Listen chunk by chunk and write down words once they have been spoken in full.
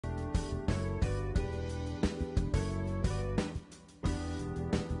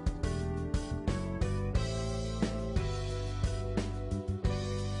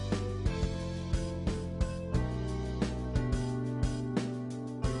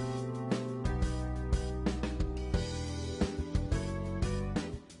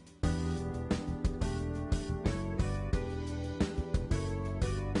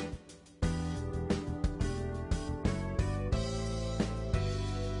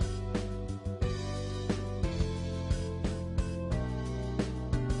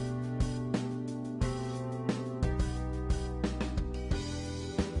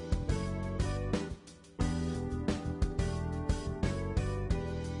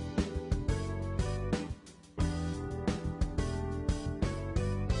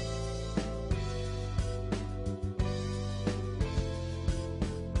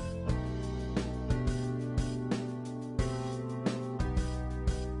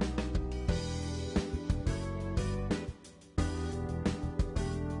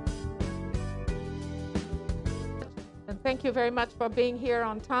Thank you very much for being here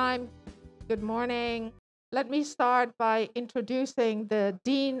on time. Good morning. Let me start by introducing the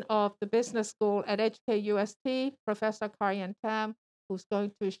Dean of the Business School at HKUST, Professor Yan TAM, who's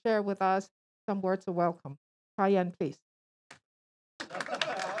going to share with us some words of welcome. Yan, please.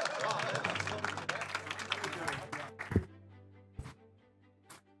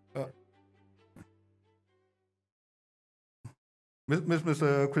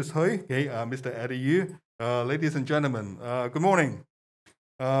 Mr. Chris Hui, Mr. Eddie Yu, ladies and gentlemen, good morning.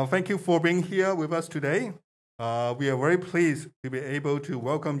 Thank you for being here with us today. We are very pleased to be able to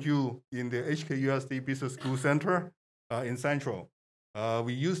welcome you in the HKUST Business School Center in Central.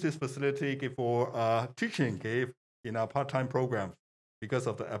 We use this facility for teaching in our part-time programs. Because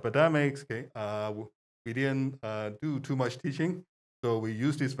of the epidemics, we didn't do too much teaching, so we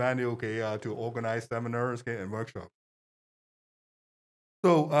use this venue to organize seminars and workshops.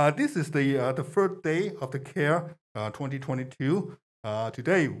 So this is the third day of the CARE 2022.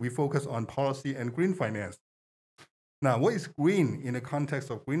 Today, we focus on policy and green finance. Now, what is green in the context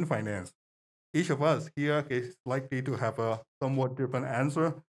of green finance? Each of us here is likely to have a somewhat different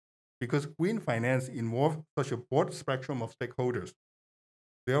answer because green finance involves such a broad spectrum of stakeholders.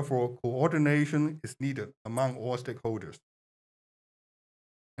 Therefore, coordination is needed among all stakeholders.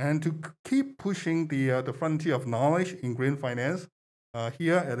 And to keep pushing the frontier of knowledge in green finance,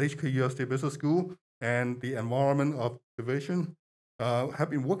 here at HKUST Business School and the Environment of Division have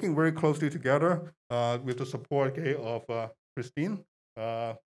been working very closely together with the support of Christine,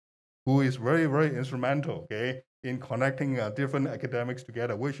 who is very, very instrumental in connecting different academics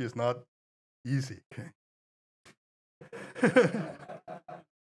together, which is not easy.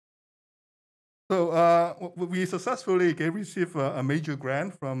 So we successfully received a major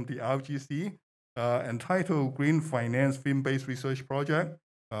grant from the RGC entitled Green Finance Theme-Based Research Project.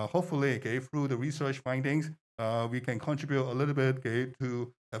 Hopefully, through the research findings, we can contribute a little bit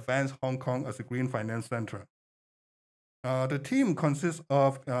to advance Hong Kong as a green finance center. The team consists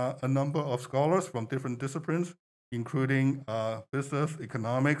of a number of scholars from different disciplines, including business,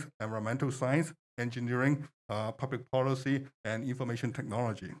 economics, environmental science, engineering, public policy, and information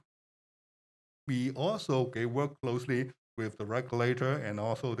technology. We also work closely with the regulator and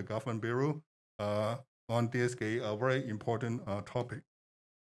also the government bureau on this a very important topic.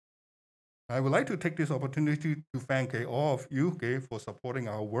 I would like to take this opportunity to thank all of you for supporting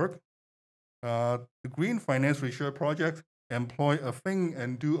our work. The Green Finance Research Project employ a think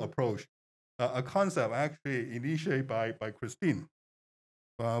and do approach, a concept actually initiated by Christine.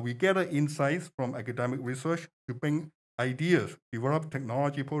 We gather insights from academic research to bring ideas, develop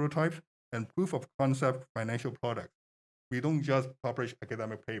technology prototypes, and proof of concept financial products. We don't just publish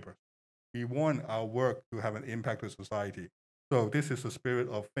academic papers. We want our work to have an impact to society. So this is the spirit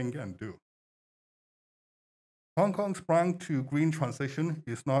of think and do. Hong Kong's plan to green transition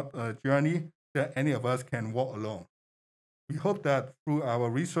is not a journey that any of us can walk alone. We hope that through our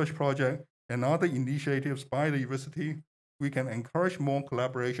research project and other initiatives by the university, we can encourage more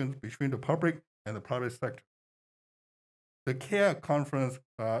collaboration between the public and the private sector. The CARE conference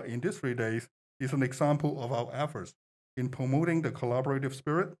in these 3 days is an example of our efforts in promoting the collaborative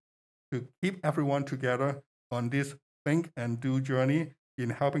spirit to keep everyone together on this think and do journey in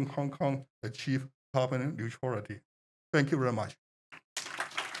helping Hong Kong achieve carbon neutrality. Thank you very much.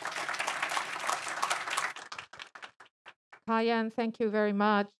 Yan, thank you very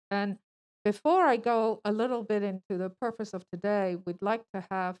much. And before I go a little bit into the purpose of today, we'd like to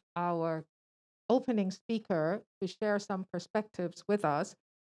have our opening speaker to share some perspectives with us.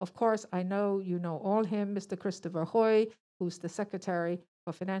 Of course, I know you know all him, Mr. Christopher Hui, who's the Secretary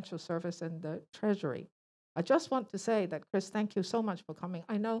for Financial Service and the Treasury. I just want to say that, Chris, thank you so much for coming.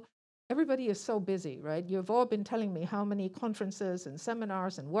 I know everybody is so busy, right? You've all been telling me how many conferences and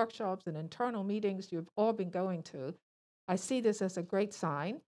seminars and workshops and internal meetings you've all been going to. I see this as a great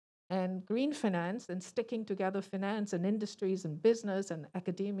sign. And green finance and sticking together finance and industries and business and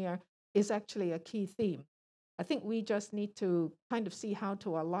academia is actually a key theme. I think we just need to kind of see how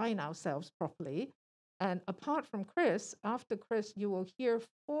to align ourselves properly. And apart from Chris, after Chris, you will hear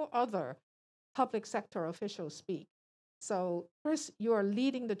 4 other public sector officials speak. So Chris, you are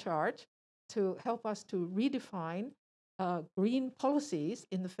leading the charge to help us to redefine green policies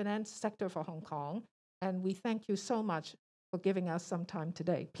in the finance sector for Hong Kong. And we thank you so much for giving us some time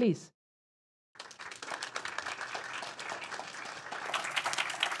today. Please.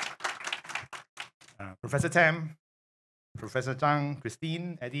 Professor Tam, Professor Zhang,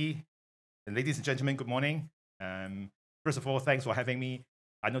 Christine, Eddie, and ladies and gentlemen, good morning. First of all, thanks for having me.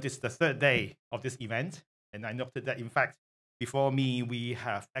 I know this is the 3rd day of this event, and I noted that, in fact, before me, we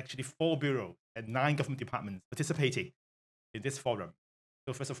have actually 4 bureaus and 9 government departments participating in this forum.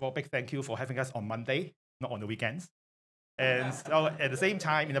 So first of all, big thank you for having us on Monday, not on the weekends. And so at the same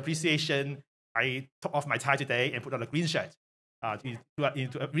time, in appreciation, I took off my tie today and put on a green shirt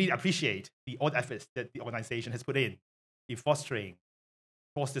to really appreciate all the efforts that the organization has put in fostering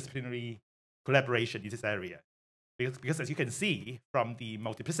cross-disciplinary collaboration in this area. Because as you can see from the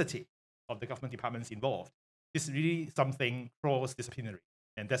multiplicity of the government departments involved, this is really something cross-disciplinary.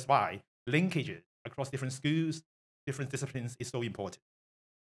 And that's why linkages across different schools, different disciplines is so important.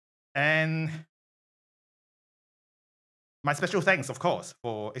 And my special thanks, of course,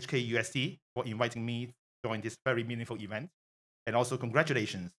 for HKUST for inviting me to join this very meaningful event. And also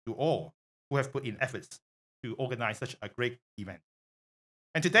congratulations to all who have put in efforts to organize such a great event.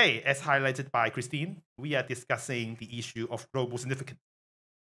 And today, as highlighted by Christine, we are discussing the issue of global significance.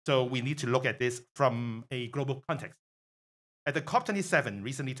 So we need to look at this from a global context. At the COP27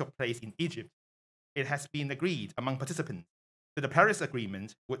 recently took place in Egypt, it has been agreed among participants that the Paris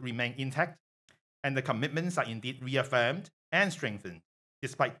Agreement would remain intact, and the commitments are indeed reaffirmed and strengthened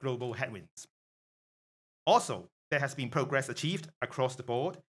despite global headwinds. Also, there has been progress achieved across the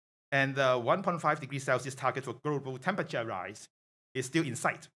board, and the 1.5 degrees Celsius target for global temperature rise is still in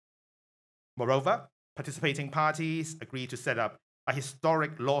sight. Moreover, participating parties agreed to set up a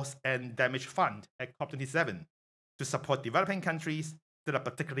historic loss and damage fund at COP27 to support developing countries that are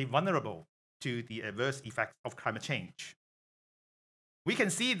particularly vulnerable to the adverse effects of climate change. We can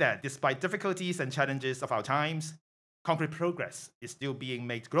see that despite difficulties and challenges of our times, concrete progress is still being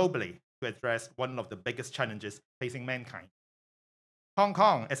made globally to address one of the biggest challenges facing mankind. Hong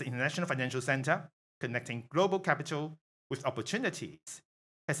Kong, as an international financial center connecting global capital with opportunities,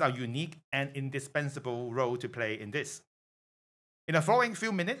 has a unique and indispensable role to play in this. In the following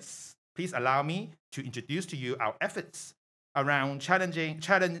few minutes, please allow me to introduce to you our efforts around channeling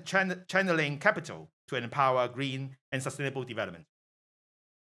capital to empower green and sustainable development.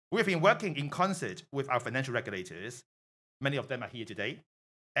 We have been working in concert with our financial regulators, many of them are here today,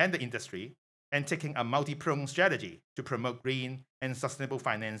 and the industry, and taking a multi-pronged strategy to promote green and sustainable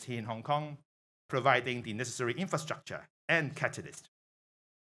finance here in Hong Kong, providing the necessary infrastructure and catalyst.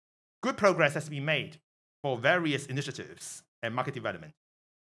 Good progress has been made for various initiatives and market development.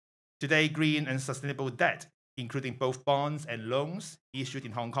 Today, green and sustainable debt, including both bonds and loans issued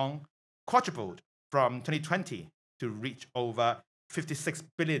in Hong Kong, quadrupled from 2020 to reach over $56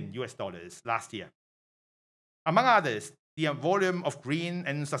 billion last year. Among others, the volume of green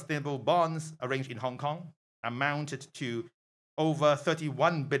and sustainable bonds arranged in Hong Kong amounted to over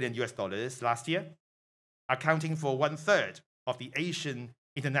 $31 billion last year, accounting for 1/3 of the Asian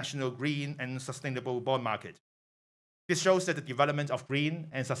international green and sustainable bond market. This shows that the development of green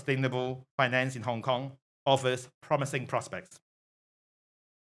and sustainable finance in Hong Kong offers promising prospects.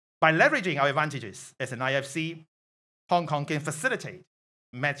 By leveraging our advantages as an IFC, Hong Kong can facilitate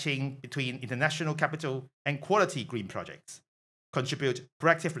matching between international capital and quality green projects, contribute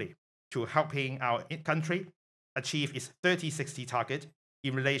proactively to helping our country achieve its 30/60 target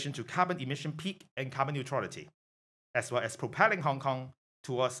in relation to carbon emission peak and carbon neutrality, as well as propelling Hong Kong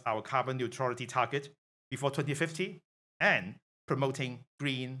towards our carbon neutrality target before 2050 and promoting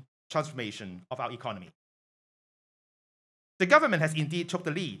green transformation of our economy. The government has indeed took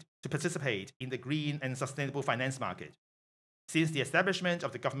the lead to participate in the green and sustainable finance market. Since the establishment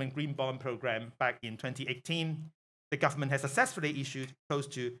of the government green bond program back in 2018, the government has successfully issued close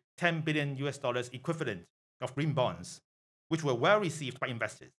to $10 billion equivalent of green bonds, which were well received by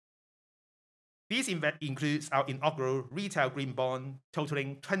investors. These includes our inaugural retail green bond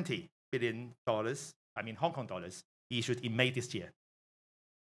totaling $20 billion, Hong Kong dollars, issued in May this year.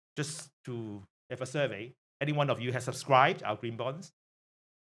 Just to have a survey, any one of you has subscribed our green bonds?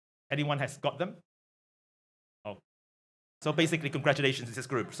 Anyone has got them? Oh, so basically, congratulations to this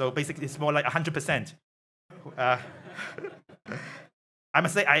group. So basically, it's more like 100%. I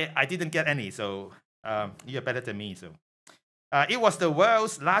must say, I didn't get any, so you're better than me. So it was the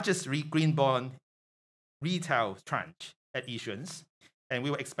world's largest green bond retail tranche at issuance, and we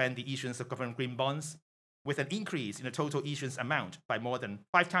will expand the issuance of government green bonds with an increase in the total issuance amount by more than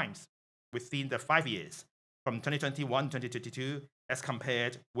 5 times within the 5 years from 2021-2022 as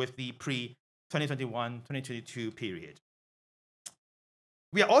compared with the pre-2021-2022 period.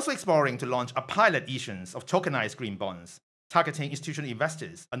 We are also exploring to launch a pilot issuance of tokenized green bonds targeting institutional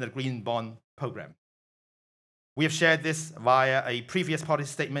investors under the Green Bond Program. We have shared this via a previous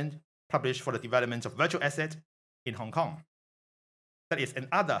policy statement published for the development of virtual asset in Hong Kong. That is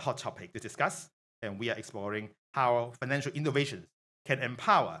another hot topic to discuss, and we are exploring how financial innovations can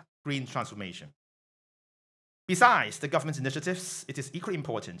empower green transformation. Besides the government's initiatives, it is equally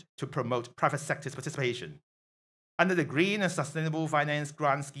important to promote private sector's participation. under the Green and Sustainable Finance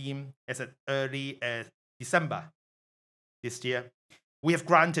Grant Scheme as early as December this year. We have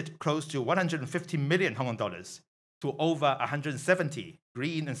granted close to 150 million Hong Kong dollars to over 170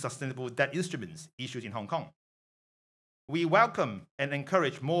 green and sustainable debt instruments issued in Hong Kong. We welcome and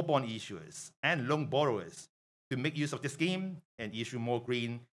encourage more bond issuers and loan borrowers to make use of this scheme and issue more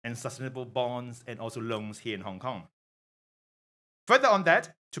green and sustainable bonds and also loans here in Hong Kong. Further on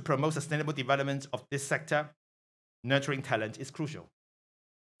that, to promote sustainable development of this sector, nurturing talent is crucial.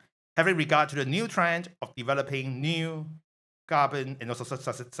 Having regard to the new trend of developing new carbon and also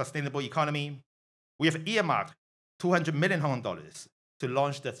sustainable economy, we have earmarked 200 million Hong Kong dollars to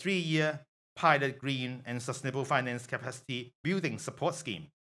launch the 3-year pilot green and sustainable finance capacity building support scheme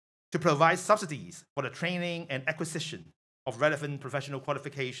to provide subsidies for the training and acquisition of relevant professional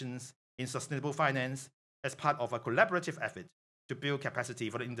qualifications in sustainable finance as part of a collaborative effort to build capacity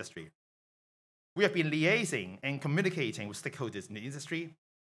for the industry. We have been liaising and communicating with stakeholders in the industry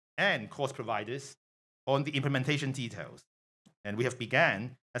and course providers on the implementation details, and we have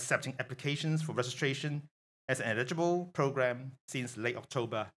begun accepting applications for registration as an eligible program since late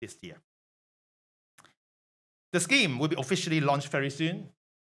October this year. The scheme will be officially launched very soon.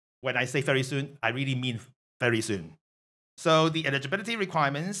 When I say very soon, I really mean very soon. So the eligibility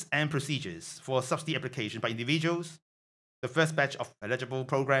requirements and procedures for subsidy application by individuals, the first batch of eligible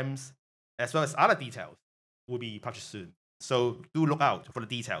programs, as well as other details will be published soon. So do look out for the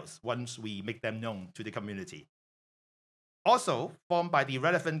details once we make them known to the community. Also, formed by the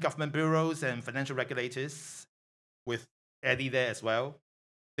relevant government bureaus and financial regulators, with Eddie there as well,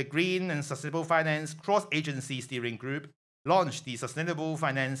 the Green and Sustainable Finance Cross-Agency Steering Group launched the Sustainable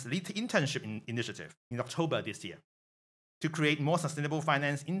Finance Lead Internship Initiative in October this year to create more sustainable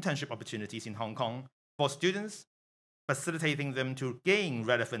finance internship opportunities in Hong Kong for students, facilitating them to gain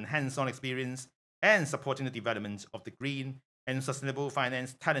relevant hands-on experience and supporting the development of the green and sustainable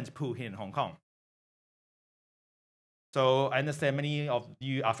finance talent pool here in Hong Kong. So I understand many of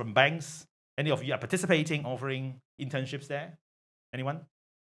you are from banks. Any of you are participating, offering internships there? Anyone?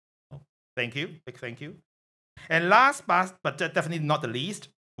 Oh, thank you, big thank you. And last but definitely not the least,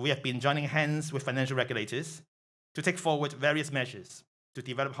 we have been joining hands with financial regulators to take forward various measures to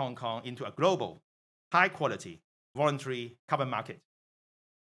develop Hong Kong into a global, high-quality, voluntary carbon market.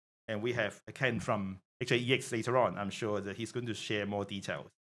 And we have Ken from HKEx later on. I'm sure that he's going to share more details.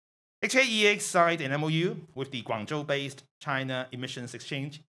 HKEx signed an MOU with the Guangzhou-based China Emissions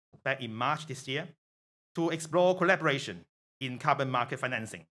Exchange back in March this year to explore collaboration in carbon market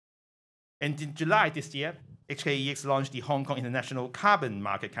financing. And in July this year, HKEx launched the Hong Kong International Carbon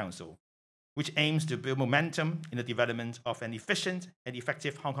Market Council, which aims to build momentum in the development of an efficient and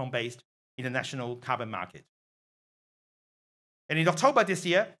effective Hong Kong-based international carbon market. And in October this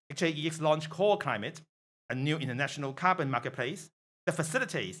year, HKEx launched Core Climate, a new international carbon marketplace that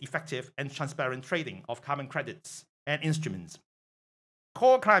facilitates effective and transparent trading of carbon credits and instruments.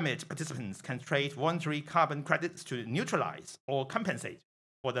 Core Climate participants can trade voluntary carbon credits to neutralize or compensate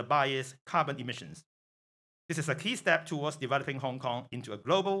for the buyer's carbon emissions. This is a key step towards developing Hong Kong into a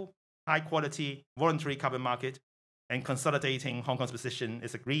global, high-quality, voluntary carbon market and consolidating Hong Kong's position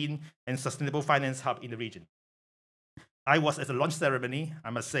as a green and sustainable finance hub in the region. I was at the launch ceremony. I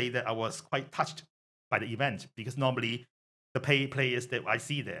must say that I was quite touched by the event because normally the players that I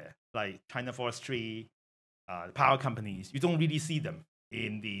see there, like China Forestry, the power companies, you don't really see them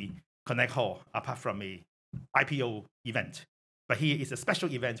in the Connect Hall apart from a IPO event. But here is a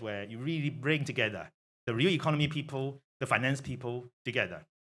special event where you really bring together the real economy people, the finance people together.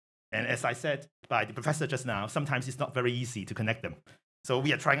 And as I said by the professor just now, sometimes it's not very easy to connect them. So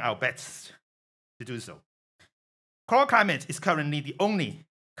we are trying our best to do so. Core Climate is currently the only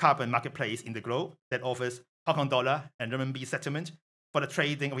carbon marketplace in the globe that offers Hong Kong dollar and renminbi settlement for the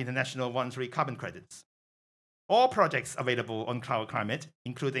trading of international voluntary carbon credits. All projects available on Core Climate,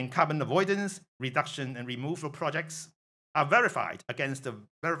 including carbon avoidance, reduction, and removal projects, are verified against the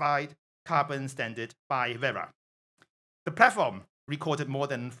verified carbon standard by Verra. The platform recorded more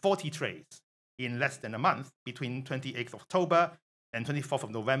than 40 trades in less than a month between 28th October and 24th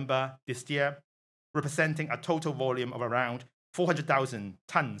of November this year, representing a total volume of around 400,000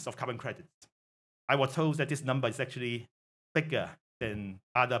 tons of carbon credits. I was told that this number is actually bigger than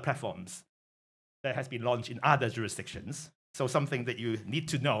other platforms that has been launched in other jurisdictions. So something that you need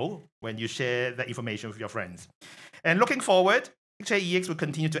to know when you share that information with your friends. And looking forward, HKEx will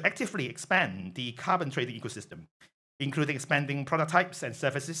continue to actively expand the carbon trading ecosystem, including expanding product types and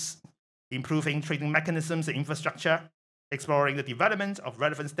services, improving trading mechanisms and infrastructure, exploring the development of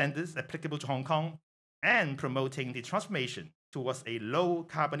relevant standards applicable to Hong Kong, and promoting the transformation towards a low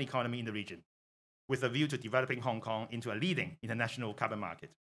carbon economy in the region. with a view to developing Hong Kong into a leading international carbon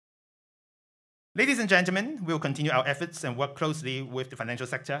market. Ladies and gentlemen, we will continue our efforts and work closely with the financial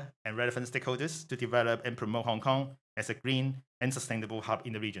sector and relevant stakeholders to develop and promote Hong Kong as a green and sustainable hub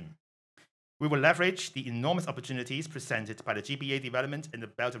in the region. We will leverage the enormous opportunities presented by the GBA development and the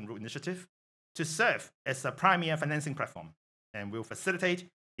Belt and Road Initiative to serve as a premier financing platform, and will facilitate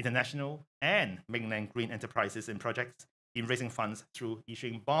international and mainland green enterprises and projects in raising funds through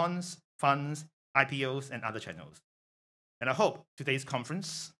issuing bonds, funds, IPOs, and other channels. And I hope today's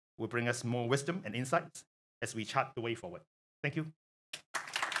conference will bring us more wisdom and insights as we chart the way forward. Thank you.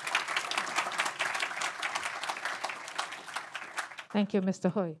 Thank you, Mr.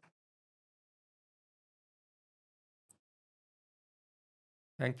 Hui.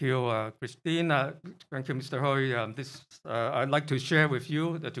 Thank you, Christine. Thank you, Mr. Hui. I'd like to share with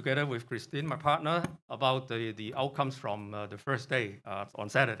you, together with Christine, my partner, about the outcomes from the first day on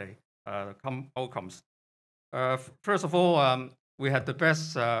Saturday, outcomes. First of all, we had the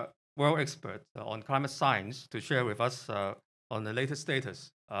best world expert on climate science to share with us on the latest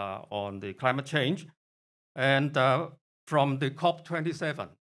status on the climate change. And from the COP27,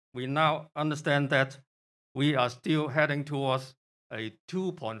 we now understand that we are still heading towards a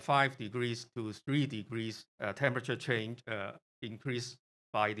 2.5 degrees to 3 degrees temperature change increase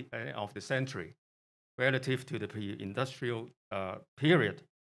by the end of the century relative to the pre-industrial period.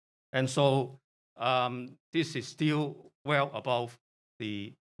 And so this is still well above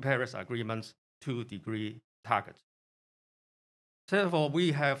the Paris Agreement's 2-degree target. Therefore,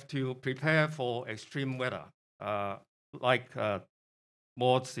 we have to prepare for extreme weather, like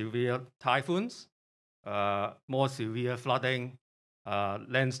more severe typhoons, more severe flooding,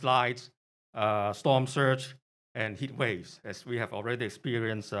 landslides, storm surge, and heat waves, as we have already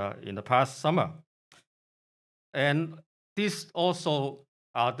experienced in the past summer. And these also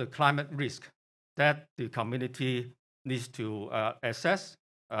are the climate risk that the community needs to assess,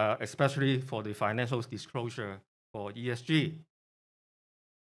 especially for the financial disclosure for ESG.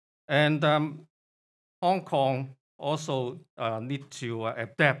 And Hong Kong also need to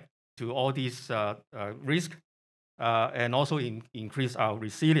adapt to all these risks and also increase our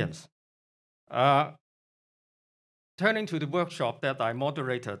resilience. Turning to the workshop that I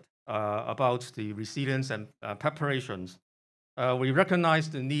moderated about the resilience and preparations, we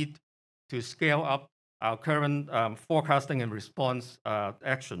recognize the need to scale up our current forecasting and response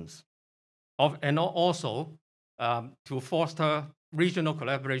actions, and also to foster regional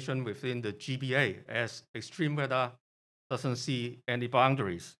collaboration within the GBA, as extreme weather doesn't see any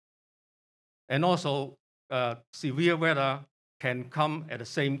boundaries. And also, severe weather can come at the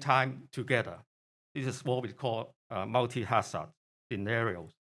same time together. This is what we call multi-hazard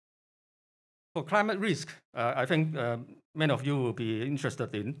scenarios. For climate risk, I think many of you will be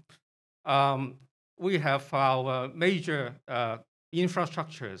interested in. We have our major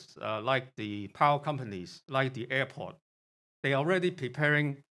infrastructures like the power companies, like the airport. They are already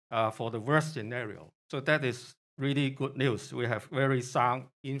preparing for the worst scenario. So that is really good news. We have very sound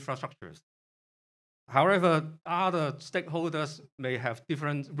infrastructures. However, other stakeholders may have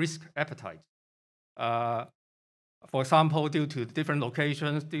different risk appetites. For example, due to different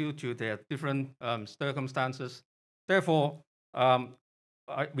locations, due to their different circumstances. Therefore,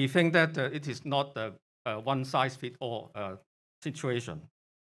 we think that it is not a one-size-fits-all situation.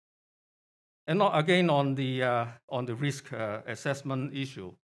 And again, on the risk assessment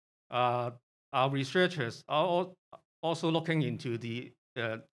issue, our researchers are also looking into the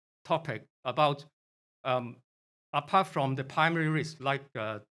topic about apart from the primary risk like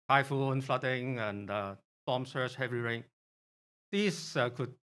typhoon, flooding, and storm surge, heavy rain, these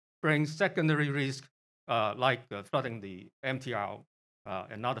could bring secondary risk like flooding the MTR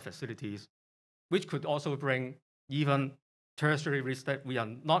and other facilities, which could also bring even tertiary risks that we are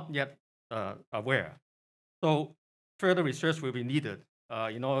not yet aware. So further research will be needed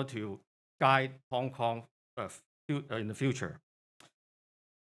in order to guide Hong Kong in the future.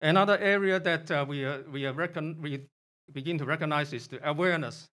 Another area that we begin to recognize is the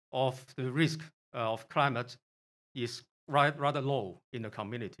awareness of the risk of climate is rather low in the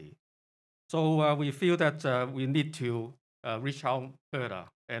community. So we feel that we need to reach out further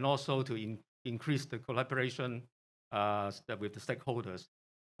and also to increase the collaboration with the stakeholders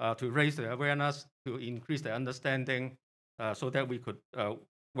to raise the awareness, to increase the understanding so that we could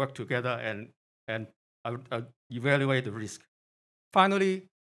work together and evaluate the risk. Finally,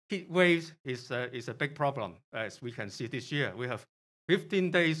 heat waves is a big problem, as we can see this year. We have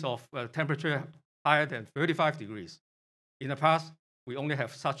 15 days of temperature higher than 35 degrees. In the past, we only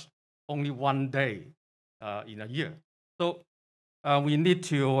have only 1 day in a year. So we need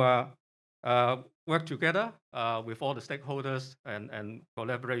to work together with all the stakeholders and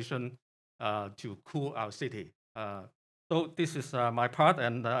collaboration to cool our city. So this is my part,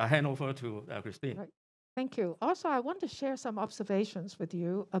 and I hand over to Christine. Right. Thank you. Also, I want to share some observations with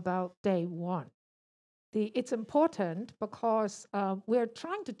you about day one. It's important because we're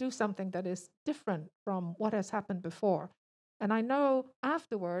trying to do something that is different from what has happened before. And I know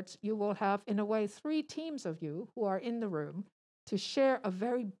afterwards you will have, in a way, 3 teams of you who are in the room to share a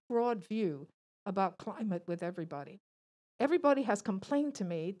very broad view about climate with everybody. Everybody has complained to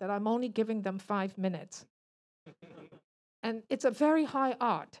me that I'm only giving them 5 minutes. And it's a very high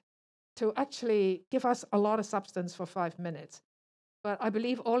art to actually give us a lot of substance for 5 minutes. But I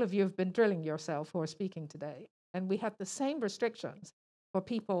believe all of you have been drilling yourself who are speaking today. And we had the same restrictions for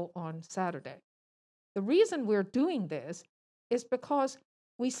people on Saturday. The reason we're doing this is because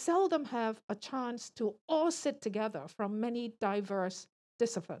we seldom have a chance to all sit together from many diverse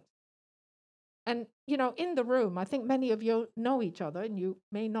disciplines. And, you know, in the room, I think many of you know each other, and you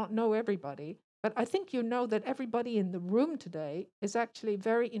may not know everybody, but I think you know that everybody in the room today is actually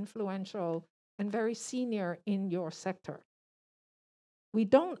very influential and very senior in your sector. We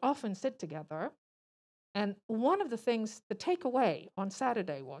don't often sit together. And one of the things, the takeaway on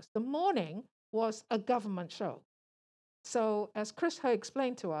Saturday was the morning was a government show. So as Chris Hui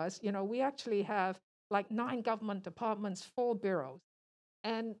explained to us, you know, we actually have like 9 government departments, 4 bureaus.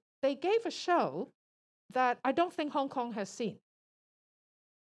 And they gave a show that I don't think Hong Kong has seen.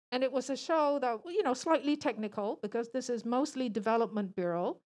 And it was a show that, you know, slightly technical because this is mostly development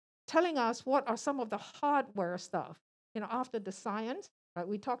bureau, telling us what are some of the hardware stuff, you know, after the science, right?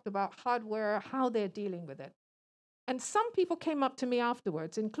 We talked about hardware, how they're dealing with it. And some people came up to me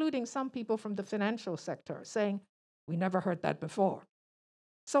afterwards, including some people from the financial sector, saying, we never heard that before.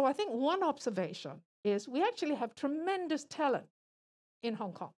 So I think one observation is we actually have tremendous talent in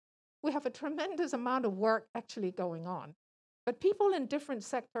Hong Kong. We have a tremendous amount of work actually going on, but people in different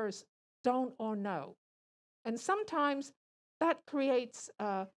sectors don't or know. And sometimes that creates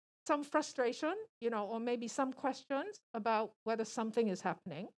some frustration, you know, or maybe some questions about whether something is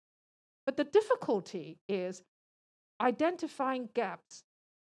happening. But the difficulty is identifying gaps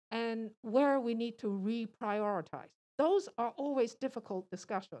and where we need to reprioritize. Those are always difficult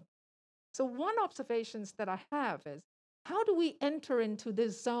discussions. So one observation that I have is, how do we enter into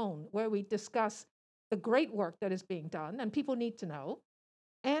this zone where we discuss the great work that is being done, and people need to know,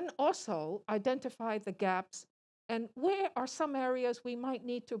 and also identify the gaps and where are some areas we might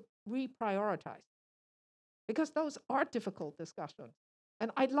need to reprioritize? Because those are difficult discussions.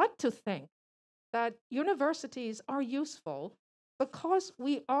 And I'd like to think that universities are useful because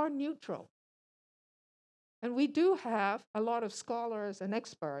we are neutral. And we do have a lot of scholars and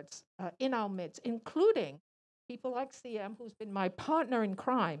experts in our midst, including people like CM, who's been my partner in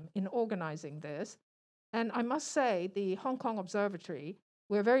crime in organizing this. And I must say, the Hong Kong Observatory,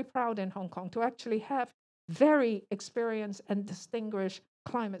 we're very proud in Hong Kong to actually have very experienced and distinguished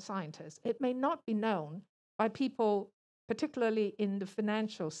climate scientists. It may not be known by people, particularly in the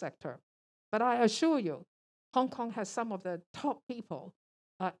financial sector, but I assure you, Hong Kong has some of the top people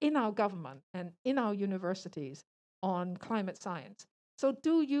in our government and in our universities on climate science. So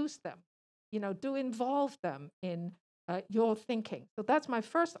do use them, you know, do involve them in your thinking. So that's my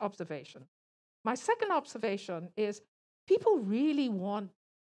first observation. My second observation is people really want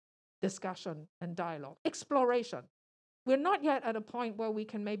discussion and dialogue, exploration. We're not yet at a point where we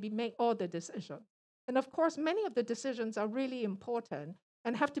can maybe make all the decisions. And of course, many of the decisions are really important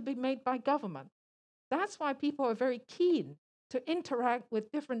and have to be made by government. That's why people are very keen to interact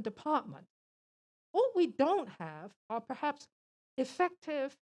with different departments. What we don't have are perhaps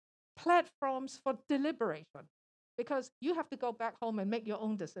effective platforms for deliberation, because you have to go back home and make your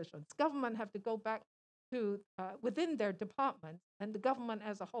own decisions. Government have to go back to within their department and the government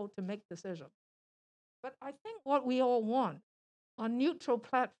as a whole to make decisions. But I think what we all want are neutral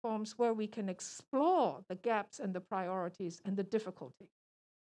platforms where we can explore the gaps and the priorities and the difficulties.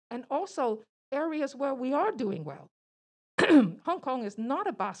 And also areas where we are doing well. Hong Kong is not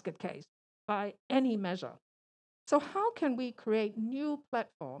a basket case by any measure. So how can we create new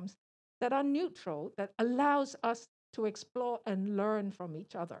platforms that are neutral, that allows us to explore and learn from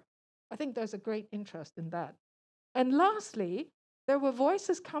each other? I think there's a great interest in that. And lastly, there were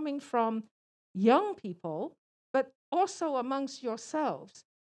voices coming from young people, but also amongst yourselves,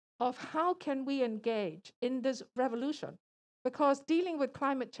 of how can we engage in this revolution? Because dealing with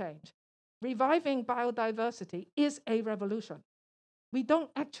climate change, reviving biodiversity is a revolution. We don't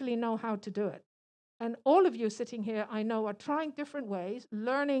actually know how to do it. And all of you sitting here, I know, are trying different ways,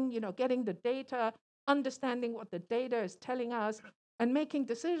 learning, you know, getting the data, understanding what the data is telling us, and making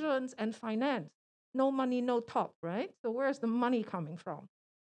decisions and finance. no money, no talk, right? So where's the money coming from?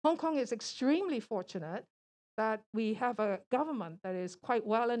 Hong Kong is extremely fortunate that we have a government that is quite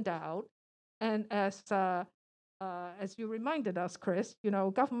well endowed. And as you reminded us, Chris,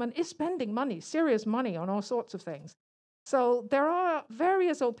 government is spending money, serious money on all sorts of things. So there are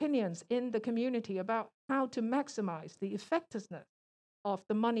various opinions in the community about how to maximize the effectiveness of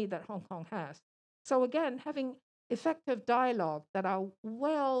the money that Hong Kong has. So again, having effective dialogue that are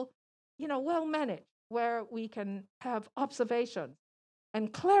well managed, where we can have observations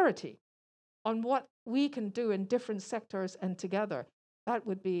and clarity on what we can do in different sectors and together, that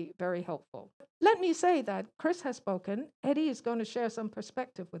would be very helpful. Let me say that Chris has spoken. Eddie is going to share some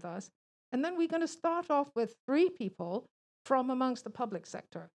perspective with us. And then we're going to start off with 3 people from amongst the public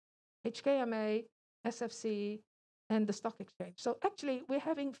sector, HKMA, SFC, and the stock exchange. So actually, we're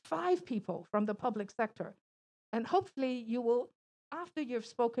having 5 people from the public sector. And hopefully you will, after you've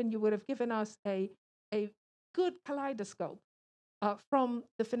spoken, you would have given us a good kaleidoscope from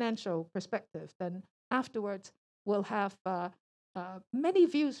the financial perspective. Then afterwards, we'll have many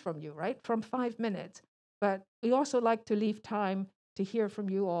views from you, right, from 5 minutes. But we also like to leave time to hear from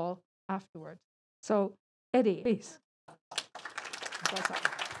you all afterwards. So, Eddie, please.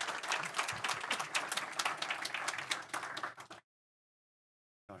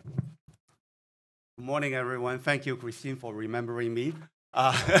 Good morning, everyone. Thank you, Christine, for remembering me.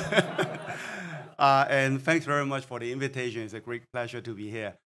 And thanks very much for the invitation. It's a great pleasure to be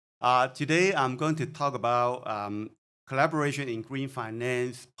here. Today, I'm going to talk about collaboration in green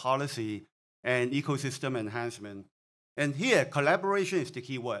finance policy and ecosystem enhancement. And here, collaboration is the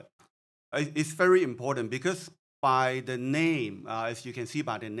key word. It's very important because by the name, as you can see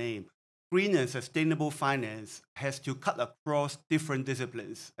by the name, green and sustainable finance has to cut across different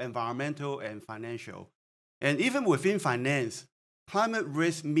disciplines, environmental and financial. And even within finance, climate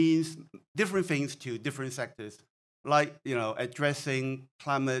risk means different things to different sectors, like addressing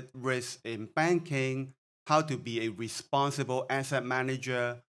climate risk in banking, how to be a responsible asset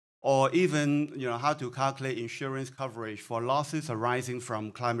manager, or even how to calculate insurance coverage for losses arising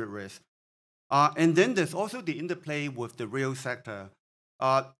from climate risk. And then there's also the interplay with the real sector.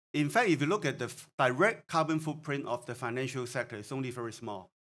 In fact, if you look at the direct carbon footprint of the financial sector, it's only very small.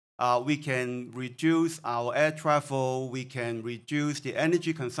 We can reduce our air travel, we can reduce the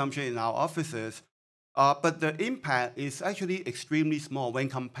energy consumption in our offices, but the impact is actually extremely small when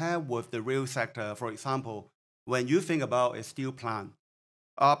compared with the real sector. For example, when you think about a steel plant.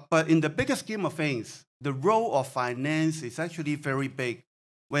 But in the bigger scheme of things, the role of finance is actually very big.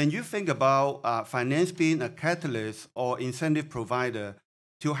 When you think about finance being a catalyst or incentive provider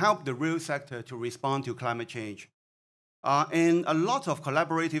to help the real sector to respond to climate change. And a lot of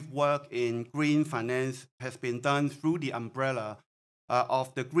collaborative work in green finance has been done through the umbrella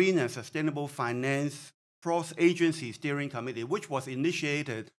of the Green and Sustainable Finance Cross-Agency Steering Committee, which was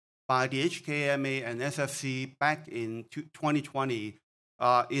initiated by the HKMA and SFC back in 2020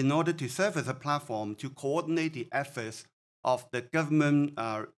 in order to serve as a platform to coordinate the efforts of the government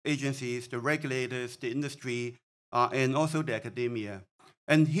agencies, the regulators, the industry, and also the academia.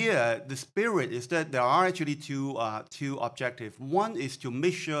 And here, the spirit is that there are actually two objectives. One is to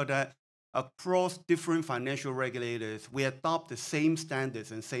make sure that across different financial regulators, we adopt the same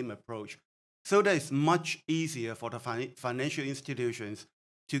standards and same approach, so that it's much easier for the financial institutions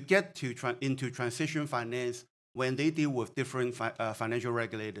to get into transition finance when they deal with different financial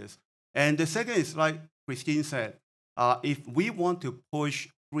regulators. And the second is, like Christine said, if we want to push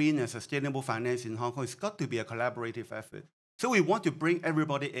green and sustainable finance in Hong Kong, it's got to be a collaborative effort. So we want to bring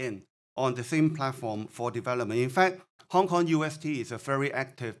everybody in on the same platform for development. In fact, Hong Kong UST is a very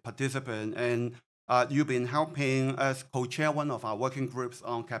active participant, and you've been helping us co-chair one of our working groups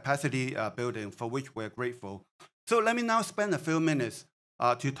on capacity building, for which we're grateful. So let me now spend a few minutes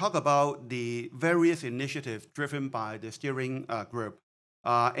to talk about the various initiatives driven by the steering group.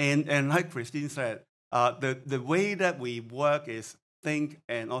 And like Christine said, the way that we work is think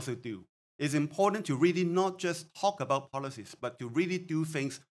and also do. It's important to really not just talk about policies, but to really do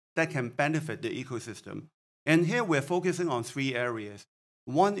things that can benefit the ecosystem. And here we're focusing on 3 areas.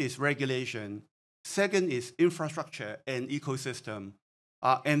 One is regulation, second is infrastructure and ecosystem,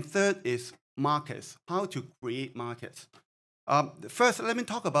 and third is markets, how to create markets. First, let me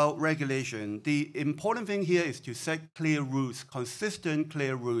talk about regulation. The important thing here is to set clear rules, consistent,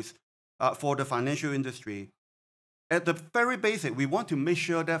 clear rules for the financial industry. At the very basic, we want to make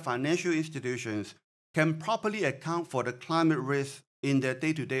sure that financial institutions can properly account for the climate risk in their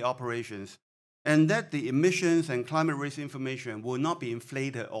day-to-day operations, and that the emissions and climate risk information will not be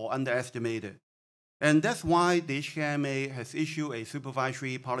inflated or underestimated. And that's why the HKMA has issued a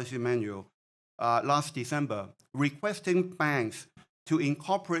supervisory policy manual last December, requesting banks to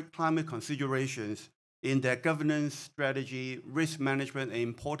incorporate climate considerations in their governance strategy, risk management, and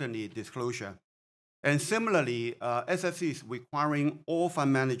importantly, disclosure. And similarly, SFC is requiring all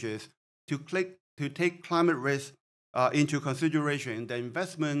fund managers to take climate risk into consideration in their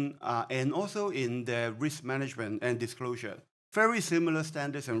investment and also in their risk management and disclosure. Very similar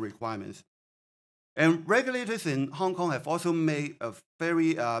standards and requirements. And regulators in Hong Kong have also made a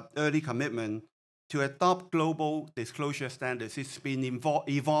very early commitment to adopt global disclosure standards. It's been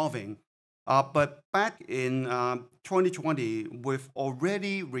evolving. But back in 2020, we've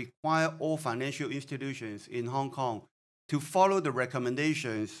already required all financial institutions in Hong Kong to follow the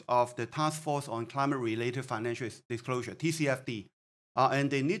recommendations of the Task Force on Climate-Related Financial Disclosure, TCFD,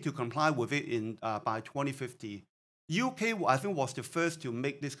 and they need to comply with it by 2050. UK, I think, was the first to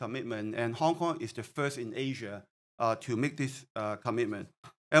make this commitment, and Hong Kong is the first in Asia to make this commitment.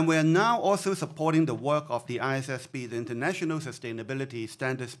 And we are now also supporting the work of the ISSB, the International Sustainability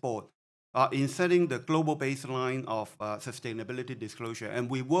Standards Board, in setting the global baseline of sustainability disclosure. And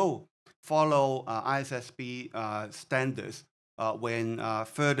we will follow ISSB standards when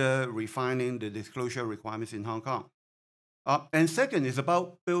further refining the disclosure requirements in Hong Kong. And second is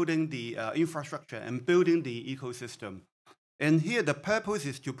about building the infrastructure and building the ecosystem. And here the purpose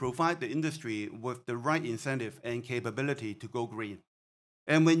is to provide the industry with the right incentive and capability to go green.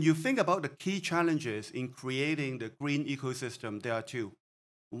 And when you think about the key challenges in creating the green ecosystem, there are two.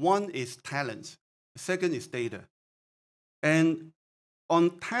 One is talent, second is data. And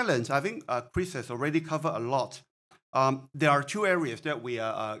on talent, I think Chris has already covered a lot. There are two areas that we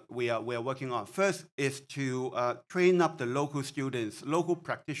are working on. First is to train up the local students, local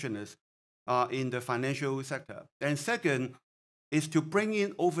practitioners in the financial sector. And second is to bring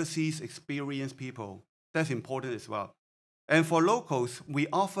in overseas experienced people. That's important as well. And for locals, we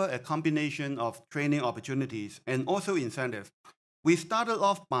offer a combination of training opportunities and also incentives. We started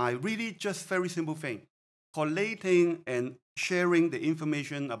off by really just very simple thing, collating and sharing the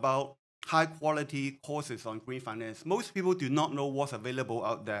information about high quality courses on green finance. Most people do not know what's available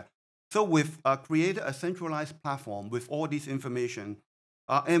out there. So we've created a centralized platform with all this information.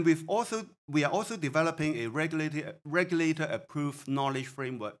 And we are also developing a regulator approved knowledge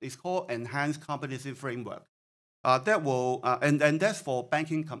framework. It's called Enhanced Competency Framework. That will, and that's for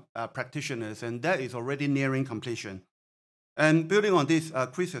banking practitioners, and that is already nearing completion. And building on this,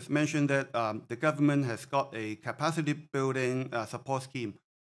 Chris has mentioned that the government has got a capacity building support scheme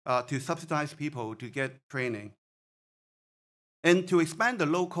to subsidize people to get training. And to expand the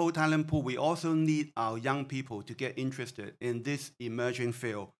local talent pool, we also need our young people to get interested in this emerging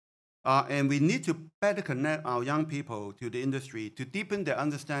field. And we need to better connect our young people to the industry to deepen their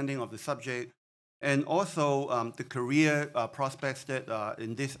understanding of the subject and also the career prospects that are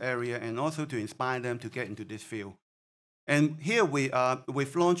in this area, and also to inspire them to get into this field. And here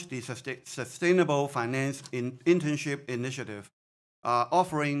we've launched the Sustainable Finance Internship Initiative,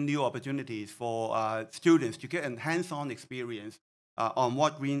 offering new opportunities for students to get a hands-on experience on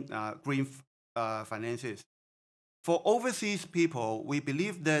what green finance is. For overseas people, we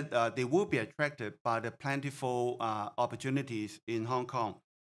believe that they will be attracted by the plentiful opportunities in Hong Kong.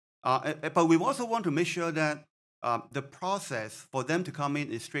 But we also want to make sure that the process for them to come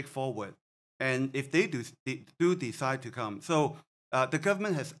in is straightforward. And if they do decide to come, so the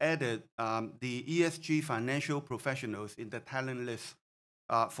government has added the ESG financial professionals in the talent list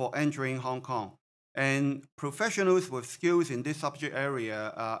for entering Hong Kong. And professionals with skills in this subject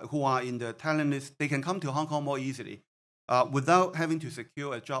area who are in the talent list, they can come to Hong Kong more easily without having to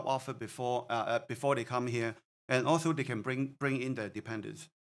secure a job offer before they come here. And also they can bring in their dependents.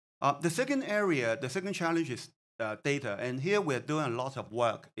 The second challenge is data. And here we're doing a lot of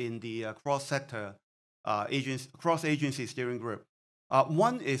work in the cross-sector cross-agency steering group.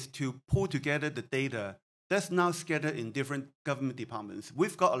 One is to pull together the data that's now scattered in different government departments.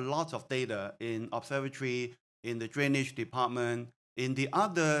 We've got a lot of data in observatory, in the drainage department, in the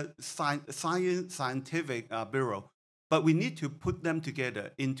other scientific bureau, but we need to put them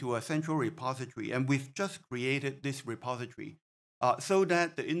together into a central repository, and we've just created this repository so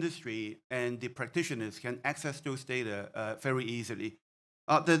that the industry and the practitioners can access those data very easily.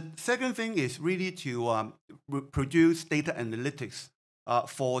 The second thing is really to produce data analytics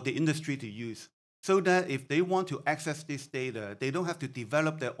for the industry to use, so that if they want to access this data, they don't have to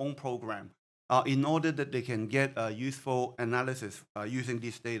develop their own program in order that they can get useful analysis using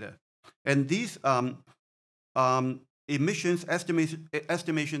this data. And these emissions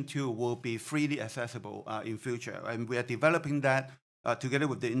estimation tool will be freely accessible in future, and we are developing that together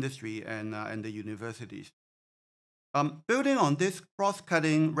with the industry and the universities. Building on this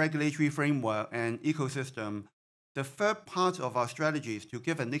cross-cutting regulatory framework and ecosystem, the third part of our strategy is to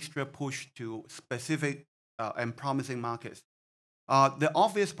give an extra push to specific and promising markets. The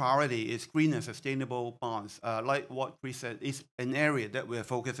obvious priority is green and sustainable bonds, like what Chris said, is an area that we're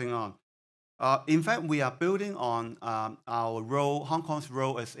focusing on. In fact, we are building on our role, Hong Kong's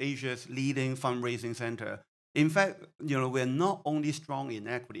role as Asia's leading fundraising center. In fact, we're not only strong in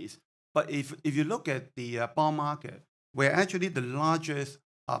equities, but if you look at the bond market, we're actually the largest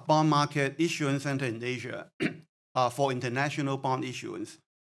bond market issuance center in Asia for international bond issuance.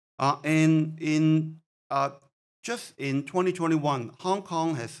 Just in 2021, Hong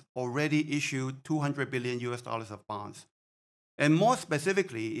Kong has already issued $200 billion of bonds. And more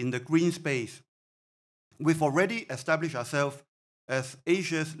specifically, in the green space, we've already established ourselves as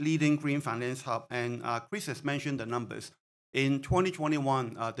Asia's leading green finance hub. And Chris has mentioned the numbers. In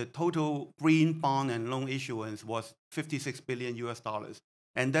 2021, the total green bond and loan issuance was $56 billion.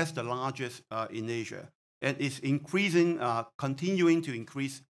 And that's the largest in Asia. And it's increasing, continuing to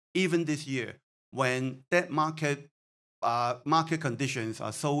increase even this year, when debt market conditions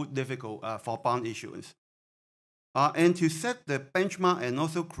are so difficult for bond issuance. And to set the benchmark and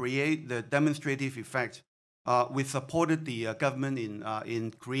also create the demonstrative effect, we supported the government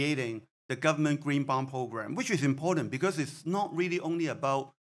in creating the government green bond program, which is important because it's not really only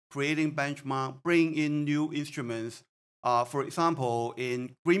about creating benchmark, bringing in new instruments. For example,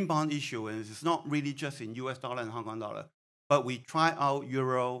 in green bond issuance, it's not really just in US dollar and Hong Kong dollar, but we try out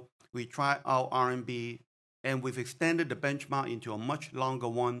Euro, we try out RMB, and we've extended the benchmark into a much longer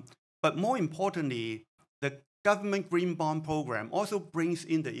one. But more importantly, the government green bond program also brings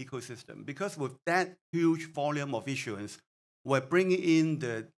in the ecosystem, because with that huge volume of issuance, we're bringing in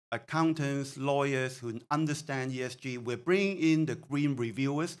the accountants, lawyers who understand ESG. We're bringing in the green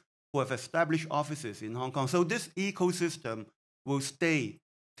reviewers who have established offices in Hong Kong. So this ecosystem will stay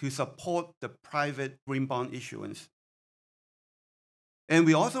to support the private green bond issuance. And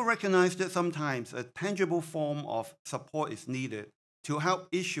we also recognize that sometimes a tangible form of support is needed to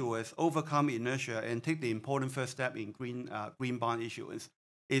help issuers overcome inertia and take the important first step in green bond issuance.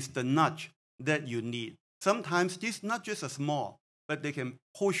 Is the nudge that you need. Sometimes these nudges are small, but they can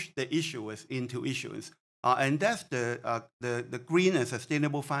push the issuers into issuance. And that's the green and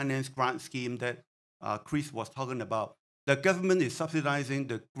sustainable finance grant scheme that Chris was talking about. The government is subsidizing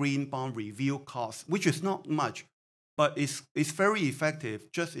the green bond review costs, which is not much, but it's very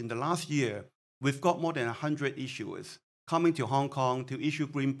effective. Just in the last year, we've got more than 100 issuers coming to Hong Kong to issue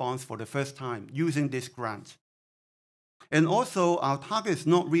green bonds for the first time using this grant. And also, our target is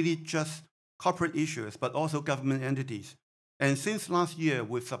not really just corporate issuers, but also government entities. And since last year,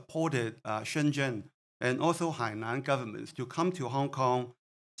 we've supported Shenzhen and also Hainan governments to come to Hong Kong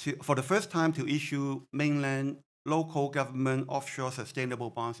for the first time to issue mainland local government offshore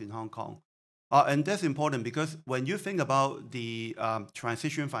sustainable bonds in Hong Kong. And that's important because when you think about the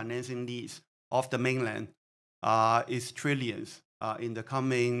transition financing needs of the mainland, it's trillions in the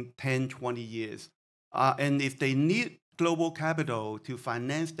coming 10, 20 years. And if they need global capital to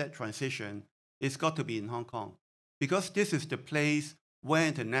finance that transition, it's got to be in Hong Kong, because this is the place where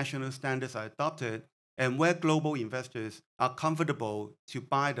international standards are adopted and where global investors are comfortable to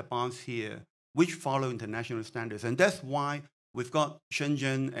buy the bonds here, which follow international standards. And that's why we've got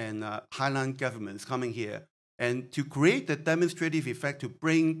Shenzhen and Hainan governments coming here, and to create the demonstrative effect to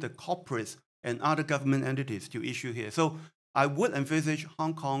bring the corporates and other government entities to issue here. So I would envisage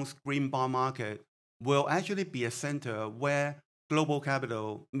Hong Kong's green bond market will actually be a center where global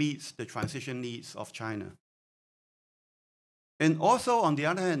capital meets the transition needs of China. And also, on the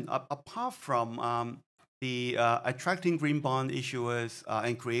other hand, apart from the attracting green bond issuers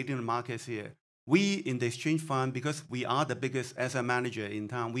and creating the markets here, we in the exchange fund, because we are the biggest asset manager in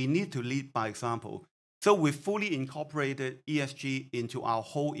town, we need to lead by example. So we fully incorporated ESG into our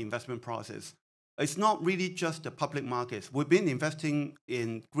whole investment process. It's not really just the public markets. We've been investing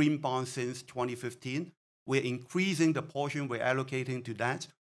in green bonds since 2015. We're increasing the portion we're allocating to that.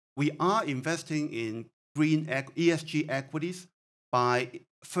 We are investing in green ESG equities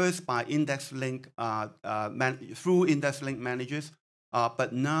first by index-linked through index-linked managers,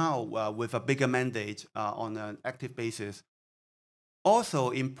 but now with a bigger mandate on an active basis. Also,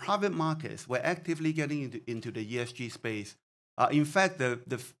 in private markets, we're actively getting into the ESG space. In fact,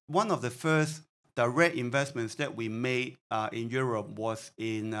 one of the first direct investments that we made in Europe was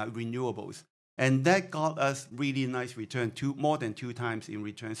in renewables. And that got us really nice return, more than 2 times in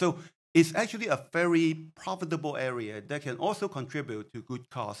return. So it's actually a very profitable area that can also contribute to good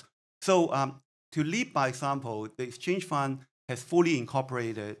cause. So to lead by example, the exchange fund has fully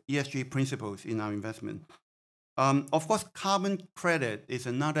incorporated ESG principles in our investment. Of course, carbon credit is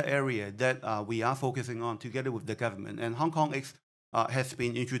another area that we are focusing on together with the government. And HKEx has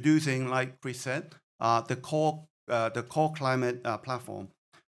been introducing, like Chris said, the core climate platform.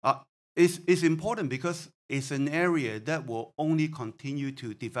 It's important because it's an area that will only continue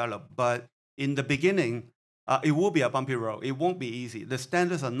to develop. But in the beginning, it will be a bumpy road. It won't be easy. The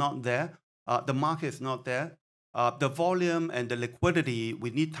standards are not there. The market is not there. The volume and the liquidity,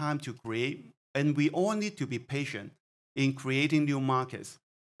 we need time to create. And we all need to be patient in creating new markets.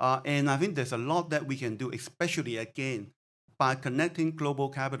 And I think there's a lot that we can do, especially, again, by connecting global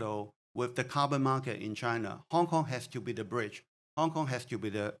capital with the carbon market in China. Hong Kong has to be the bridge. Hong Kong has to be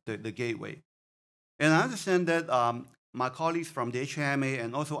the gateway. And I understand that my colleagues from the HKMA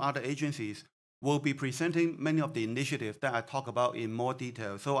and also other agencies will be presenting many of the initiatives that I talk about in more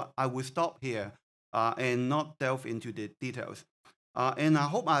detail. So I will stop here and not delve into the details. And I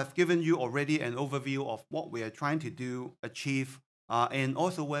hope I've given you already an overview of what we are trying to do, achieve, and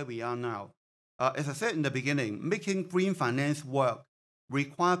also where we are now. As I said in the beginning, making green finance work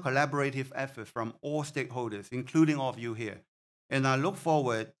requires collaborative effort from all stakeholders, including all of you here. And I look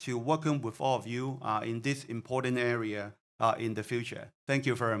forward to working with all of you in this important area in the future. Thank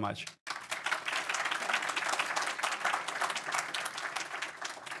you very much.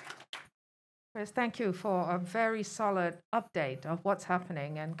 Chris, thank you for a very solid update of what's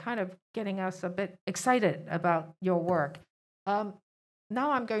happening and kind of getting us a bit excited about your work. Now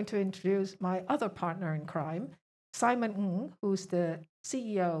I'm going to introduce my other partner in crime, Simon Ng, who's the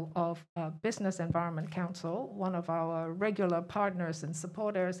CEO of Business Environment Council, one of our regular partners and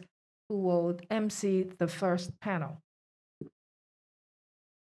supporters, who will MC the first panel.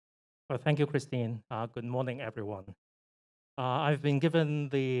 Well, thank you, Christine. Good morning, everyone. I've been given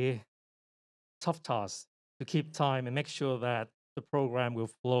the tough task to keep time and make sure that the program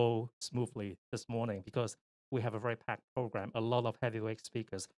will flow smoothly this morning because we have a very packed program, a lot of heavyweight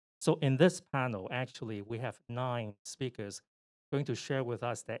speakers. So in this panel, actually, we have 9 speakers going to share with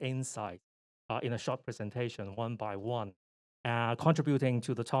us their insight in a short presentation, one by one, contributing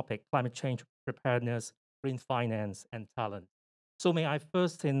to the topic, climate change preparedness, green finance, and talent. So may I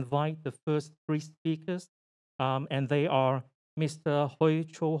first invite the first 3 speakers, and they are Mr.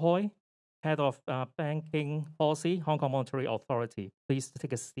 Cho Hoi HUI, Head of Banking Policy, Hong Kong Monetary Authority. Please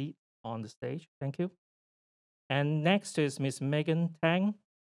take a seat on the stage. Thank you. And next is Ms. Megan Tang,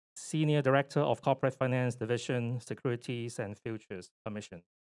 Senior Director of Corporate Finance Division, Securities and Futures Commission.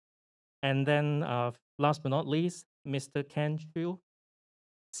 And then last but not least, Mr. Ken Chiu,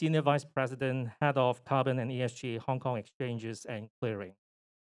 Senior Vice President, Head of Carbon and ESG, Hong Kong Exchanges and Clearing.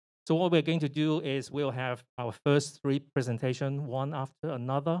 So what we're going to do is we'll have our first 3 presentations, one after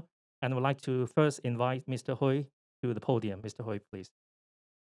another. And I would like to first invite Mr. Hui to the podium. Mr. Hui, please.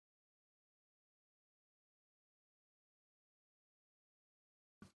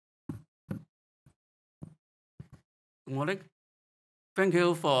 Good morning. Thank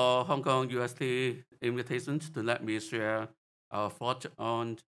you for Hong Kong UST invitations to let me share our thoughts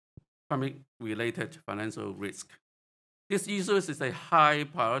on climate-related financial risk. This issue is a high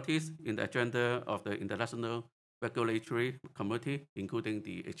priority in the agenda of the international regulatory community, including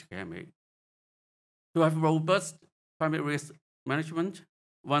the HKMA. To have robust climate risk management,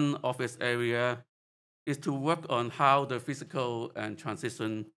 one of its areas is to work on how the physical and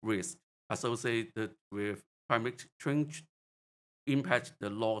transition risk associated with climate change impact the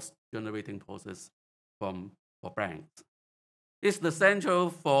loss generating process for banks. It's the central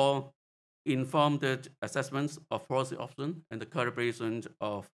for informed assessments of policy options and the calibration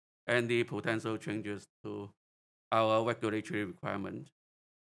of any potential changes to our regulatory requirement.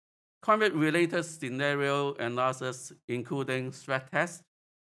 Climate-related scenario analysis, including stress tests,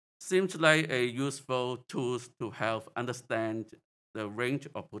 seems like a useful tool to help understand the range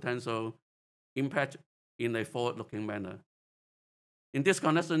of potential impact in a forward-looking manner. In this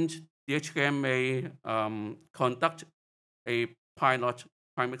connection, the HKMA conduct a pilot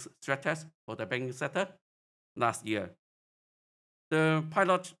climate stress test for the banking sector last year. The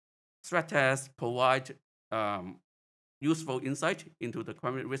pilot stress test provides useful insight into the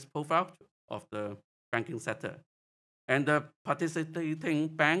climate risk profile of the banking sector. And the participating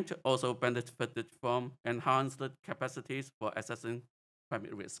bank also benefited from enhanced capacities for assessing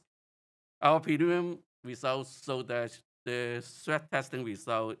climate risk. Our preliminary results show that the stress testing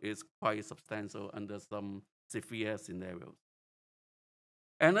result is quite substantial under some severe scenarios.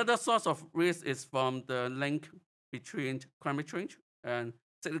 Another source of risk is from the link between climate change and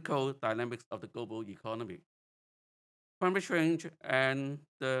cyclical dynamics of the global economy. Climate change and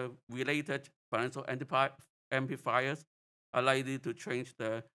the related financial amplifiers are likely to change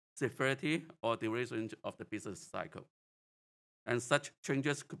the severity or duration of the business cycle. And such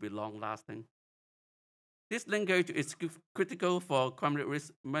changes could be long-lasting. This linkage is critical for climate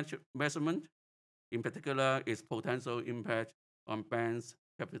risk measurement, in particular its potential impact on banks'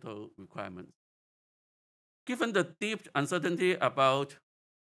 capital requirements. Given the deep uncertainty about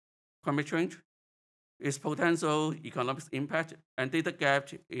climate change, its potential economic impact, and data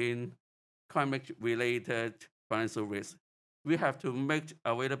gaps in climate-related financial risk, we have to make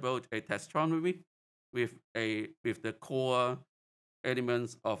available a taxonomy with the core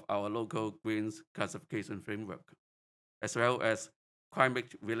elements of our local greens classification framework, as well as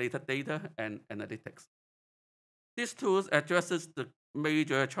climate-related data and analytics. These tools addresses the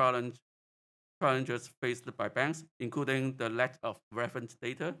major challenges faced by banks, including the lack of reference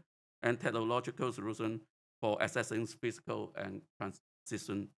data and technological solutions for assessing physical and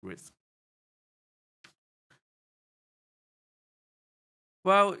transition risk.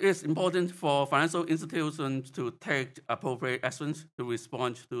 While it's important for financial institutions to take appropriate actions to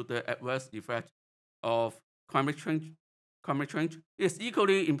respond to the adverse effects of climate change, it's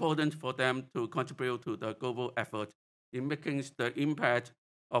equally important for them to contribute to the global effort in making the impact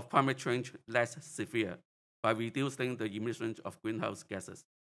of climate change less severe by reducing the emissions of greenhouse gases.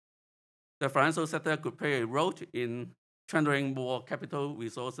 The financial sector could play a role in channeling more capital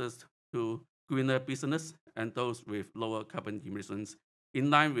resources to greener business and those with lower carbon emissions, in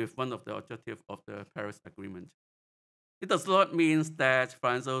line with one of the objectives of the Paris Agreement. It does not mean that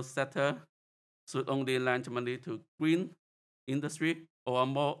financial sector should only lend money to green industry, or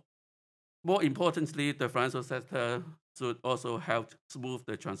more importantly, the financial sector should also help smooth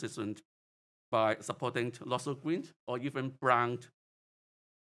the transition by supporting lots of green or even brown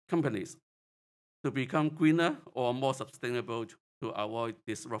companies to become greener or more sustainable to avoid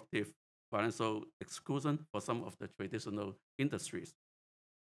disruptive financial exclusion for some of the traditional industries.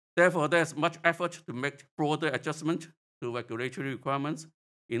 Therefore, there's much effort to make broader adjustment to regulatory requirements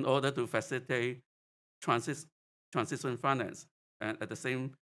in order to facilitate transition finance and at the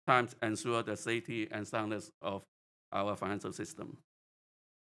same time ensure the safety and soundness of our financial system.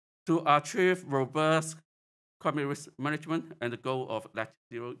 To achieve robust climate risk management and the goal of net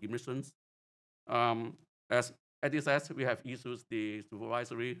zero emissions, as Eddie says, we have issued the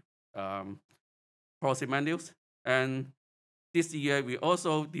supervisory policy manuals, and this year we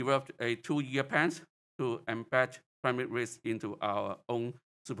also developed a 2-year plan to embed climate risk into our own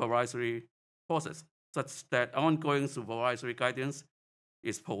supervisory process, such that ongoing supervisory guidance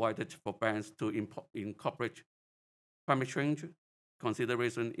is provided for banks to incorporate climate change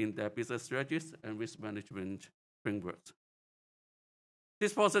consideration in their business strategies and risk management frameworks.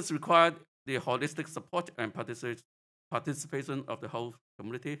 This process required the holistic support and participation of the whole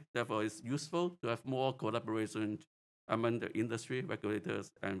community. Therefore, it's useful to have more collaboration among the industry,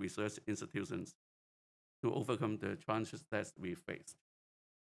 regulators, and research institutions to overcome the challenges that we faced.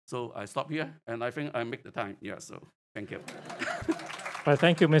 So I stop here, and I think I make the time. Yeah, so thank you. Well,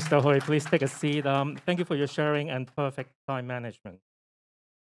 thank you, Mr. Hui. Please take a seat. Thank you for your sharing and perfect time management.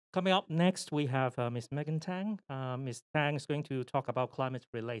 Coming up next, we have Ms. Megan Tang. Ms. Tang is going to talk about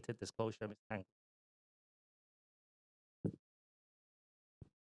climate-related disclosure. Ms. Tang.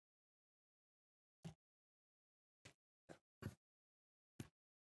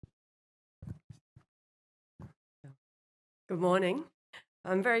 Good morning.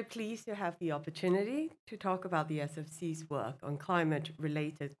 I'm very pleased to have the opportunity to talk about the SFC's work on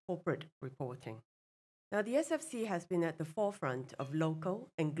climate-related corporate reporting. Now, the SFC has been at the forefront of local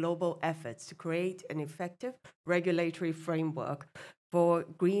and global efforts to create an effective regulatory framework for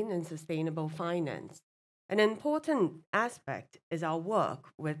green and sustainable finance. An important aspect is our work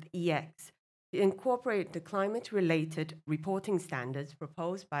with EX to incorporate the climate-related reporting standards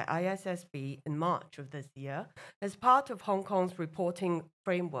proposed by ISSB in March of this year as part of Hong Kong's reporting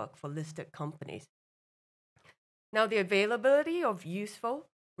framework for listed companies. Now, the availability of useful,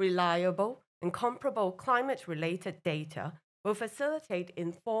 reliable, and comparable climate-related data will facilitate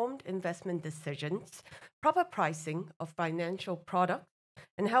informed investment decisions, proper pricing of financial products,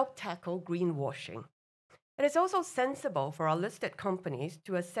 and help tackle greenwashing. It is also sensible for our listed companies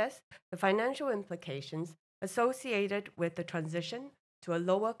to assess the financial implications associated with the transition to a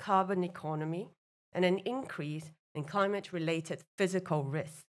lower carbon economy and an increase in climate-related physical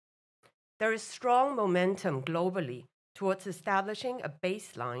risk. There is strong momentum globally towards establishing a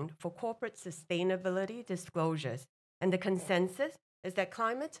baseline for corporate sustainability disclosures, and the consensus is that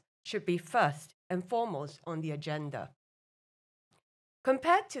climate should be first and foremost on the agenda.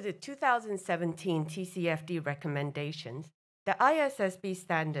 Compared to the 2017 TCFD recommendations, the ISSB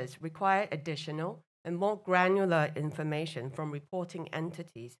standards require additional and more granular information from reporting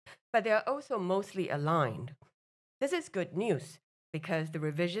entities, but they are also mostly aligned. This is good news because the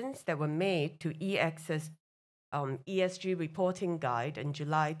revisions that were made to EX's ESG reporting guide in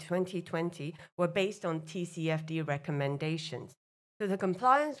July 2020 were based on TCFD recommendations. So the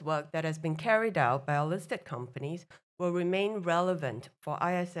compliance work that has been carried out by our listed companies will remain relevant for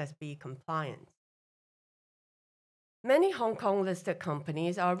ISSB compliance. Many Hong Kong listed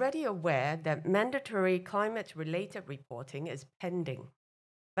companies are already aware that mandatory climate-related reporting is pending,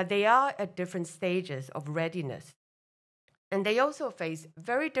 but they are at different stages of readiness. And they also face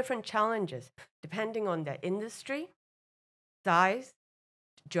very different challenges depending on their industry, size,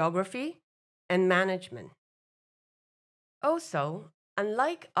 geography, and management. Also,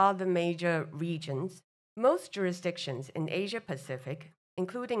 unlike other major regions, most jurisdictions in Asia-Pacific,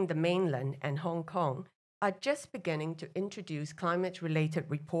 including the mainland and Hong Kong, are just beginning to introduce climate-related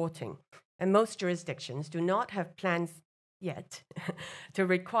reporting, and most jurisdictions do not have plans yet to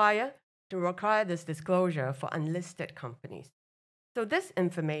require this disclosure for unlisted companies. So this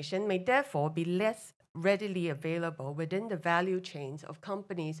information may therefore be less readily available within the value chains of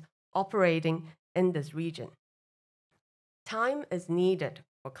companies operating in this region. Time is needed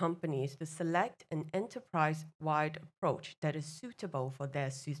for companies to select an enterprise-wide approach that is suitable for their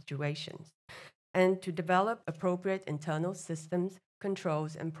situations and to develop appropriate internal systems,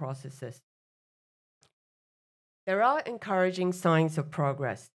 controls, and processes. There are encouraging signs of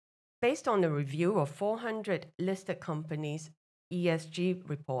progress. Based on a review of 400 listed companies' ESG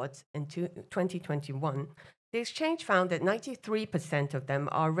reports in 2021, the exchange found that 93% of them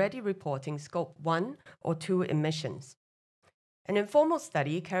are already reporting Scope 1 or 2 emissions. An informal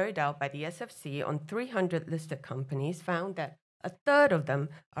study carried out by the SFC on 300 listed companies found that a third of them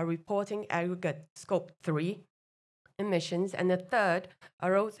are reporting aggregate Scope 3 emissions, and a third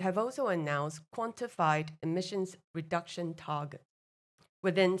have also announced quantified emissions reduction targets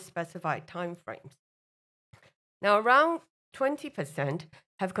within specified timeframes. Now, around 20%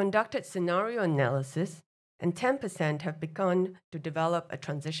 have conducted scenario analysis, and 10% have begun to develop a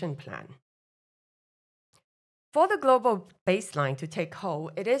transition plan. For the global baseline to take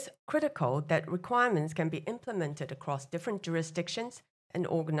hold, it is critical that requirements can be implemented across different jurisdictions and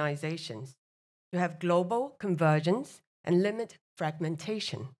organizations to have global convergence and limit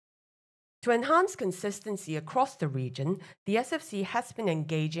fragmentation. To enhance consistency across the region, the SFC has been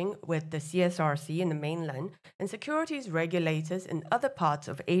engaging with the CSRC in the mainland and securities regulators in other parts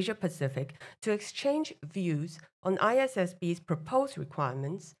of Asia-Pacific to exchange views on ISSB's proposed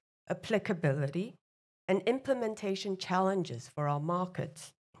requirements, applicability, and implementation challenges for our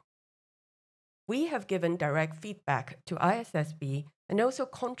markets. We have given direct feedback to ISSB and also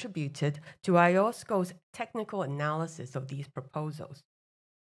contributed to IOSCO's technical analysis of these proposals.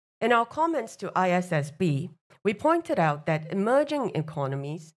 In our comments to ISSB, we pointed out that emerging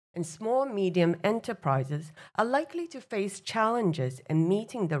economies and small-medium enterprises are likely to face challenges in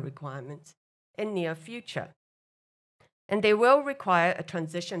meeting the requirements in near future, and they will require a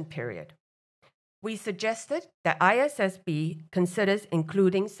transition period. We suggested that ISSB considers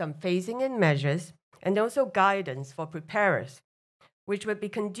including some phasing-in measures and also guidance for preparers, which would be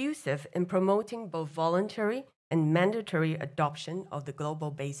conducive in promoting both voluntary and mandatory adoption of the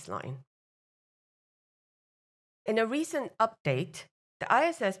global baseline. In a recent update, the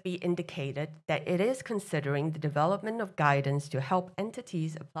ISSB indicated that it is considering the development of guidance to help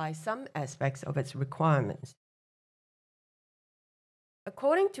entities apply some aspects of its requirements.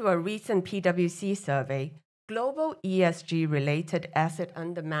 According to a recent PwC survey, global ESG-related asset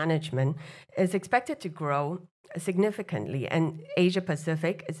under management is expected to grow significantly, and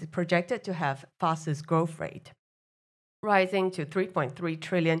Asia-Pacific is projected to have fastest growth rate, rising to $3.3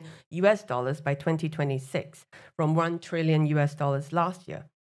 trillion by 2026 from $1 trillion last year.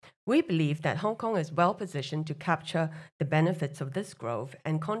 We believe that Hong Kong is well positioned to capture the benefits of this growth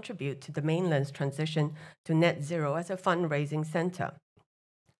and contribute to the mainland's transition to net zero as a fundraising center.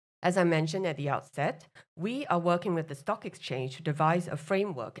 As I mentioned at the outset, we are working with the stock exchange to devise a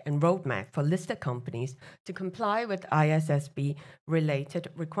framework and roadmap for listed companies to comply with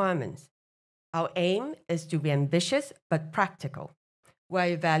ISSB-related requirements. Our aim is to be ambitious but practical. We're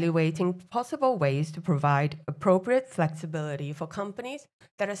evaluating possible ways to provide appropriate flexibility for companies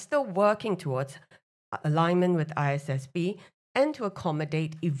that are still working towards alignment with ISSB and to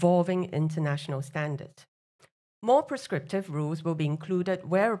accommodate evolving international standards. More prescriptive rules will be included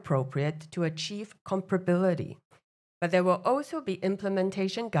where appropriate to achieve comparability, but there will also be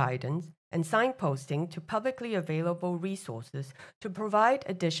implementation guidance and signposting to publicly available resources to provide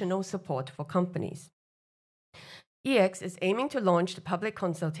additional support for companies. EX is aiming to launch the public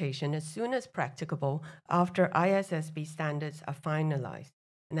consultation as soon as practicable after ISSB standards are finalized,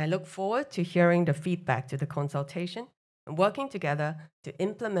 and I look forward to hearing the feedback to the consultation and working together to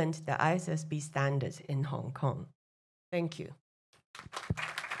implement the ISSB standards in Hong Kong. Thank you.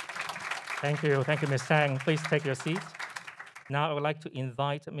 Thank you, Ms. Tang. Please take your seat. Now I would like to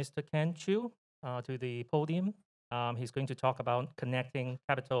invite Mr. Ken Chiu to the podium. He's going to talk about connecting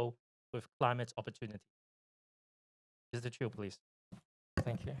capital with climate opportunity. Mr. Chiu, please.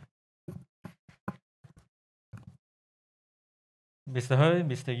 Thank you. Mr. Hui,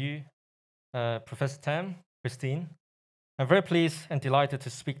 Mr. Yu, Professor Tam, Christine, I'm very pleased and delighted to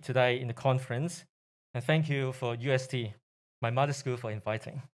speak today in the conference, and thank you for UST, my mother school, for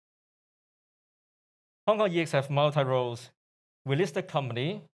inviting. Hong Kong EX have multi-roles. We're a listed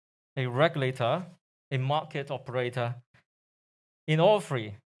company, a regulator, a market operator. In all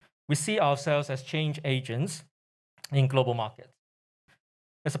three, we see ourselves as change agents in global markets.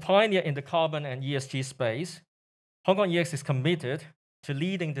 As a pioneer in the carbon and ESG space, Hong Kong EX is committed to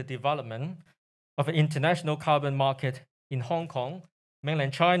leading the development of an international carbon market in Hong Kong,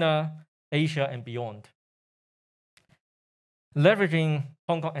 mainland China, Asia, and beyond. Leveraging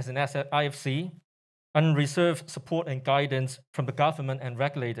Hong Kong as an asset IFC, unreserved support and guidance from the government and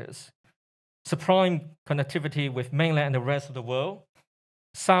regulators, supreme connectivity with mainland and the rest of the world,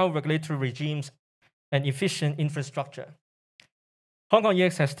 sound regulatory regimes, and efficient infrastructure. Hong Kong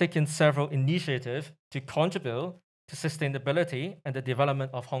EX has taken several initiatives to contribute to sustainability and the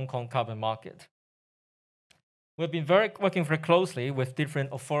development of Hong Kong carbon market. We've been working very closely with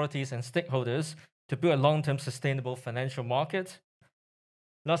different authorities and stakeholders to build a long-term sustainable financial market.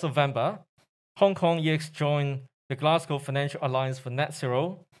 Last November, Hong Kong EX joined the Glasgow Financial Alliance for Net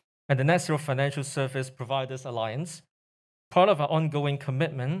Zero and the Net Zero Financial Service Providers Alliance, part of our ongoing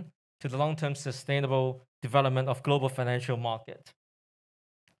commitment to the long-term sustainable development of global financial market.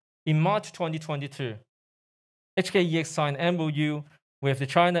 In March 2022, HKEx signed an MOU with the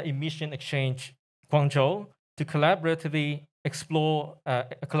China Emission Exchange, Guangzhou, to collaboratively explore a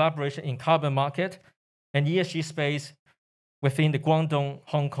collaboration in carbon market and ESG space within the Guangdong,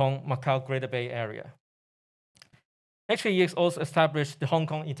 Hong Kong, Macau Greater Bay Area. HKEx also established the Hong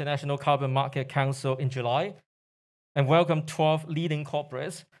Kong International Carbon Market Council in July and welcomed 12 leading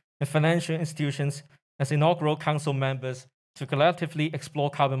corporates and financial institutions as inaugural council members to collectively explore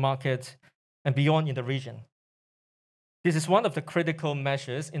carbon markets and beyond in the region. This is one of the critical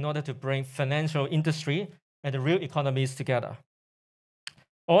measures in order to bring financial industry and the real economies together.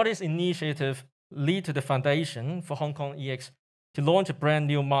 All these initiatives lead to the foundation for Hong Kong EX to launch a brand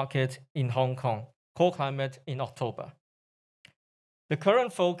new market in Hong Kong, Core Climate, in October. The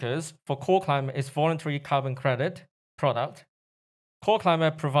current focus for Core Climate is voluntary carbon credit product. Core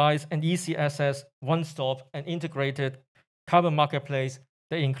Climate provides an easy access, one-stop, and integrated carbon marketplace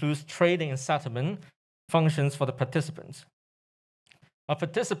that includes trading and settlement functions for the participants. Our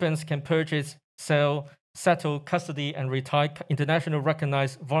participants can purchase, sell, settle, custody, and retire international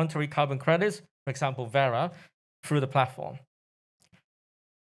recognized voluntary carbon credits, for example, Vera, through the platform.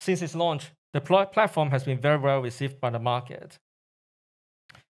 Since its launch, the platform has been very well received by the market.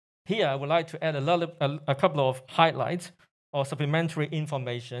 Here, I would like to add a couple of highlights or supplementary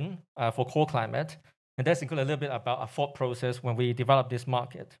information for Core Climate, and that's include a little bit about our thought process when we develop this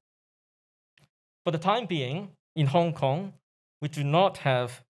market. For the time being, in Hong Kong, we do not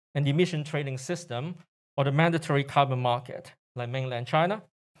have an emission trading system or the mandatory carbon market like mainland China,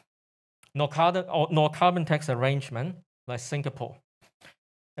 nor carbon tax arrangement like Singapore.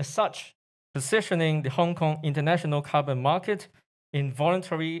 As such, positioning the Hong Kong international carbon market in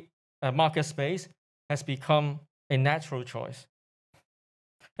voluntary market space has become a natural choice.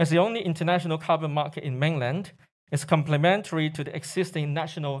 As the only international carbon market in mainland, it's complementary to the existing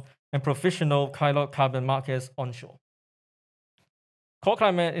national and provisional carbon markets onshore. Core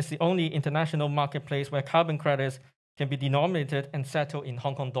Climate is the only international marketplace where carbon credits can be denominated and settled in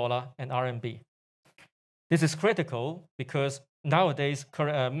Hong Kong dollar and RMB. This is critical because nowadays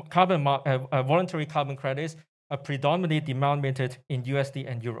voluntary carbon credits are predominantly denominated in USD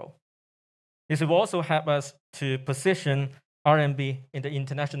and Euro. This will also help us to position RMB in the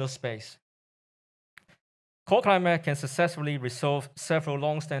international space. Core Climate can successfully resolve several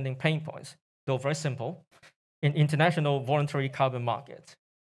long-standing pain points, though very simple, in international voluntary carbon markets.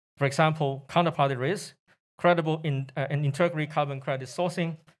 For example, counterparty risk, credible and integrity carbon credit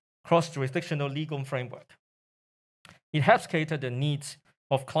sourcing, cross-jurisdictional legal framework. It helps cater the needs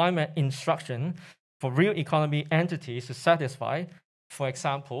of climate instruction for real economy entities to satisfy, for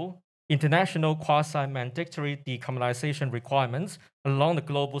example, international quasi-mandatory decarbonization requirements along the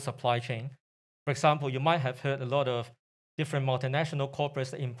global supply chain For example, you might have heard a lot of different multinational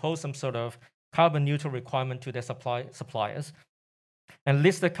corporates that impose some sort of carbon neutral requirement to their suppliers, and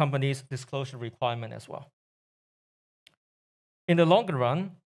listed companies' disclosure requirement as well. In the longer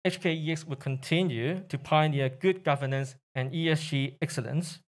run, HKEx will continue to pioneer good governance and ESG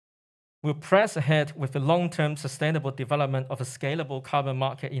excellence. We'll press ahead with the long-term sustainable development of a scalable carbon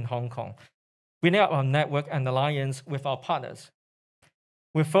market in Hong Kong, building up our network and alliance with our partners.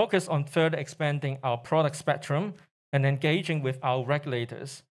 We're focused on further expanding our product spectrum and engaging with our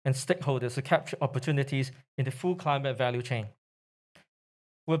regulators and stakeholders to capture opportunities in the full climate value chain.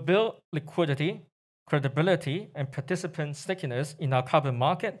 We'll build liquidity, credibility, and participant stickiness in our carbon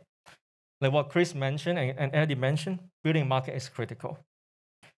market. Like what Chris mentioned and Eddie mentioned, building market is critical.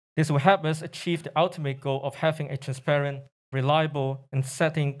 This will help us achieve the ultimate goal of having a transparent, reliable, and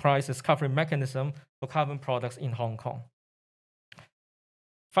setting prices covering mechanism for carbon products in Hong Kong.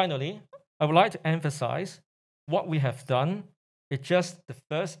 Finally, I would like to emphasize what we have done is just the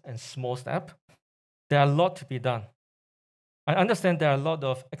first and small step. There are a lot to be done. I understand there are a lot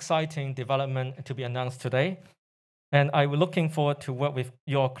of exciting development to be announced today, and I'm looking forward to work with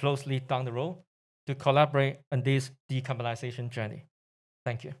you all closely down the road to collaborate on this decarbonization journey.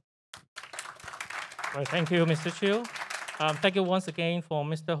 Thank you. Right, thank you, Mr. Chiu. Thank you once again for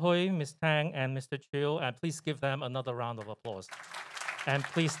Mr. Hui, Ms. Tang, and Mr. Chiu, and please give them another round of applause. And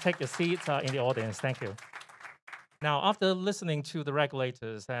please take a seat in the audience. Thank you. Now, after listening to the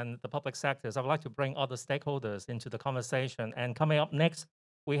regulators and the public sectors, I would like to bring other stakeholders into the conversation. And coming up next,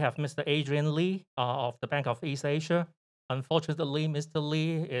 we have Mr. Adrian Lee of the Bank of East Asia. Unfortunately, Mr.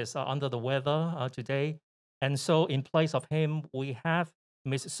 Lee is under the weather today. And so in place of him, we have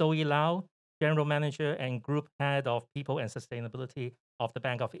Ms. Zoe LAU, General Manager and Group Head of People and Sustainability of the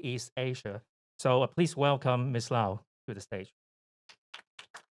Bank of East Asia. So please welcome Ms. LAU to the stage.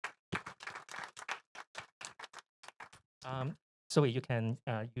 Zoe, you can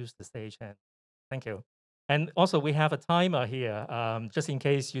use the stage, and thank you. And also, we have a timer here, just in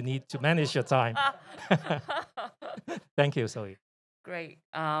case you need to manage your time. Thank you, Zoe. Great.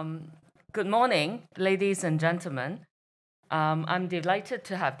 Good morning, ladies and gentlemen. I'm delighted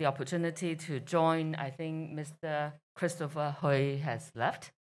to have the opportunity to join. I think Mr. Christopher Hui has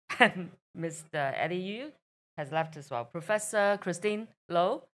left, and Mr. Eddie Yu has left as well. Professor Christine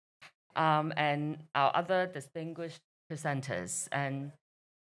Low, and our other distinguished presenters. And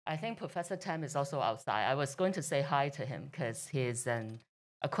I think Professor Tam is also outside. I was going to say hi to him because he is an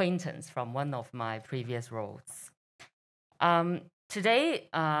acquaintance from one of my previous roles. Today,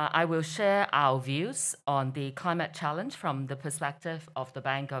 I will share our views on the climate challenge from the perspective of the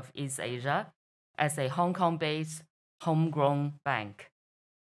Bank of East Asia as a Hong Kong-based, homegrown bank.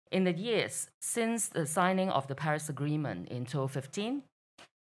 In the years since the signing of the Paris Agreement in 2015,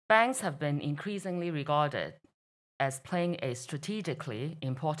 banks have been increasingly regarded as playing a strategically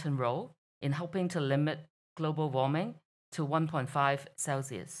important role in helping to limit global warming to 1.5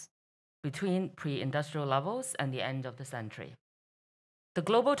 Celsius between pre-industrial levels and the end of the century. The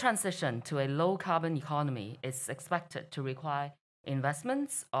global transition to a low-carbon economy is expected to require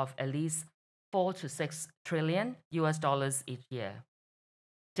investments of at least $4 to $6 trillion each year.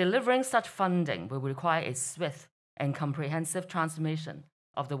 Delivering such funding will require a swift and comprehensive transformation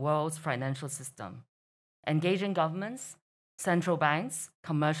of the world's financial system, engaging governments, central banks,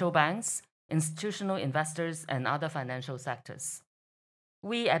 commercial banks, institutional investors, and other financial sectors.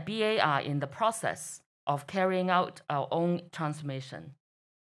 We at BA are in the process of carrying out our own transformation.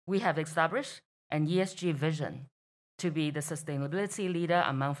 We have established an ESG vision to be the sustainability leader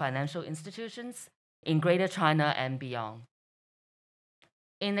among financial institutions in Greater China and beyond.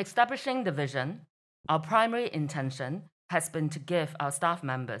 In establishing the vision, our primary intention has been to give our staff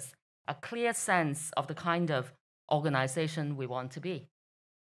members a clear sense of the kind of organization we want to be.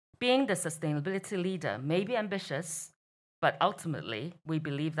 Being the sustainability leader may be ambitious, but ultimately, we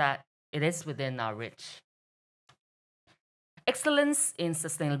believe that it is within our reach. Excellence in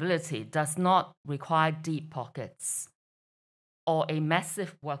sustainability does not require deep pockets or a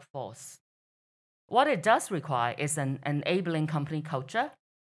massive workforce. What it does require is an enabling company culture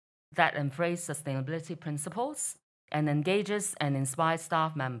that embraces sustainability principles and engages and inspires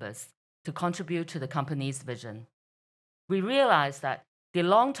staff members to contribute to the company's vision. We realize that the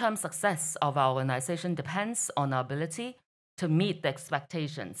long-term success of our organization depends on our ability to meet the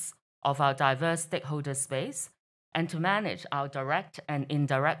expectations of our diverse stakeholder space and to manage our direct and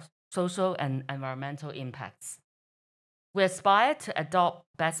indirect social and environmental impacts. We aspire to adopt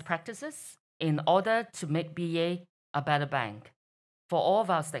best practices in order to make BA a better bank for all of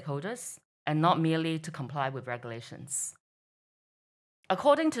our stakeholders and not merely to comply with regulations.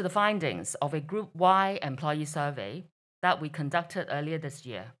 According to the findings of a group-wide employee survey that we conducted earlier this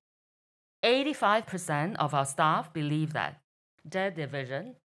year, 85% of our staff believe that their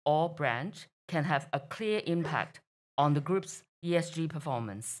division or branch can have a clear impact on the group's ESG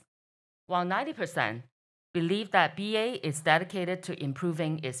performance, while 90% believe that BA is dedicated to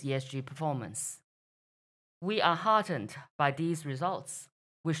improving its ESG performance. We are heartened by these results,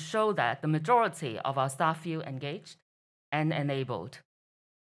 which show that the majority of our staff feel engaged and enabled.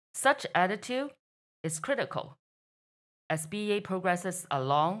 Such attitude is critical as BA progresses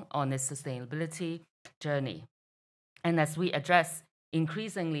along on its sustainability journey and as we address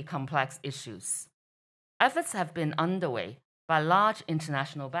increasingly complex issues. Efforts have been underway by large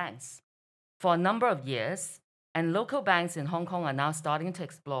international banks for a number of years, and local banks in Hong Kong are now starting to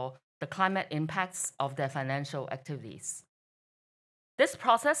explore the climate impacts of their financial activities. This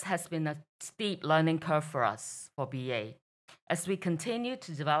process has been a steep learning curve for us, for BA, as we continue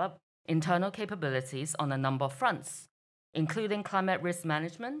to develop internal capabilities on a number of fronts, including climate risk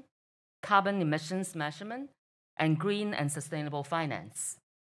management, carbon emissions measurement, and green and sustainable finance.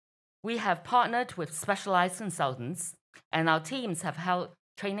 We have partnered with specialized consultants, and our teams have held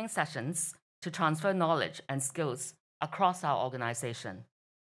training sessions to transfer knowledge and skills across our organization.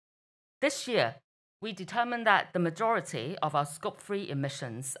 This year, we determined that the majority of our scope-free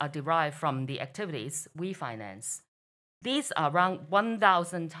emissions are derived from the activities we finance. These are around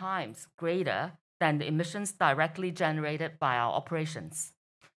 1,000 times greater than the emissions directly generated by our operations.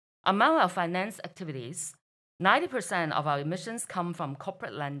 Among our finance activities, 90% of our emissions come from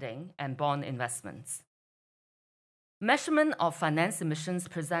corporate lending and bond investments. Measurement of finance emissions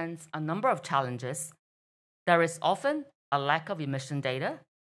presents a number of challenges. There is often a lack of emission data,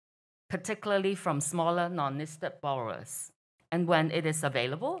 particularly from smaller non-listed borrowers. And when it is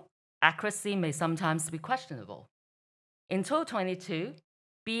available, accuracy may sometimes be questionable. In 2022,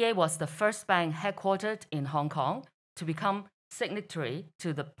 BA was the first bank headquartered in Hong Kong to become signatory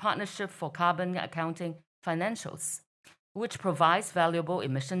to the Partnership for Carbon Accounting Financials, which provides valuable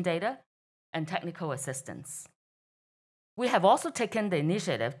emission data and technical assistance. We have also taken the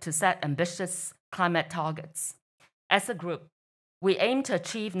initiative to set ambitious climate targets. As a group, we aim to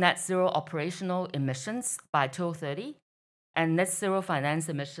achieve net zero operational emissions by 2030 and net zero finance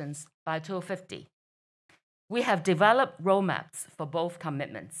emissions by 2050. We have developed roadmaps for both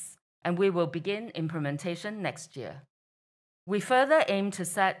commitments, and we will begin implementation next year. We further aim to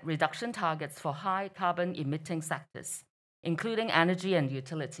set reduction targets for high carbon emitting sectors, including energy and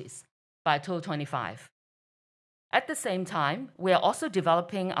utilities, by 2025. At the same time, we are also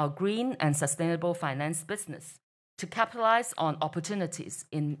developing our green and sustainable finance business to capitalize on opportunities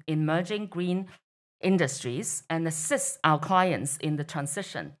in emerging green industries and assist our clients in the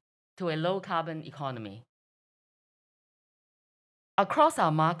transition to a low carbon economy. Across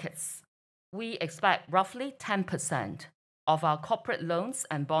our markets, we expect roughly 10% of our corporate loans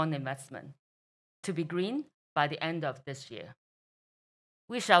and bond investment to be green by the end of this year.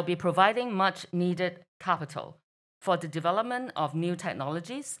 We shall be providing much needed capital for the development of new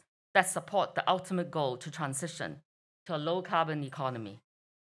technologies that support the ultimate goal to transition to a low carbon economy.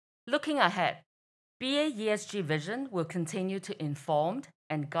 Looking ahead, BA ESG vision will continue to inform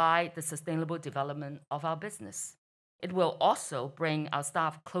and guide the sustainable development of our business. It will also bring our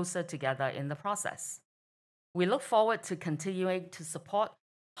staff closer together in the process. We look forward to continuing to support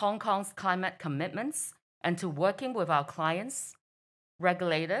Hong Kong's climate commitments and to working with our clients,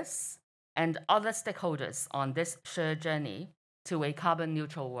 regulators, and other stakeholders on this shared journey to a carbon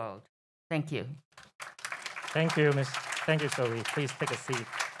neutral world. Thank you. Thank you, Thank you, Zoe. Please take a seat.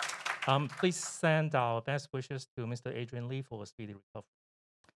 Please send our best wishes to Mr. Adrian Lee for a speedy recovery.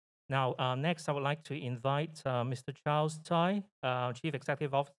 Now, next, I would like to invite Mr. Charles Tsai, Chief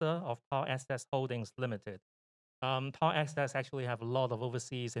Executive Officer of Power Access Holdings Limited. Power Access actually have a lot of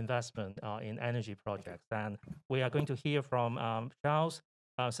overseas investment in energy projects, and we are going to hear from Charles,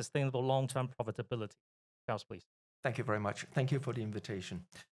 sustainable long-term profitability. Charles, please. Thank you very much. Thank you for the invitation.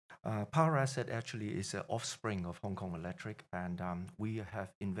 Power Asset actually is an offspring of Hong Kong Electric, and we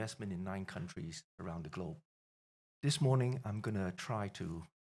have investment in 9 countries around the globe. This morning, I'm going to try to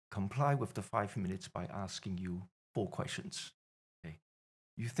comply with the 5 minutes by asking you 4 questions. Okay.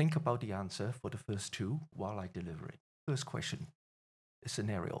 You think about the answer for the first 2 while I deliver it. First question, a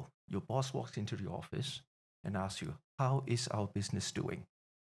scenario. Your boss walks into the office and asks you, how is our business doing?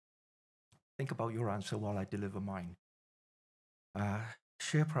 Think about your answer while I deliver mine.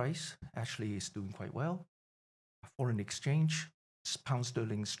 Share price actually is doing quite well. Foreign exchange, pound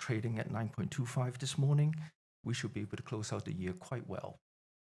sterling is trading at 9.25 this morning. We should be able to close out the year quite well.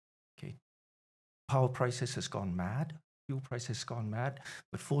 Okay. Power prices has gone mad. fuel price has gone mad,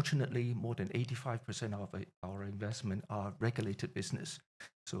 but fortunately, more than 85% of our investment are regulated business.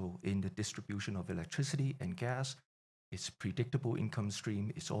 So in the distribution of electricity and gas, it's predictable income stream,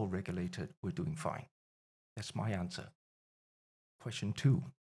 it's all regulated, we're doing fine. That's my answer. Question 2,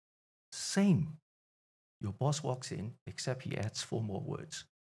 same. Your boss walks in, except he adds 4 more words.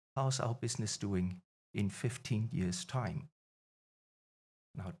 How's our business doing in 15 years' time?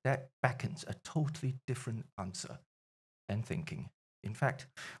 Now that beckons a totally different answer and thinking. In fact,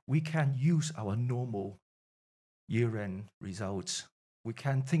 we can use our normal year-end results. We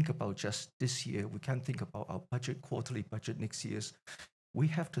can't think about just this year. We can't think about our budget, quarterly budget next year's. We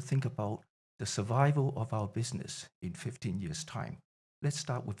have to think about the survival of our business in 15 years' time. Let's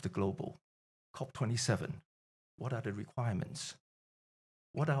start with the global. COP27, what are the requirements?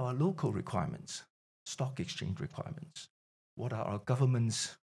 What are our local requirements? Stock exchange requirements. What are our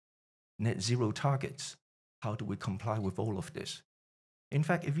government's net zero targets? How do we comply with all of this? In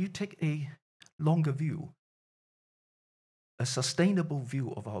fact, if you take a longer view, a sustainable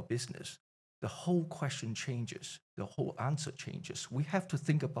view of our business, the whole question changes, the whole answer changes. We have to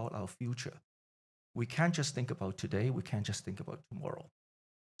think about our future. We can't just think about today, we can't just think about tomorrow.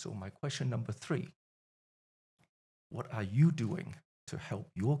 So my question number 3, what are you doing to help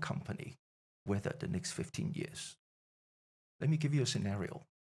your company weather the next 15 years? Let me give you a scenario.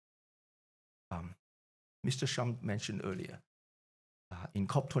 Mr. SHUN mentioned earlier, in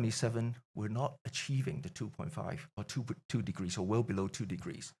COP27, we're not achieving the 2.5 or 2 degrees or well below 2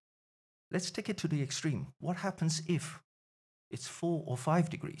 degrees. Let's take it to the extreme. What happens if it's 4 or 5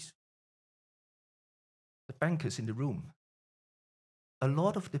 degrees? The bankers in the room, a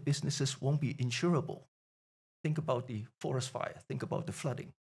lot of the businesses won't be insurable. Think about the forest fire, think about the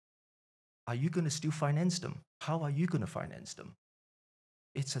flooding. Are you going to still finance them? How are you going to finance them?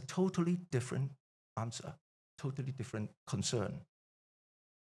 It's a totally different answer, totally different concern.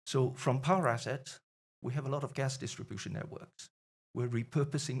 So from power assets, we have a lot of gas distribution networks. We're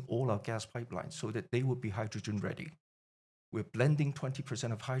repurposing all our gas pipelines so that they will be hydrogen ready. We're blending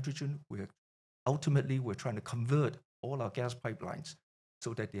 20% of hydrogen. Ultimately, we're trying to convert all our gas pipelines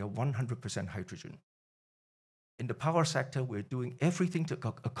so that they are 100% hydrogen. In the power sector, we're doing everything to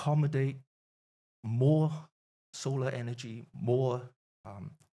accommodate more solar energy, more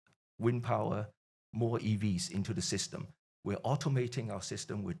wind power, more EVs into the system. We're automating our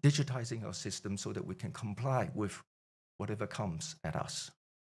system, we're digitizing our system so that we can comply with whatever comes at us.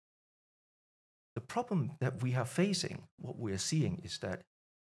 The problem that we are facing, what we are seeing, is that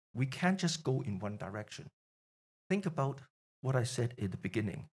we can't just go in one direction. Think about what I said in the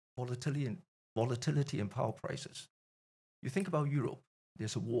beginning, volatility in power prices. You think about Europe,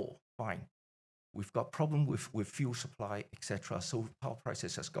 there's a war, fine. We've got problem with fuel supply, etc. So power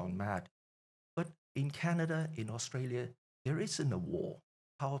prices has gone mad. But in Canada, in Australia, there isn't a war.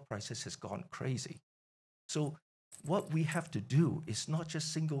 Power prices has gone crazy. So what we have to do is not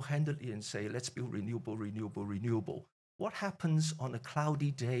just single-handedly and say, let's build renewable, renewable, renewable. What happens on a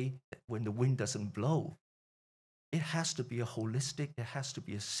cloudy day when the wind doesn't blow? It has to be a holistic, it has to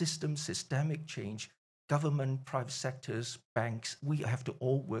be a systemic change. Government, private sectors, banks, we have to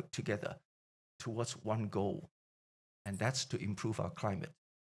all work together towards one goal, and that's to improve our climate.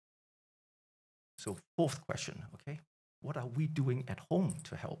 So 4th question, okay? What are we doing at home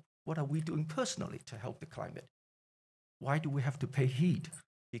to help? What are we doing personally to help the climate? Why do we have to pay heed?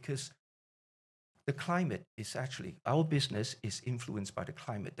 Because the climate is actually, our business is influenced by the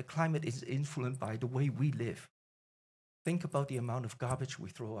climate. The climate is influenced by the way we live. Think about the amount of garbage we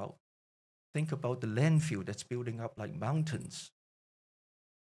throw out. Think about the landfill that's building up like mountains.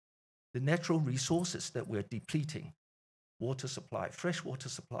 The natural resources that we're depleting, water supply, fresh water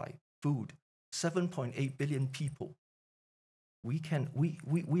supply, food, 7.8 billion people. We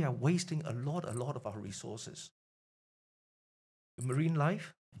are wasting a lot of our resources. The marine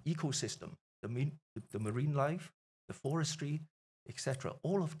life, ecosystem, the marine life, the forestry, etc.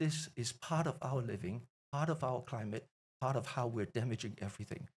 All of this is part of our living, part of our climate, part of how we're damaging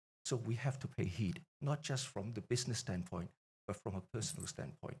everything. So we have to pay heed, not just from the business standpoint, but from a personal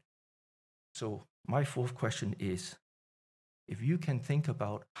standpoint. So my 4th question is, if you can think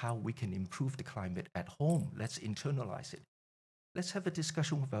about how we can improve the climate at home, let's internalize it. Let's have a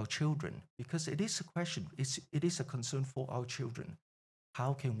discussion with our children, because it is a question, it is a concern for our children.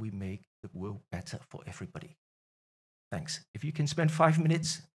 How can we make the world better for everybody? Thanks. If you can spend 5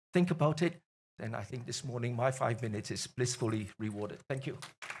 minutes, think about it, then I think this morning my 5 minutes is blissfully rewarded. Thank you.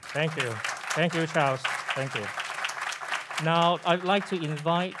 Thank you. Thank you, Charles. Thank you. Now, I'd like to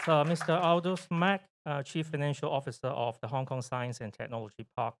invite Mr. Aldous MAK, Chief Financial Officer of the Hong Kong Science and Technology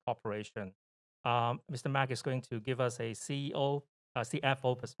Park Corporation, Mr. Mak is going to give us a CEO,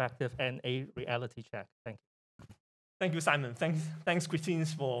 CFO perspective and a reality check. Thank you. Thank you, Simon. Thanks, Christine,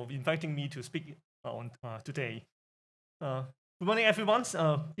 for inviting me to speak on today. Good morning, everyone.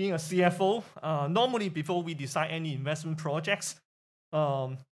 Being a CFO, normally before we decide any investment projects,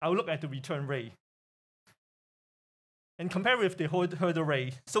 I'll look at the return rate and compare with the hurdle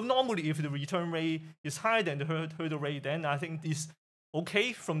rate. So normally, if the return rate is higher than the hurdle rate, then I think it's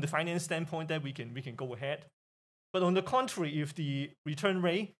okay from the finance standpoint that we can go ahead. But on the contrary, if the return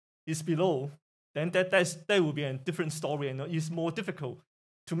rate is below, then that will be a different story, and it's more difficult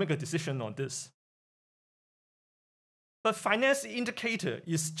to make a decision on this. But finance indicator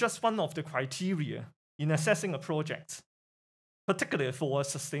is just one of the criteria in assessing a project, particularly for a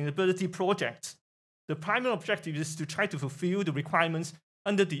sustainability project. The primary objective is to try to fulfill the requirements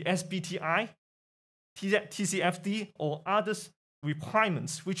under the SBTI, TCFD, or other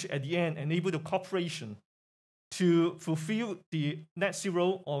requirements which at the end enable the corporation to fulfill the net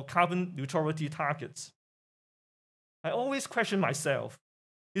zero or carbon neutrality targets. I always question myself,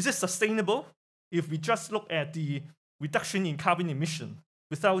 is it sustainable if we just look at the reduction in carbon emission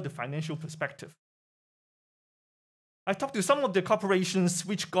without the financial perspective? I talked to some of the corporations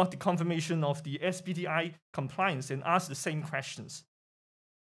which got the confirmation of the SBTI compliance and asked the same questions.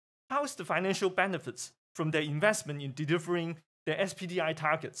 How is the financial benefits from their investment in delivering their SBTI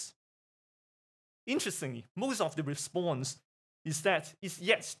targets? Interestingly, most of the response is that it's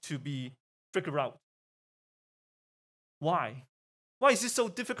yet to be figured out. Why? Why is it so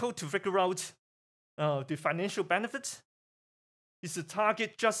difficult to figure out the financial benefits? Is the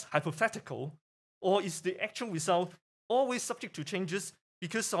target just hypothetical, or is the actual result always subject to changes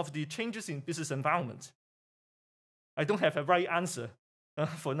because of the changes in business environment? I don't have a right answer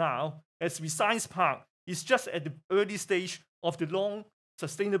for now, as Science Park is just at the early stage of the long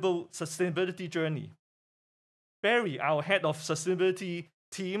sustainability journey. Barry, our head of sustainability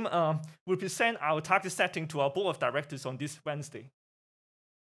team, will present our target setting to our board of directors on this Wednesday.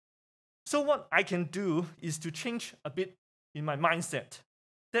 So what I can do is to change a bit in my mindset,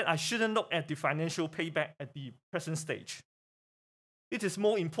 that I shouldn't look at the financial payback at the present stage. It is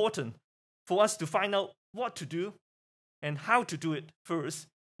more important for us to find out what to do and how to do it first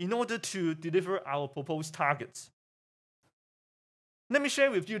in order to deliver our proposed targets. Let me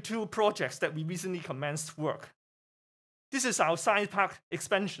share with you two projects that we recently commenced work. This is our Science Park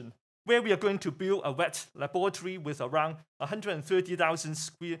expansion, where we are going to build a wet laboratory with around 130,000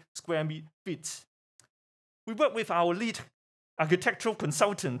 square feet. We work with our lead architectural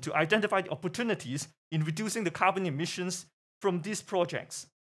consultant to identify the opportunities in reducing the carbon emissions from these projects.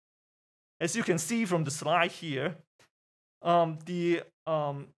 As you can see from the slide here,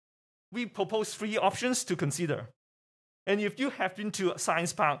 we propose 3 options to consider. And if you have been to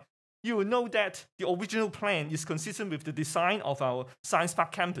Science Park, you will know that the original plan is consistent with the design of our Science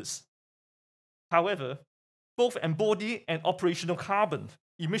Park campus. However, both embodied and operational carbon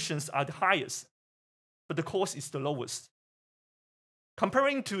emissions are the highest, but the cost is the lowest.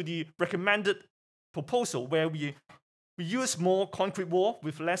 Comparing to the recommended proposal where we use more concrete wall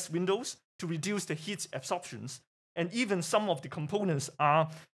with less windows to reduce the heat absorptions, and even some of the components are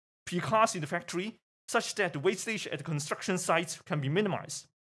precast in the factory, such that the wastage at the construction sites can be minimized.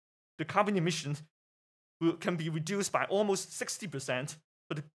 The carbon emissions can be reduced by almost 60%,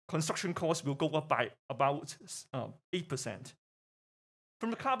 but the construction cost will go up by about 8%. From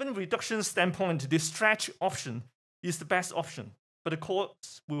the carbon reduction standpoint, the stretch option is the best option, but the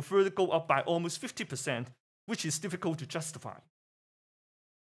cost will further go up by almost 50%, which is difficult to justify.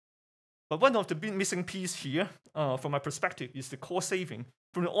 But one of the big missing pieces here, from my perspective, is the cost saving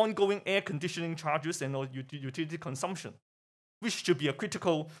from the ongoing air conditioning charges and utility consumption, which should be a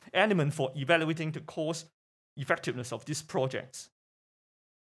critical element for evaluating the cost effectiveness of these projects.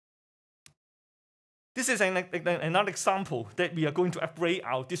 This is another example that we are going to upgrade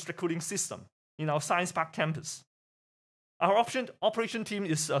our district cooling system in our Science Park campus. Our operation team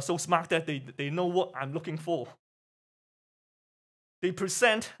is so smart that they know what I'm looking for. They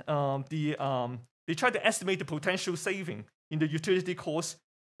present they try to estimate the potential saving in the utility cost,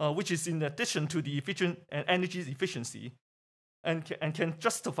 which is in addition to the efficient and energy efficiency, and can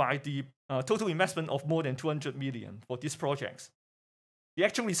justify the total investment of more than 200 million for these projects. The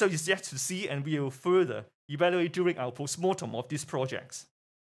actual result is yet to see, and we will further evaluate during our postmortem of these projects.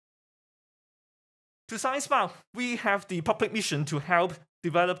 To Science Park, we have the public mission to help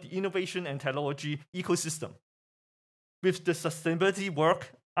develop the innovation and technology ecosystem. With the sustainability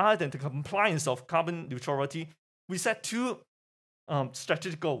work, other than the compliance of carbon neutrality, we set 2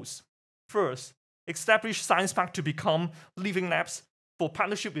 strategic goals. First, establish Science Park to become living labs for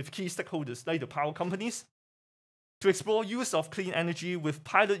partnership with key stakeholders like the power companies to explore use of clean energy with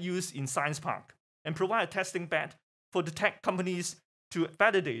pilot use in Science Park and provide a testing bed for the tech companies to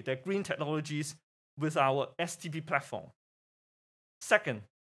validate their green technologies with our STP platform. Second,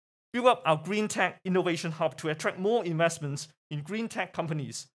 build up our green tech innovation hub to attract more investments in green tech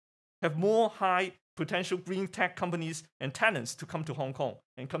companies, have more high potential green tech companies and talents to come to Hong Kong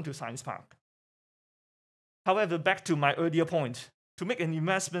and come to Science Park. However, back to my earlier point, to make an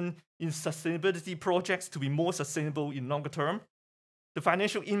investment in sustainability projects to be more sustainable in longer term, the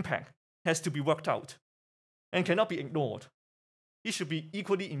financial impact has to be worked out and cannot be ignored. It should be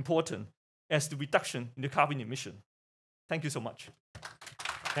equally important as the reduction in the carbon emission. Thank you so much.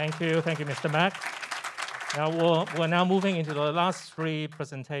 Thank you, Mr. Mak. Now we're now moving into the last three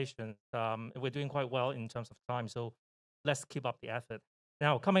presentations. We're doing quite well in terms of time, so let's keep up the effort.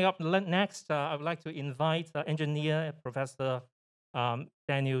 Now, coming up next, I would like to invite engineer Professor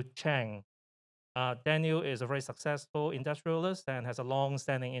Daniel Cheng. Daniel is a very successful industrialist and has a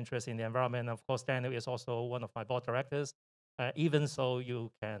long-standing interest in the environment. Of course, Daniel is also one of my board directors. Even so, you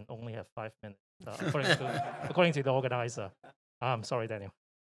can only have 5 minutes, according to the organizer. Sorry, Daniel.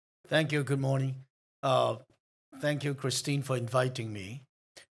 Thank you. Good morning. Thank you, Christine, for inviting me.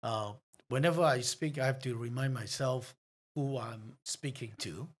 Whenever I speak, I have to remind myself who I'm speaking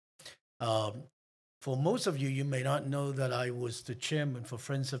to. For most of you, you may not know that I was the chairman for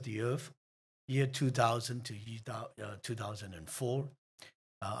Friends of the Earth, year 2000 to 2004.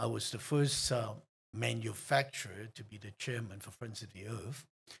 I was the first manufacturer to be the chairman for Friends of the Earth.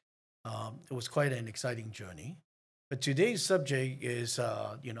 It was quite an exciting journey. But today's subject is,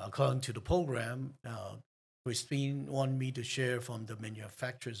 according to the program, Christine wanted me to share from the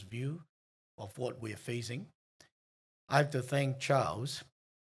manufacturer's view of what we're facing. I have to thank Charles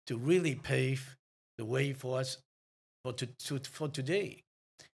to really pave the way for us for today.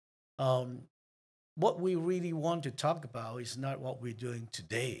 What we really want to talk about is not what we're doing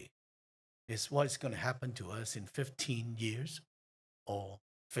today. It's what's going to happen to us in 15 years or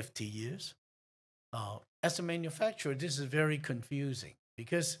 50 years. As a manufacturer, this is very confusing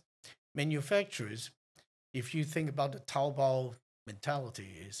because manufacturers, if you think about the Taobao mentality,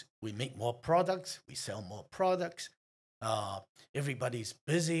 is we make more products, we sell more products, everybody's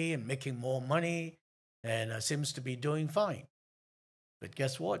busy and making more money and seems to be doing fine. But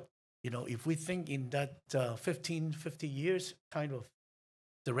guess what? If we think in that 50 years kind of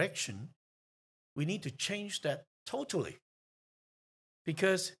direction, we need to change that totally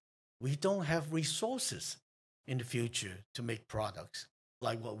because we don't have resources in the future to make products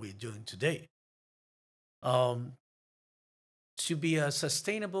like what we're doing today. To be a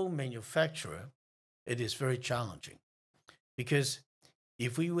sustainable manufacturer, it is very challenging because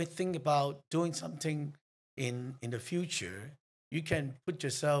if we would think about doing something in the future, you can put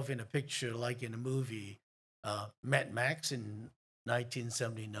yourself in a picture like in a movie, Mad Max in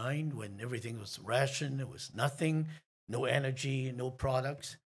 1979, when everything was rationed, there was nothing, no energy, no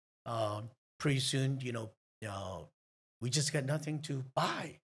products. Pretty soon, we just got nothing to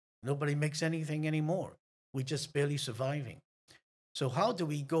buy. Nobody makes anything anymore. We're just barely surviving. So how do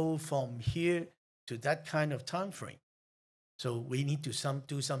we go from here to that kind of time frame? So we need to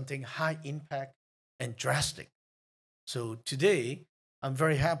do something high impact and drastic. So today, I'm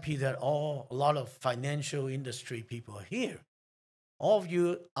very happy that a lot of financial industry people are here. All of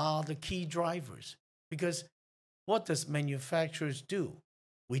you are the key drivers because what does manufacturers do?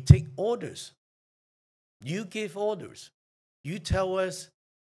 We take orders. You give orders. You tell us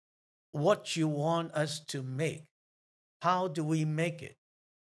what you want us to make. How do we make it?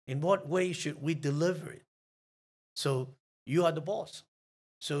 In what way should we deliver it? So you are the boss.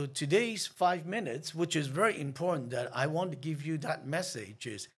 So today's 5 minutes, which is very important that I want to give you that message,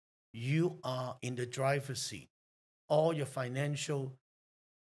 is you are in the driver's seat. All your financial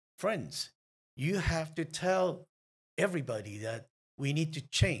friends, you have to tell everybody that we need to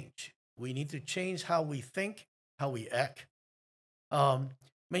change. We need to change how we think, how we act.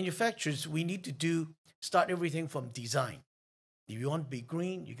 Manufacturers, we need to start everything from design. If you want to be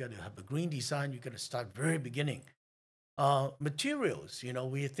green, you got to have a green design. You got to start very beginning. Materials,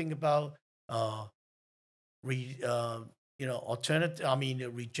 we think about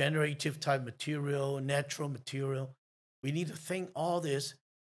regenerative type material, natural material. We need to think all this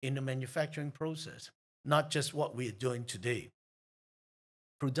in the manufacturing process, not just what we're doing today.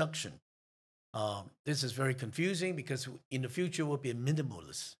 Production. This is very confusing because in the future we'll be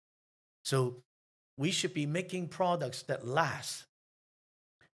minimalist. So we should be making products that last.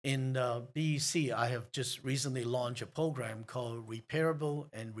 In BEC, I have just recently launched a program called Repairable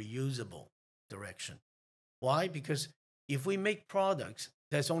and Reusable Direction. Why? Because if we make products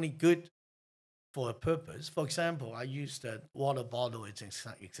that's only good for a purpose, for example, I use the water bottle as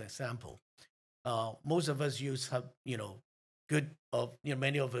an example. Most of us use,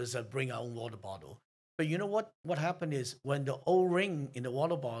 many of us bring our own water bottle. But you know what? What happened is when the O-ring in the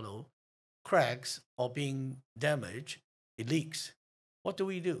water bottle cracks or being damaged, it leaks. What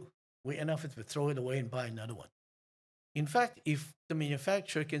do? We end up with to throw it away and buy another one. In fact, if the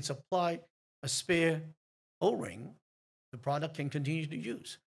manufacturer can supply a spare O-ring, the product can continue to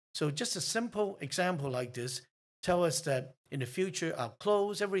use. So just a simple example like this tell us that in the future, our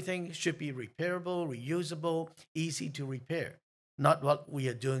clothes, everything should be repairable, reusable, easy to repair. Not what we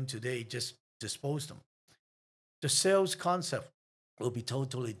are doing today, just dispose them. The sales concept will be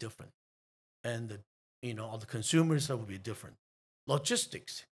totally different. And all the consumers will be different.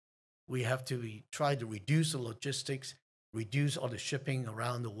 Logistics, we have to try to reduce the logistics, reduce all the shipping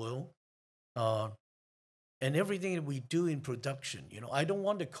around the world. And everything that we do in production, I don't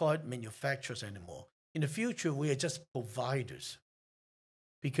want to call it manufacturers anymore. In the future, we are just providers.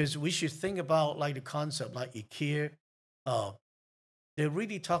 Because we should think about like the concept like IKEA. They're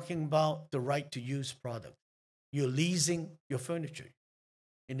really talking about the right to use product. You're leasing your furniture.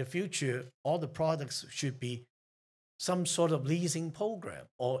 In the future, all the products should be some sort of leasing program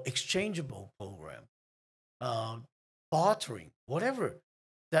or exchangeable program, bartering, whatever.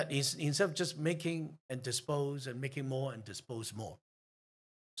 That is, instead of just making and dispose and making more and dispose more.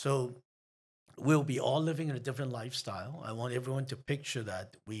 So we'll be all living in a different lifestyle. I want everyone to picture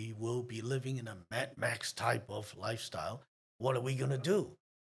that we will be living in a Mad Max type of lifestyle. What are we going to do?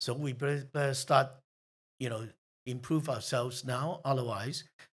 So we better start, improve ourselves now. Otherwise,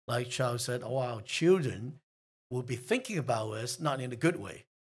 like Charles said, our children will be thinking about us, not in a good way.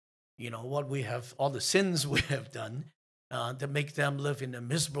 What we have, all the sins we have done, to make them live in a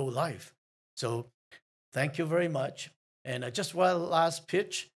miserable life. So thank you very much. And just one last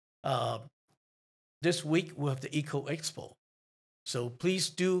pitch. This week we have the Eco Expo. So please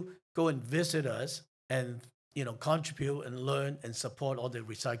do go and visit us and contribute and learn and support all the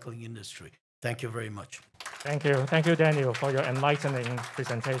recycling industry. Thank you very much. Thank you. Thank you, Daniel, for your enlightening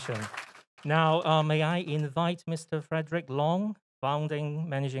presentation. Now, may I invite Mr. Frederick Long, Founding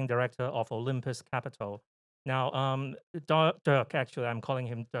Managing Director of Olympus Capital. Now, Dirk, actually, I'm calling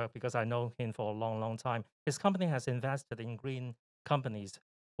him Dirk because I know him for a long, long time. His company has invested in green companies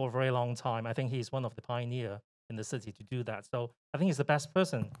for a very long time. I think he's one of the pioneers in the city to do that. So I think he's the best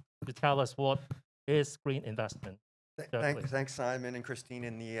person to tell us what is green investment. Thanks, Simon and Christine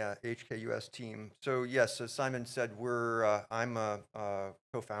and the HKUST team. So yes, as Simon said, I'm a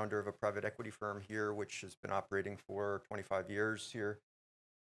co-founder of a private equity firm here, which has been operating for 25 years here.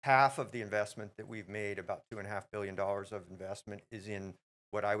 Half of the investment that we've made, about $2.5 billion of investment, is in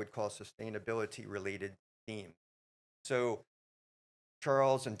what I would call sustainability-related themes. So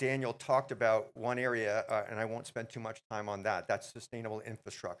Charles and Daniel talked about one area, and I won't spend too much time on that. That's sustainable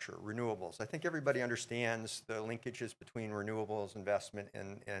infrastructure, renewables. I think everybody understands the linkages between renewables investment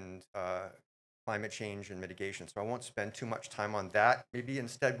and climate change and mitigation. So I won't spend too much time on that. Maybe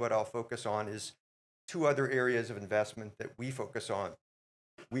instead what I'll focus on is two other areas of investment that we focus on.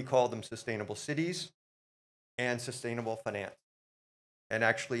 We call them sustainable cities and sustainable finance. And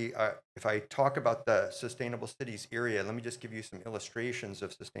actually, if I talk about the sustainable cities area, let me just give you some illustrations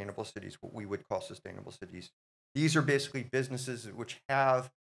of sustainable cities, what we would call sustainable cities. These are basically businesses which have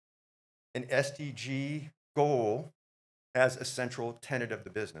an SDG goal as a central tenet of the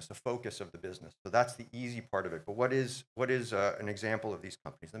business, a focus of the business. So that's the easy part of it. But what is an example of these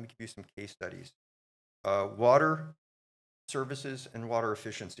companies? Let me give you some case studies. Water services and water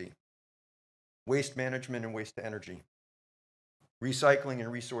efficiency, waste management and waste to energy, recycling and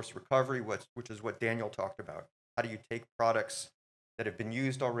resource recovery, which is what Daniel talked about. How do you take products that have been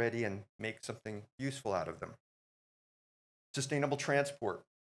used already and make something useful out of them? Sustainable transport,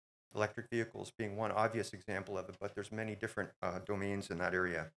 electric vehicles being one obvious example of it, but there's many different domains in that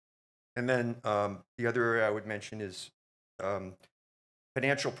area. And then the other area I would mention is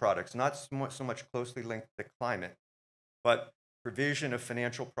financial products, not so much closely linked to climate, but provision of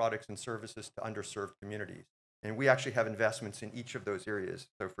financial products and services to underserved communities. And we actually have investments in each of those areas.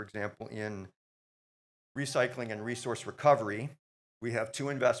 So for example, in recycling and resource recovery, we have two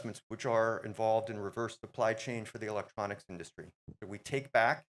investments which are involved in reverse supply chain for the electronics industry. So we take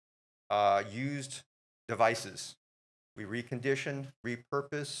back used devices. We recondition,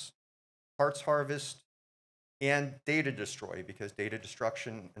 repurpose, parts harvest, and data destroy, because data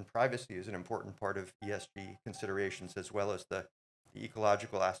destruction and privacy is an important part of ESG considerations, as well as the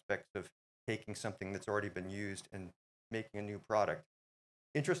ecological aspects of taking something that's already been used and making a new product.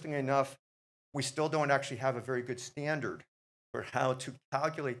 Interestingly enough, we still don't actually have a very good standard for how to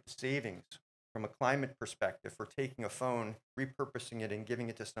calculate the savings from a climate perspective for taking a phone, repurposing it, and giving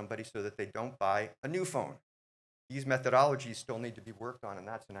it to somebody so that they don't buy a new phone. These methodologies still need to be worked on, and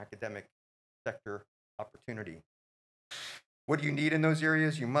that's an academic sector opportunity. What do you need in those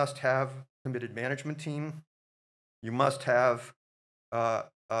areas? You must have a committed management team. You must have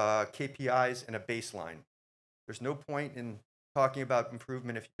KPIs and a baseline. There's no point in talking about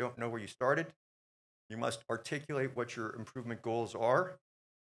improvement if you don't know where you started. You must articulate what your improvement goals are.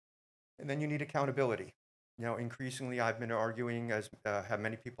 And then you need accountability. You know, increasingly I've been arguing, as have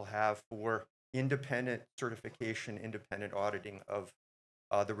many people have, for independent certification, independent auditing of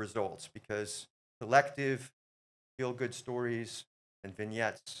the results, because selective feel-good stories and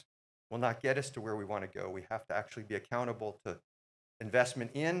vignettes will not get us to where we want to go. We have to actually be accountable to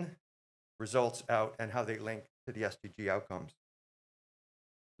investment in, results out, and how they link to the SDG outcomes.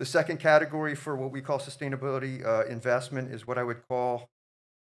 The second category for what we call sustainability investment is what I would call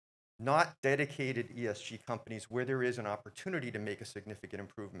not dedicated ESG companies where there is an opportunity to make a significant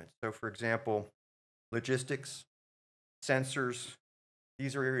improvement. So for example, logistics, sensors,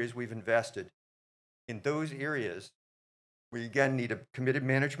 these are areas we've invested. In those areas, we again need a committed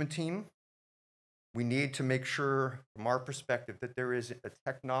management team. We need to make sure, from our perspective, that there is a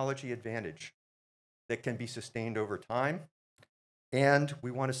technology advantage that can be sustained over time. And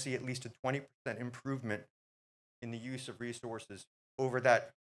we want to see at least a 20% improvement in the use of resources over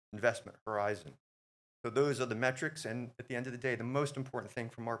that investment horizon. So those are the metrics. And at the end of the day, the most important thing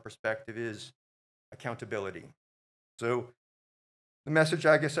from our perspective is accountability. So the message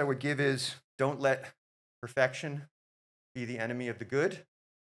I guess I would give is, don't let perfection be the enemy of the good.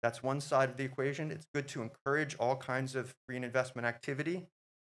 That's one side of the equation. It's good to encourage all kinds of green investment activity.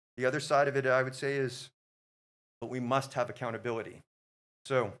 The other side of it, I would say, is, but we must have accountability.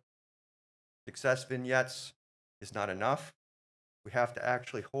 So success vignettes is not enough. We have to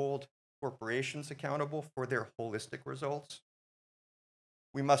actually hold corporations accountable for their holistic results.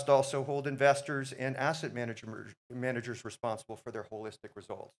 We must also hold investors and asset managers responsible for their holistic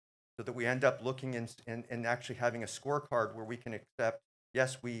results, so that we end up looking and actually having a scorecard where we can accept,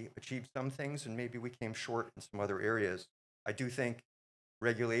 yes, we achieved some things and maybe we came short in some other areas. I do think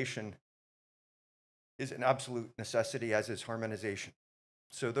regulation is an absolute necessity, as is harmonization.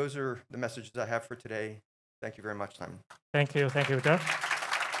 So those are the messages I have for today. Thank you very much, Simon. Thank you, Jeff.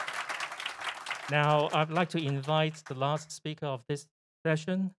 Now, I'd like to invite the last speaker of this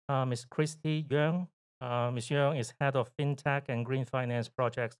session, Ms. Christy YEUNG. Ms. YEUNG is head of FinTech and Green Finance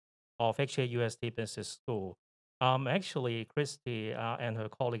projects of HKUST Business School. Actually, Christy and her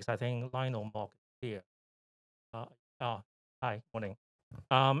colleagues, I think Lionel Mock is here. Hi, morning.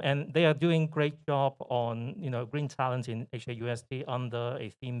 And they are doing great job on green talent in HKUST under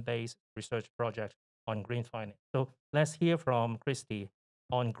a theme-based research project on green finance. So let's hear from Christy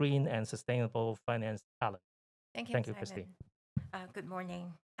on green and sustainable finance talent. Thank you, Simon. Christy. Good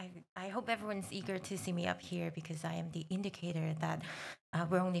morning. I hope everyone's eager to see me up here because I am the indicator that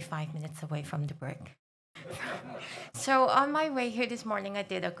we're only 5 minutes away from the break. So on my way here this morning, I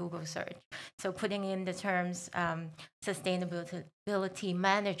did a Google search. So putting in the terms sustainability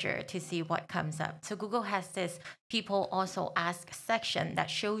manager to see what comes up. So Google has this people also ask section that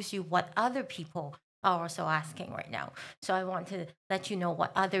shows you what other people are also asking right now. So I want to let you know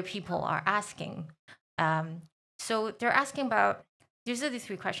what other people are asking. So they're asking about, these are the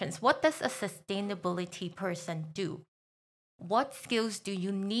 3 questions. What does a sustainability person do? What skills do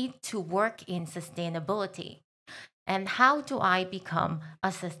you need to work in sustainability? And how do I become a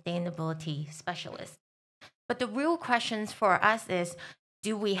sustainability specialist? But the real questions for us is,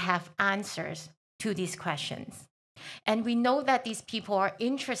 do we have answers to these questions? And we know that these people are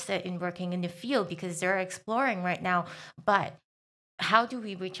interested in working in the field because they're exploring right now, but how do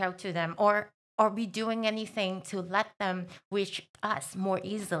we reach out to them? Or are we doing anything to let them reach us more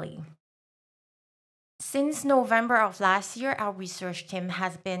easily? Since November of last year, our research team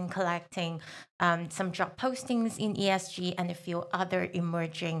has been collecting some job postings in ESG and a few other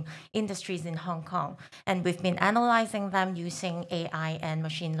emerging industries in Hong Kong. And we've been analyzing them using AI and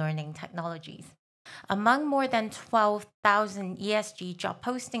machine learning technologies. Among more than 12,000 ESG job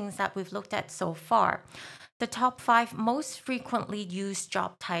postings that we've looked at so far, the top 5 most frequently used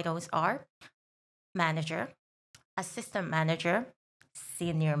job titles are manager, assistant manager,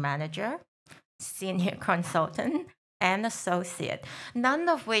 senior manager, senior consultant, and associate, none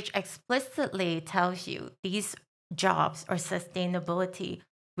of which explicitly tells you these jobs are sustainability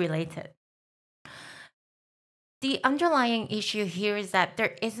related. The underlying issue here is that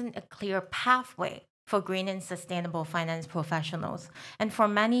there isn't a clear pathway for green and sustainable finance professionals. And for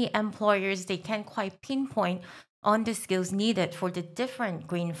many employers, they can't quite pinpoint on the skills needed for the different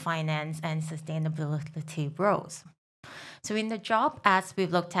green finance and sustainability roles. So in the job ads,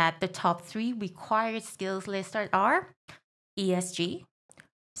 we've looked at the top 3 required skills listed are ESG,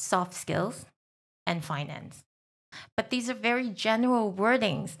 soft skills, and finance. But these are very general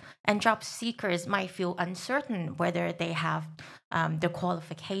wordings, and job seekers might feel uncertain whether they have the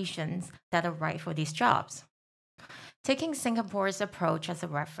qualifications that are right for these jobs. Taking Singapore's approach as a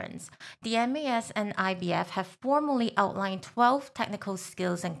reference, the MAS and IBF have formally outlined 12 technical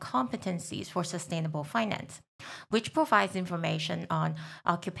skills and competencies for sustainable finance, which provides information on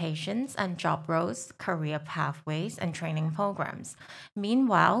occupations and job roles, career pathways, and training programs.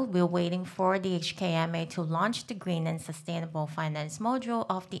 Meanwhile, we're waiting for the HKMA to launch the Green and Sustainable Finance module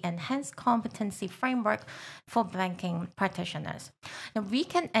of the Enhanced Competency Framework for Banking Practitioners. Now, we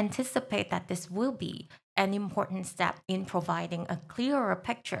can anticipate that this will be an important step in providing a clearer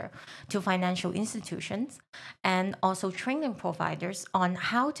picture to financial institutions and also training providers on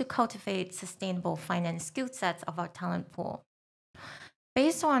how to cultivate sustainable finance skill sets of our talent pool.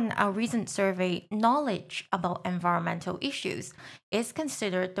 Based on our recent survey, knowledge about environmental issues is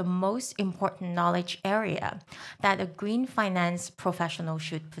considered the most important knowledge area that a green finance professional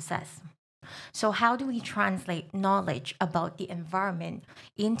should possess. So how do we translate knowledge about the environment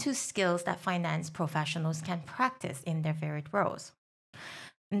into skills that finance professionals can practice in their varied roles?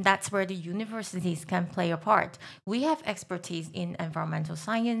 And that's where the universities can play a part. We have expertise in environmental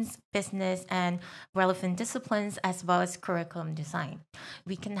science, business, and relevant disciplines, as well as curriculum design.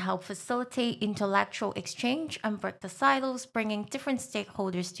 We can help facilitate intellectual exchange and break the silos, bringing different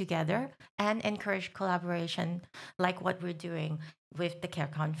stakeholders together and encourage collaboration like what we're doing with the CARE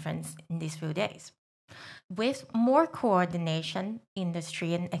conference in these few days. With more coordination,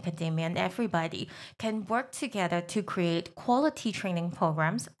 industry and academia and everybody can work together to create quality training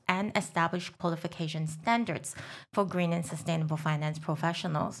programs and establish qualification standards for green and sustainable finance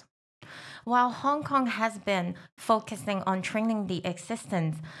professionals. While Hong Kong has been focusing on training the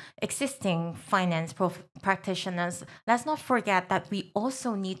existing finance practitioners, let's not forget that we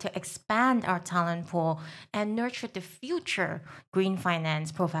also need to expand our talent pool and nurture the future green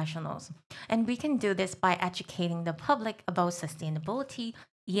finance professionals. And we can do this by educating the public about sustainability,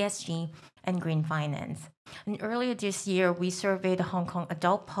 ESG, and green finance. And earlier this year, we surveyed the Hong Kong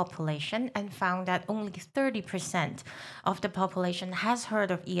adult population and found that only 30% of the population has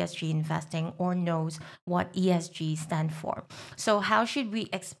heard of ESG investing or knows what ESG stands for. So how should we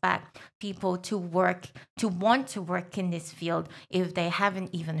expect people to want to work in this field if they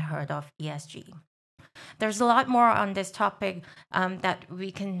haven't even heard of ESG? There's a lot more on this topic that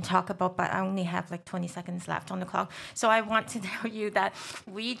we can talk about, but I only have like 20 seconds left on the clock. So I want to tell you that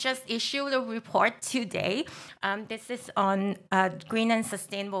we just issued a report today. This is on green and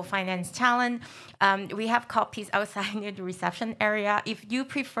sustainable finance talent. We have copies outside near the reception area. If you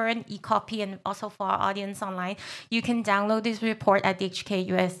prefer an e-copy, and also for our audience online, you can download this report at the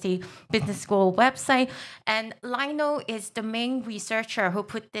HKUST Business School website. And Lionel is the main researcher who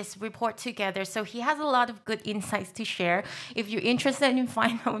put this report together. So he has a lot of good insights to share. If you're interested in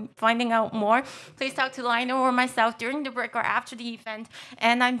finding out more, please talk to Lionel or myself during the break or after the event.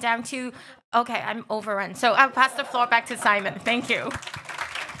 And I'm down to, okay, I'm overrun. So I'll pass the floor back to Simon. Thank you.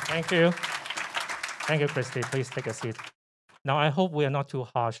 Thank you. Thank you, Christy. Please take a seat. Now, I hope we are not too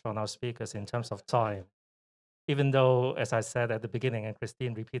harsh on our speakers in terms of time. Even though, as I said at the beginning, and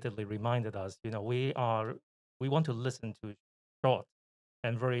Christine repeatedly reminded us, we want to listen to short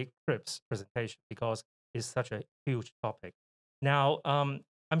and very crisp presentation because it's such a huge topic. Now,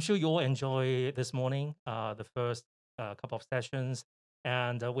 I'm sure you all enjoy this morning, the first couple of sessions,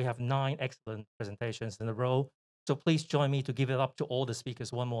 and we have 9 excellent presentations in a row. So please join me to give it up to all the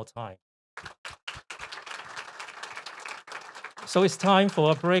speakers one more time. So it's time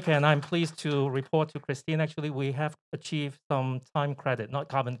for a break, and I'm pleased to report to Christine, actually, we have achieved some time credit, not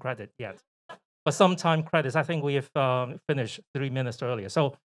carbon credit yet, but some time credits. I think we have finished 3 minutes earlier.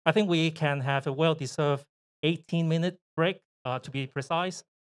 So I think we can have a well-deserved 18-minute break, to be precise.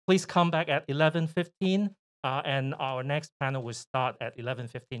 Please come back at 11:15, and our next panel will start at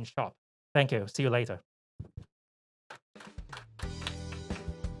 11:15 sharp. Thank you. See you later.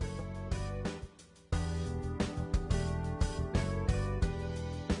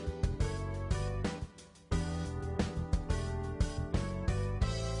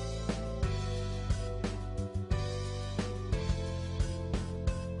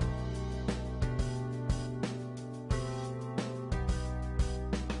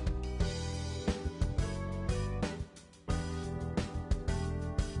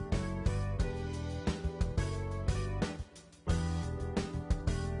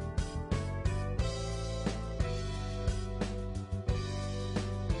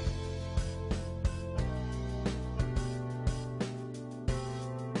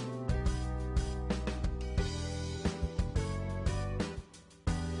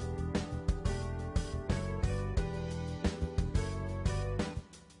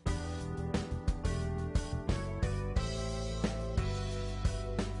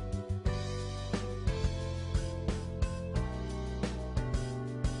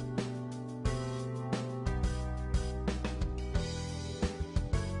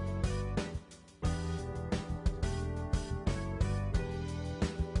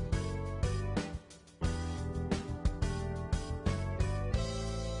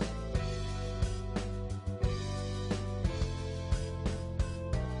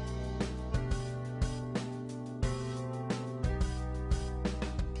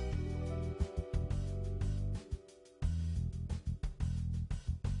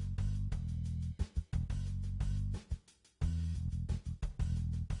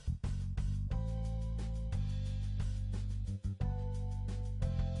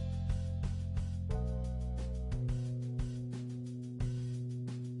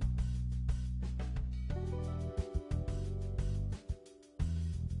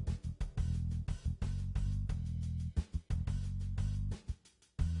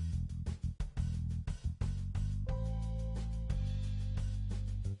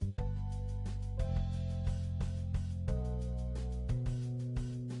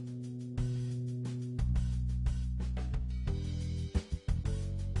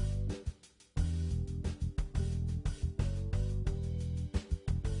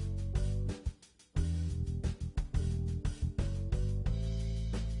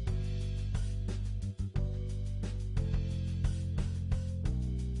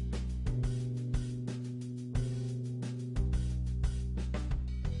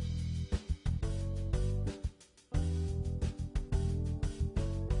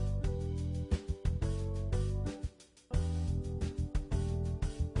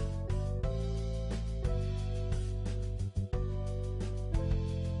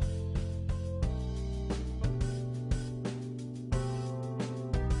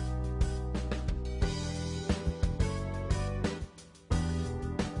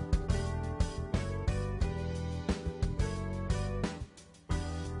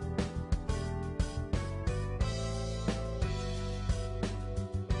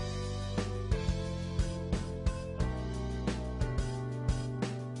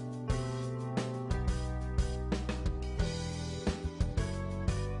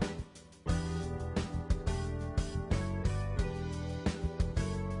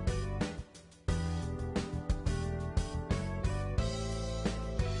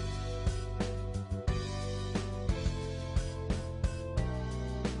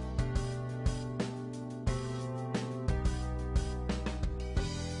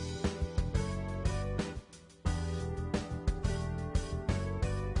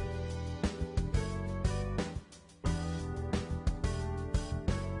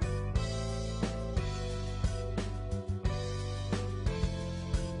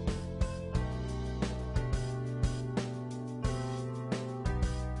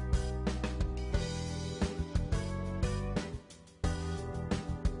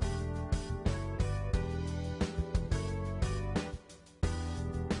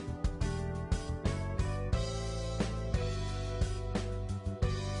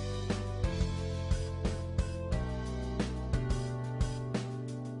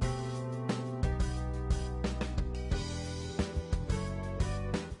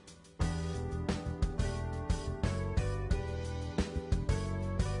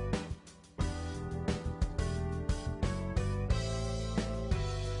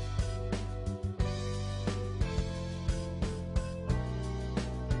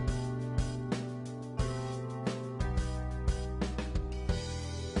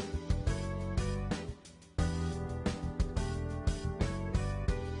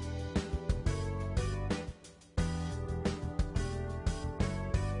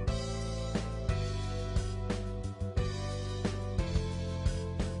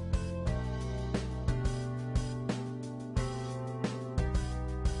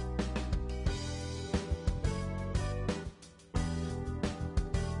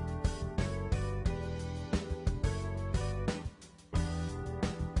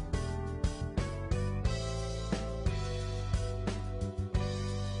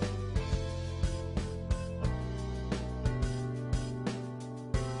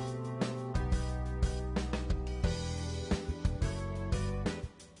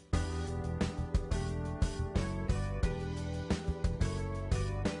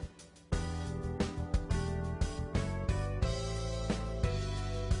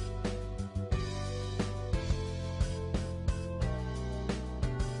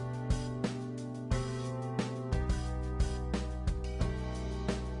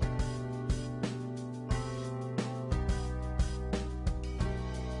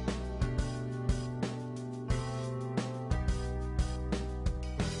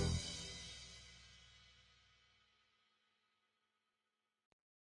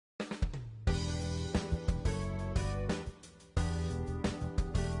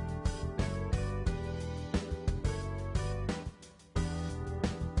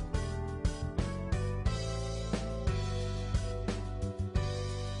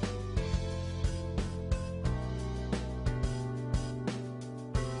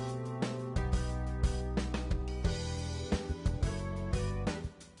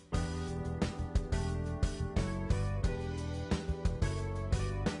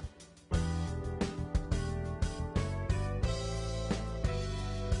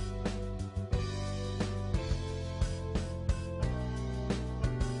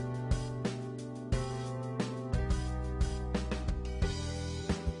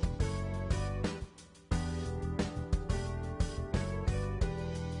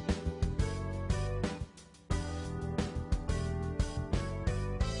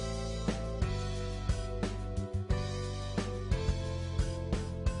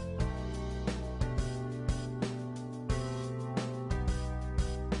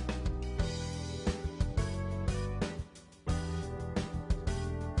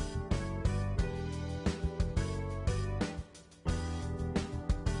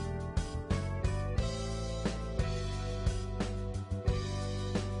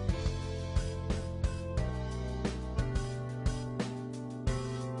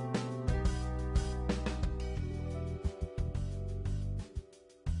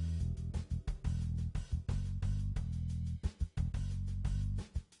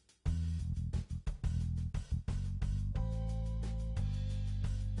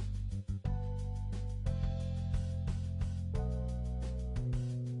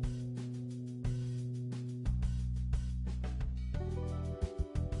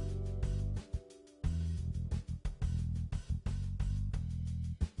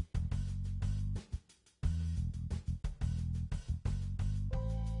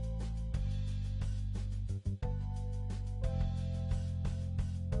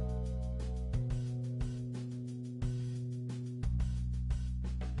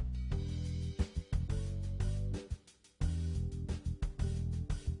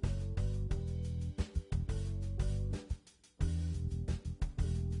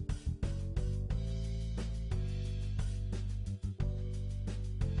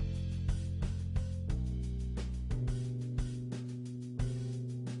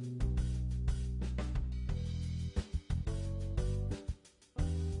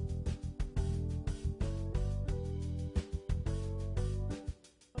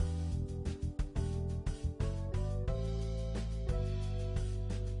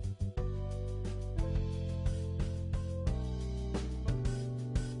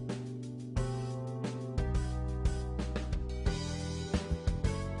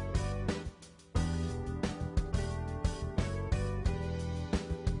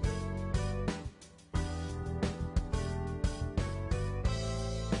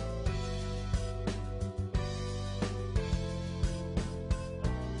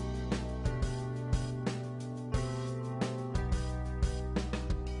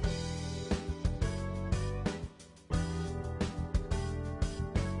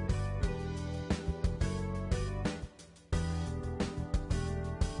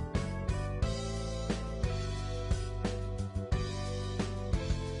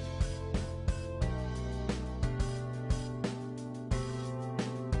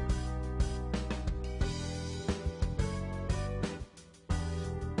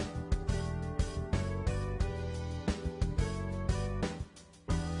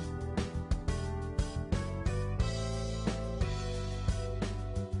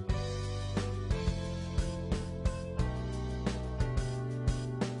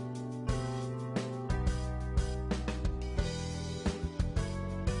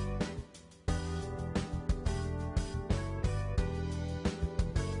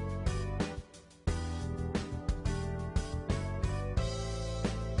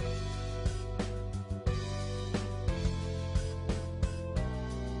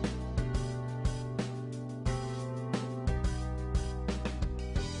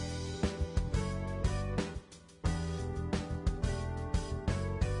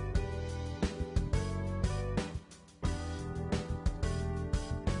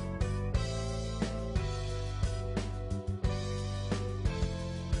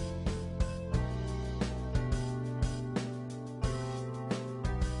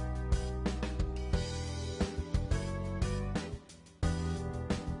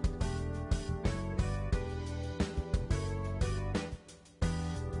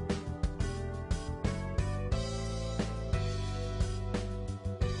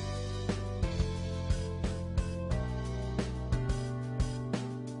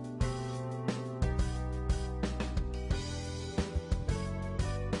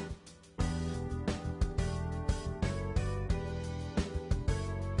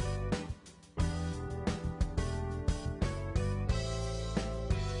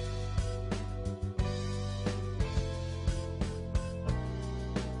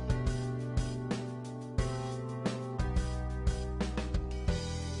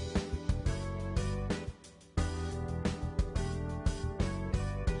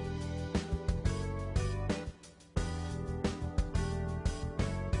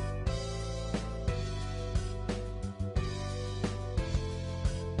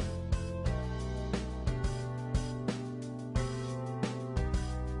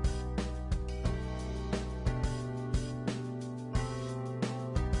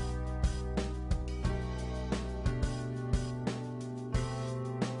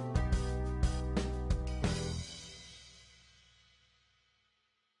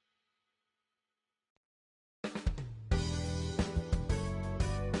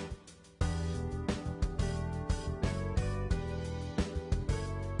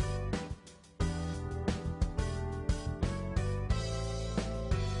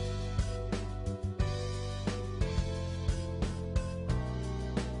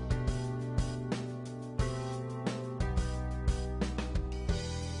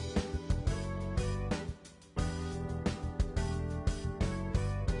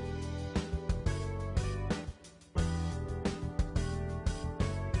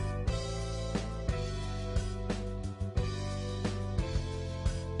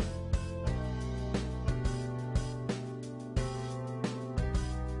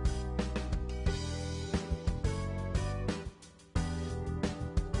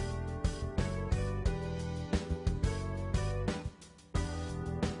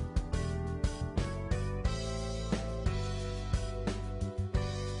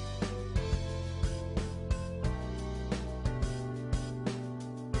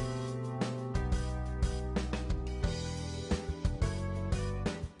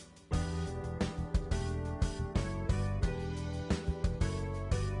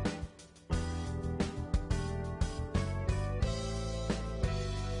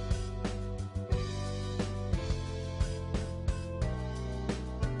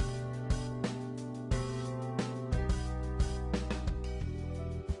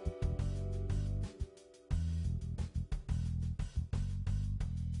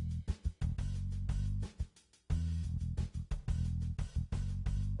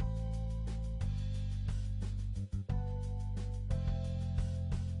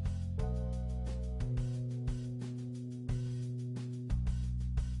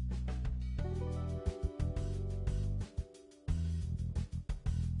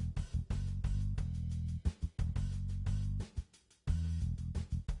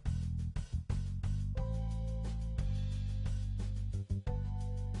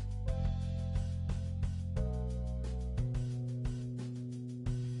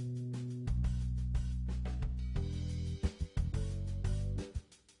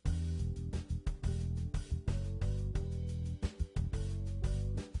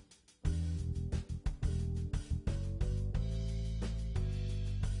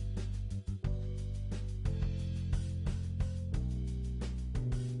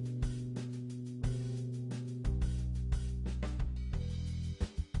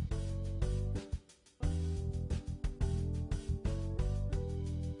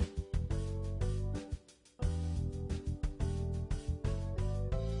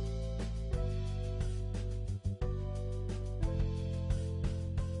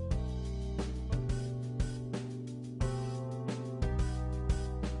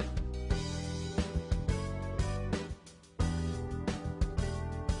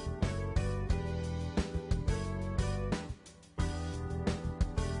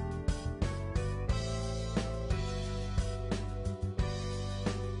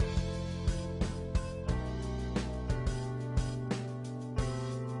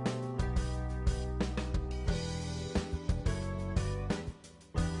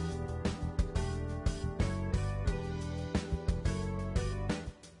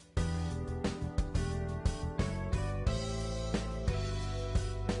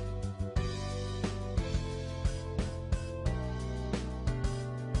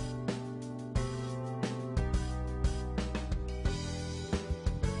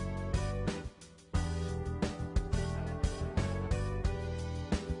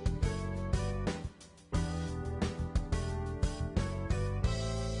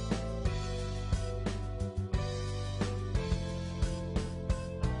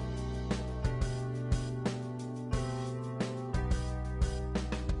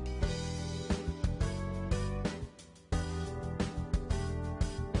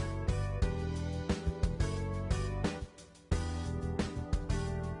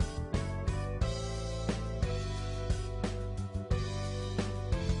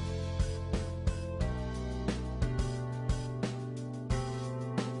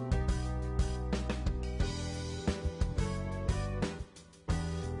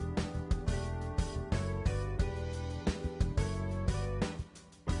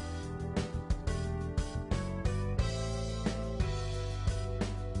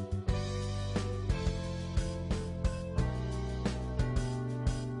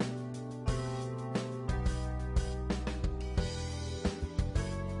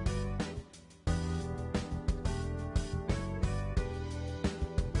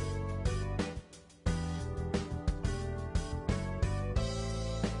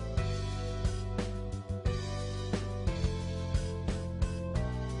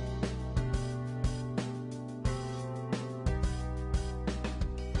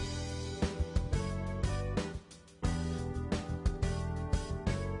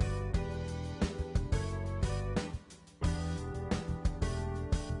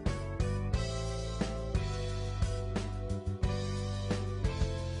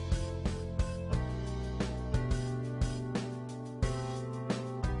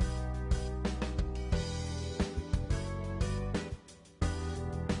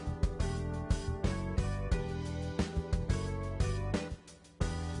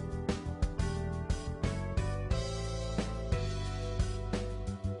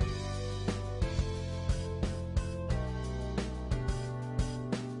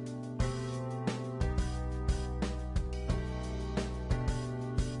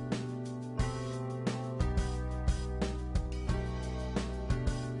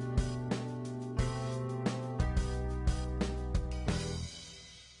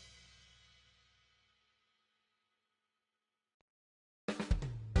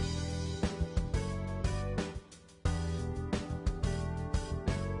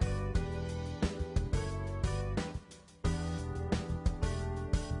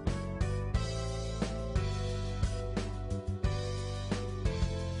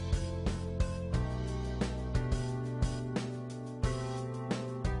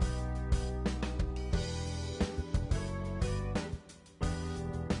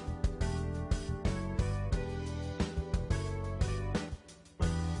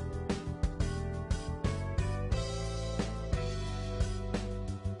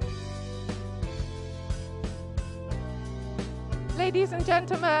 Ladies and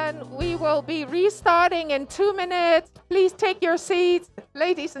gentlemen, we will be restarting in 2 minutes. Please take your seats.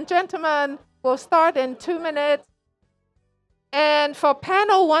 Ladies and gentlemen, we'll start in 2 minutes. And for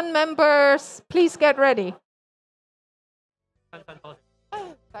panel 1 members, please get ready.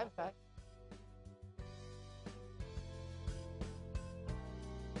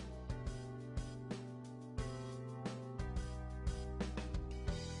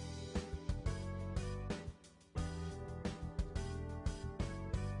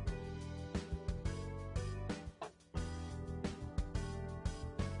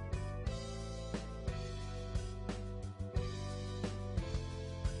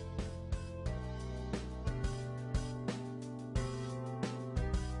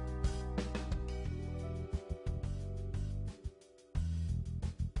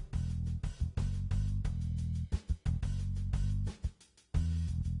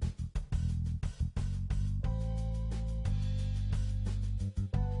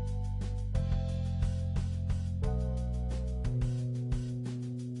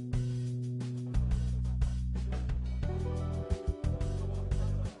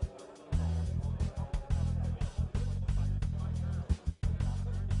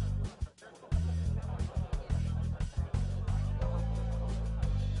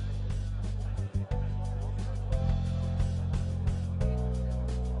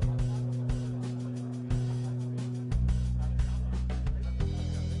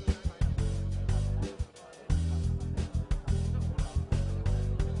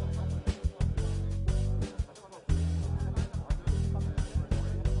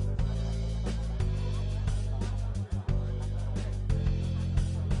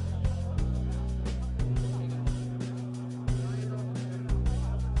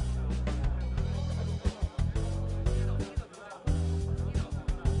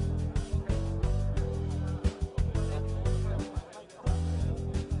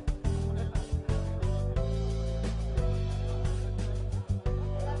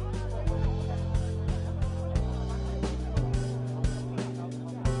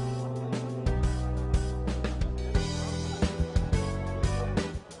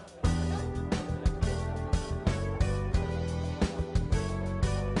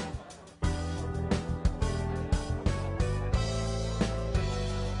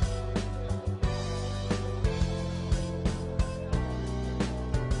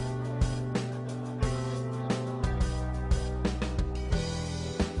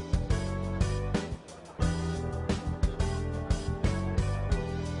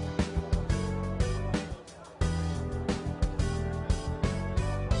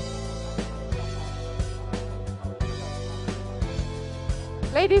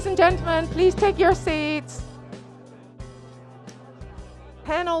 Ladies and gentlemen, please take your seats.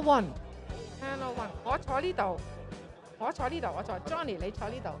 Panel 1. Panel 1. 我坐呢度，我坐呢度，我坐 Johnny， 你坐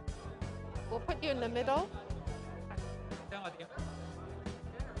呢度。We'll put you in the middle. 將我點？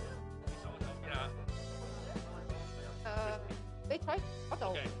你坐嗰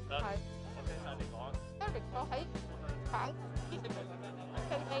度，係。你講。Frederick 坐喺ฝั่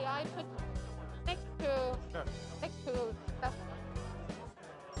，TSAI put next to that.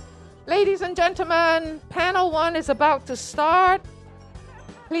 Ladies and gentlemen, panel 1 is about to start.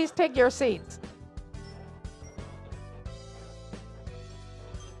 Please take your seats.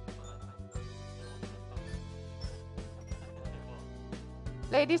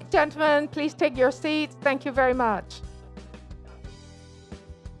 Ladies and gentlemen, please take your seats. Thank you very much.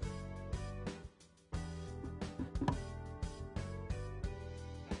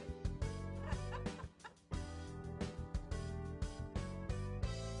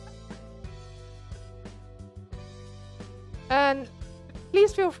 And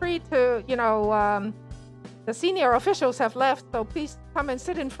please feel free to, the senior officials have left, so please come and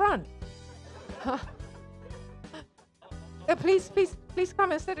sit in front. Please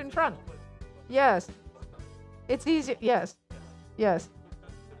come and sit in front. Yes. It's easy. Yes. Yes.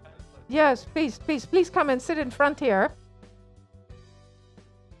 Yes, please come and sit in front here.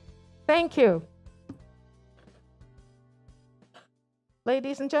 Thank you.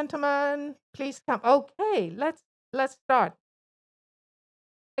 Ladies and gentlemen, please come. Okay, let's start.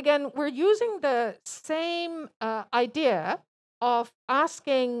 Again, we're using the same idea of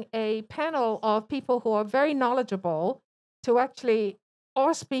asking a panel of people who are very knowledgeable to actually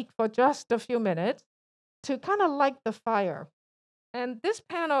all speak for just a few minutes to kind of light the fire. And this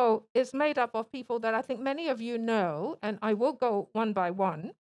panel is made up of people that I think many of you know, and I will go one by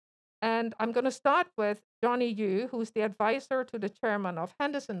one. And I'm going to start with Johnny Yu, who's the advisor to the chairman of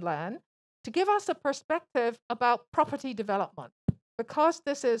Henderson Land, to give us a perspective about property development, because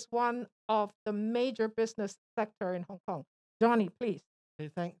this is one of the major business sector in Hong Kong. Johnny, please.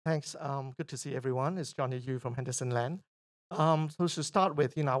 Okay, thanks. Good to see everyone. It's Johnny Yu from Henderson Land. So to start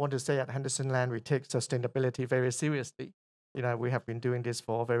with, I want to say at Henderson Land, we take sustainability very seriously. We have been doing this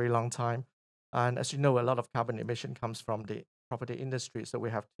for a very long time. And as you know, a lot of carbon emission comes from the property industry. So we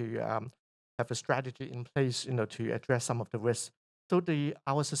have to have a strategy in place, to address some of the risks. So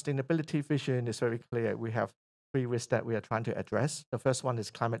our sustainability vision is very clear. We have 3 risks that we are trying to address. The first one is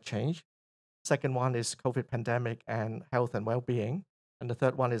climate change. Second one is COVID pandemic and health and well-being. And the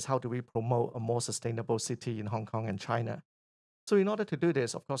third one is how do we promote a more sustainable city in Hong Kong and China. So in order to do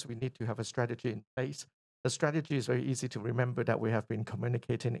this, of course, we need to have a strategy in place. The strategy is very easy to remember that we have been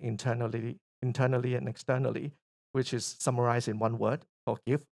communicating internally and externally, which is summarized in one word called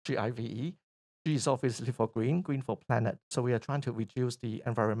GIVE, G-I-V-E. G is obviously for green for planet. So we are trying to reduce the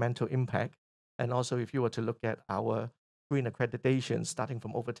environmental impact. And also, if you were to look at our green accreditations starting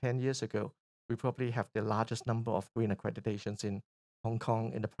from over 10 years ago, we probably have the largest number of green accreditations in Hong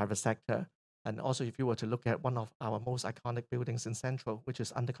Kong in the private sector. And also, if you were to look at one of our most iconic buildings in Central, which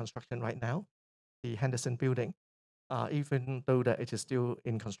is under construction right now, the Henderson building, even though that it is still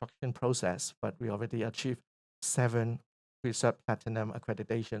in construction process, but we already achieved 7 Preserve Platinum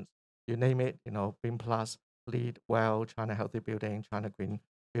accreditations. You name it, Green Plus, LEED, WELL, China Healthy Building, China Green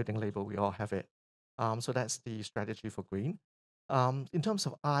Building label, we all have it. So that's the strategy for green. In terms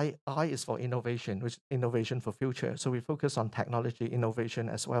of I is for innovation, which is innovation for future. So we focus on technology innovation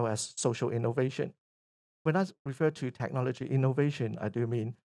as well as social innovation. When I refer to technology innovation, I do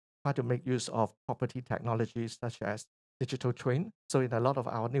mean try to make use of property technologies such as digital twin. So in a lot of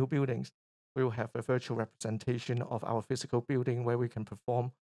our new buildings, we will have a virtual representation of our physical building where we can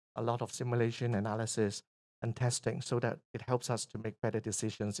perform a lot of simulation analysis and testing so that it helps us to make better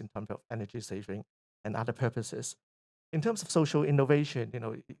decisions in terms of energy saving and other purposes. In terms of social innovation,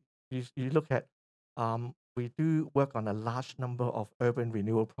 you look at, we do work on a large number of urban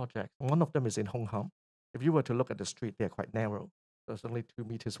renewal projects. One of them is in Hong Kong. If you were to look at the street, they're quite narrow. So it's only 2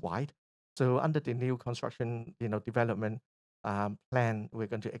 meters wide. So under the new construction, development plan, we're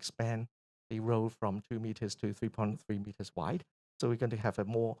going to expand the road from 2 meters to 3.3 meters wide. So we're going to have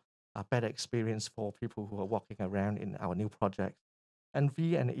a better experience for people who are walking around in our new projects. And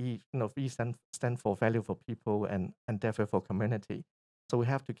V and E, V stand for value for people and endeavor for community. So we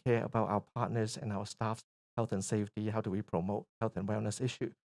have to care about our partners and our staff's health and safety. How do we promote health and wellness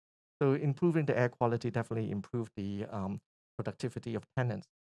issues? So improving the air quality definitely improve the productivity of tenants.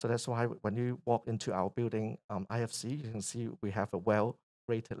 So that's why when you walk into our building, IFC, you can see we have a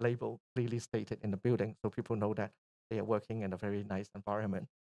well-rated label clearly stated in the building. So people know that they are working in a very nice environment.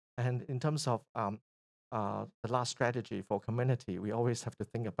 And in terms of the last strategy for community, we always have to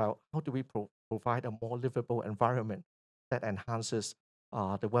think about how do we provide a more livable environment that enhances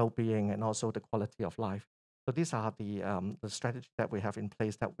the well-being and also the quality of life. So these are the strategy that we have in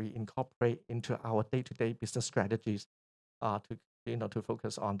place that we incorporate into our day-to-day business strategies to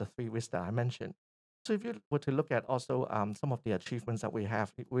focus on the 3 risks that I mentioned. So if you were to look at also some of the achievements that we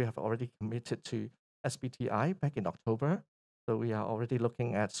have already committed to SBTi back in October. So we are already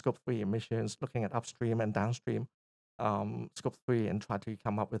looking at Scope 3 emissions, looking at upstream and downstream Scope 3 and try to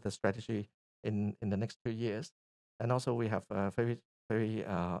come up with a strategy in the next 2 years. And also we have very, very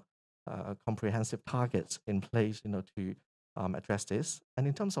comprehensive targets in place, to address this. And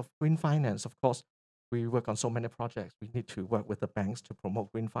in terms of green finance, of course, we work on so many projects. We need to work with the banks to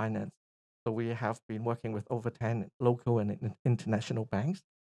promote green finance. So we have been working with over 10 local and international banks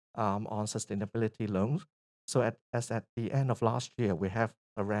on sustainability loans. So as at the end of last year, we have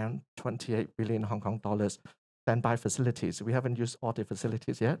around 28 billion Hong Kong dollars standby facilities. We haven't used all the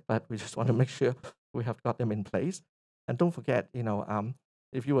facilities yet, but we just want to make sure we have got them in place. And don't forget,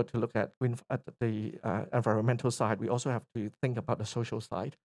 if you were to look at the environmental side, we also have to think about the social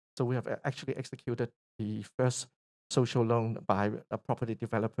side. So we have actually executed the first social loan by a property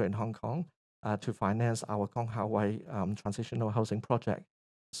developer in Hong Kong to finance our Kong Hau Wai transitional housing project.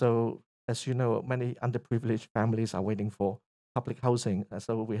 So as you know, many underprivileged families are waiting for public housing.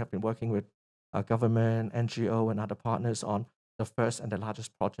 So we have been working with government, NGO, and other partners on the first and the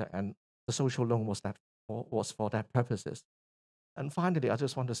largest project, and the social loan was for that purposes. And finally, I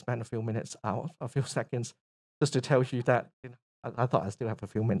just want to spend a few seconds, just to tell you that I thought I still have a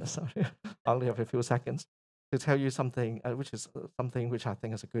few minutes. Sorry, I only have a few seconds to tell you something, which I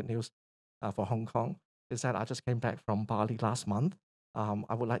think is a good news for Hong Kong. Is that I just came back from Bali last month.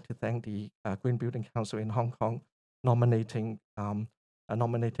 I would like to thank the Green Building Council in Hong Kong nominated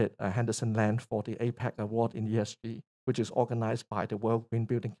Henderson Land for the APEC Award in ESG, which is organized by the World Green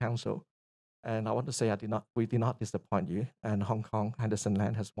Building Council. And I want to say we did not disappoint you. And Hong Kong Henderson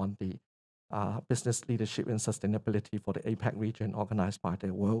Land has won the business leadership and sustainability for the APAC region organized by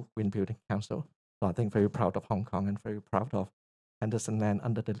the World Green Building Council. So I think very proud of Hong Kong and very proud of Henderson Land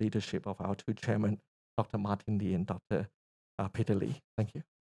under the leadership of our two chairmen, Dr. Martin Lee and Dr. Peter Lee. Thank you.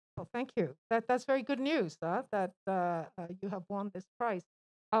 Well, thank you. That's very good news that you have won this prize.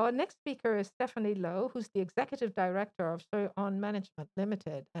 Our next speaker is Stephanie Low, who's the Executive Director of Shui On Management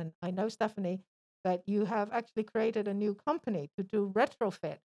Limited. And I know, Stephanie, that you have actually created a new company to do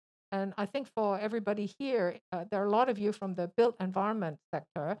retrofit. And I think for everybody here, there are a lot of you from the built environment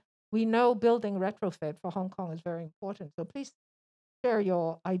sector. We know building retrofit for Hong Kong is very important. So please share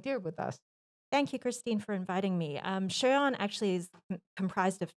your idea with us. Thank you, Christine, for inviting me. Shui On actually is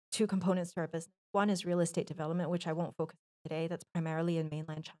comprised of two components to our business. One is real estate development, which I won't focus on today. That's primarily in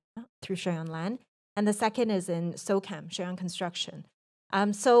mainland China through Shui On Land. And the second is in SOCAM, Shui On Construction.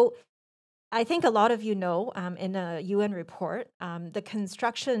 So I think a lot of you know in a UN report, the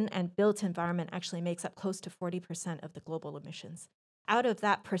construction and built environment actually makes up close to 40% of the global emissions. Out of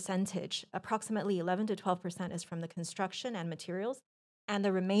that percentage, approximately 11 to 12% is from the construction and materials, and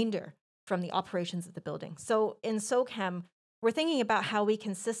the remainder from the operations of the building. So in SOCAM, we're thinking about how we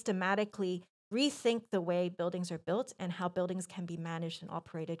can systematically rethink the way buildings are built and how buildings can be managed and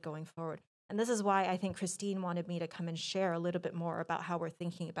operated going forward. And this is why I think Christine wanted me to come and share a little bit more about how we're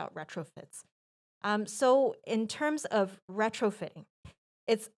thinking about retrofits. So in terms of retrofitting,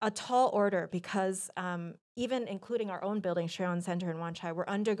 it's a tall order because even including our own building, Shui On Center in Wan Chai, we're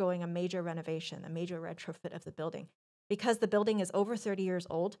undergoing a major renovation, a major retrofit of the building. Because the building is over 30 years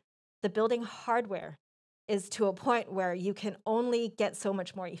old, the building hardware is to a point where you can only get so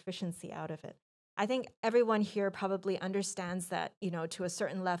much more efficiency out of it. I think everyone here probably understands that, to a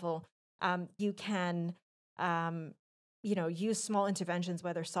certain level, you can, use small interventions,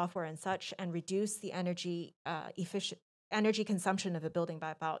 whether software and such, and reduce the energy consumption of a building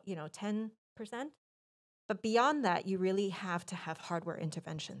by about, 10%. But beyond that, you really have to have hardware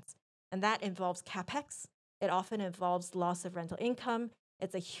interventions. And that involves CapEx. It often involves loss of rental income.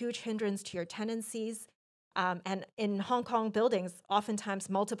 It's a huge hindrance to your tenancies. And in Hong Kong buildings,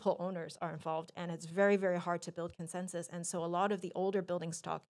 oftentimes multiple owners are involved, and it's very, very hard to build consensus. And so a lot of the older building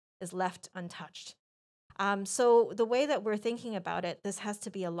stock is left untouched. So the way that we're thinking about it, this has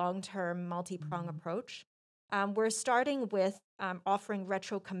to be a long-term, multi-prong approach. We're starting with offering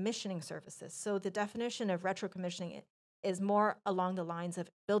retro commissioning services. So the definition of retro commissioning is more along the lines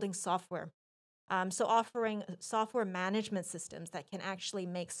of building software. So offering software management systems that can actually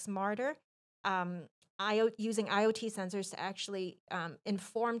make smarter, using IoT sensors to actually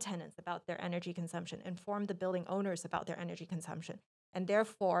inform tenants about their energy consumption, inform the building owners about their energy consumption, and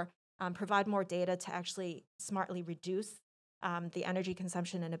therefore provide more data to actually smartly reduce the energy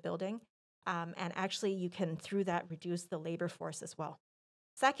consumption in a building. And actually, you can, through that, reduce the labor force as well.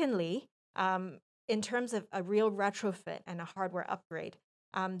 Secondly, in terms of a real retrofit and a hardware upgrade,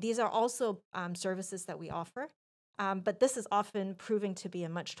 these are also services that we offer, but this is often proving to be a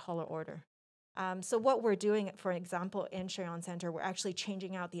much taller order. So what we're doing, for example, in Shui On Center, we're actually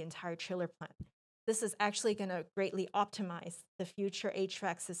changing out the entire chiller plant. This is actually going to greatly optimize the future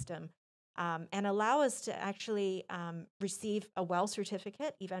HVAC system and allow us to actually receive a WELL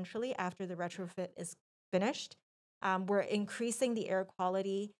certificate eventually after the retrofit is finished. We're increasing the air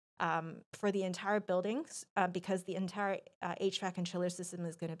quality for the entire buildings because the entire HVAC and chiller system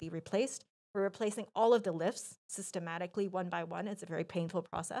is going to be replaced. We're replacing all of the lifts systematically, one by one. It's a very painful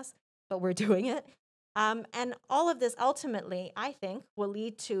process, but we're doing it. And all of this ultimately, I think, will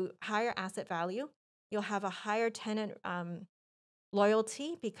lead to higher asset value. You'll have a higher tenant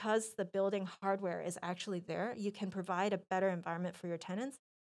loyalty because the building hardware is actually there. You can provide a better environment for your tenants.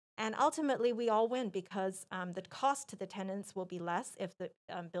 And ultimately, we all win because the cost to the tenants will be less if the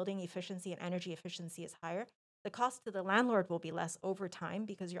building efficiency and energy efficiency is higher. The cost to the landlord will be less over time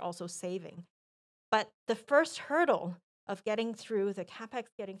because you're also saving. But the first hurdle of getting through the CapEx,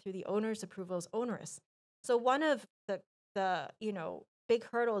 getting through the owner's approval is onerous. So one of the big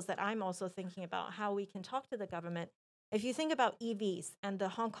hurdles that I'm also thinking about how we can talk to the government, if you think about EVs and the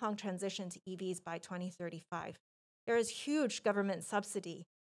Hong Kong transition to EVs by 2035, there is huge government subsidy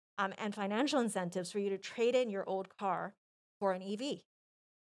and financial incentives for you to trade in your old car for an EV.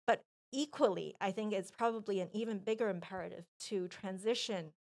 But equally, I think it's probably an even bigger imperative to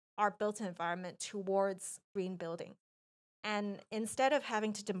transition our built environment towards green building. And instead of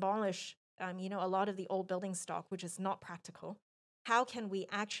having to demolish, a lot of the old building stock, which is not practical, how can we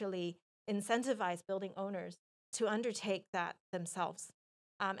actually incentivize building owners to undertake that themselves?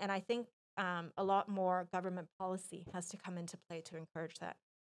 And I think a lot more government policy has to come into play to encourage that.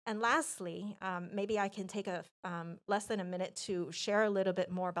 And lastly, maybe I can take less than a minute to share a little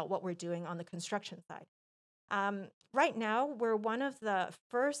bit more about what we're doing on the construction side. Right now, we're one of the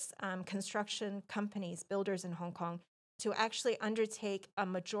first construction companies, builders in Hong Kong, to actually undertake a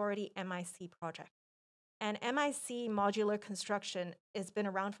majority MIC project. And MIC modular construction has been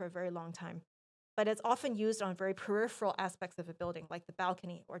around for a very long time, but it's often used on very peripheral aspects of a building, like the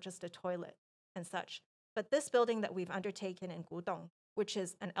balcony or just a toilet and such. But this building that we've undertaken in Gudong, which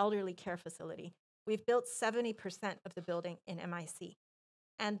is an elderly care facility, we've built 70% of the building in MIC.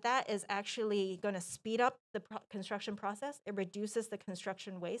 And that is actually going to speed up the construction process. It reduces the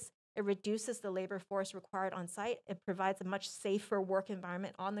construction waste. It reduces the labor force required on site. It provides a much safer work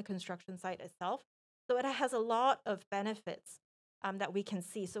environment on the construction site itself. So it has a lot of benefits that we can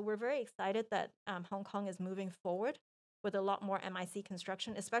see. So we're very excited that Hong Kong is moving forward with a lot more MIC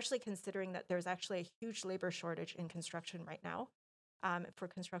construction, especially considering that there's actually a huge labor shortage in construction right now for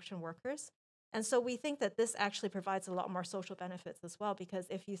construction workers. And so we think that this actually provides a lot more social benefits as well, because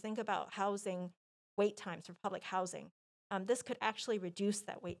if you think about housing wait times for public housing, this could actually reduce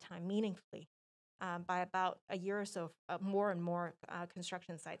that wait time meaningfully by about a year or so. More and more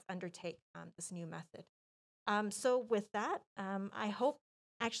construction sites undertake this new method. So with that, I hope,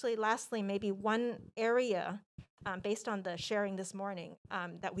 actually, lastly, maybe one area based on the sharing this morning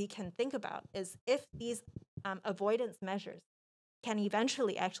that we can think about is if these avoidance measures can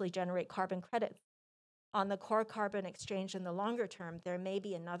eventually actually generate carbon credits on the core carbon exchange in the longer term, there may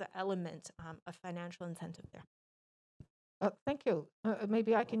be another element of financial incentive there. Thank you.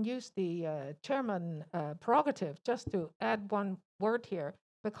 Maybe I can use the chairman prerogative just to add one word here,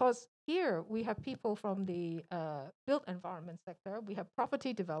 because here we have people from the built environment sector, we have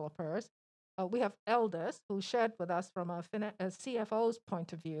property developers, we have elders who shared with us from a CFO's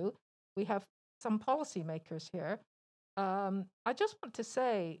point of view, we have some policymakers here. I just want to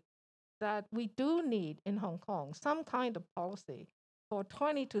say that we do need in Hong Kong some kind of policy for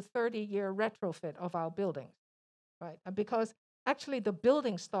 20 to 30-year retrofit of our buildings, right? Because actually the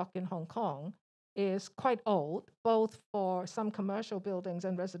building stock in Hong Kong is quite old, both for some commercial buildings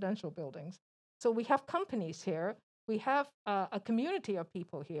and residential buildings. So we have companies here, we have a community of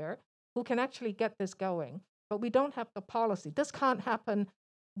people here who can actually get this going, but we don't have the policy. This can't happen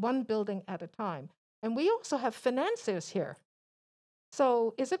one building at a time. And we also have financiers here.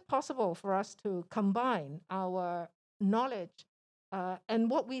 So is it possible for us to combine our knowledge and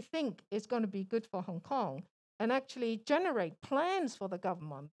what we think is going to be good for Hong Kong and actually generate plans for the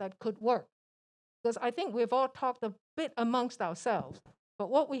government that could work? Because I think we've all talked a bit amongst ourselves, but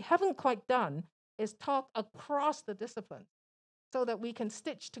what we haven't quite done is talk across the discipline so that we can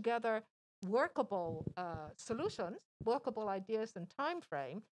stitch together workable solutions, workable ideas and time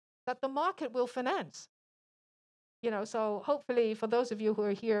frame that the market will finance. So hopefully for those of you who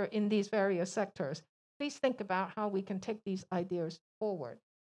are here in these various sectors, please think about how we can take these ideas forward.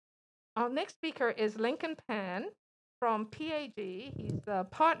 Our next speaker is Lincoln Pan from PAG. He's the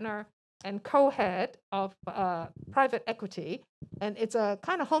partner and co-head of private equity, and it's a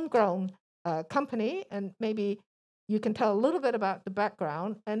kind of homegrown company, and maybe you can tell a little bit about the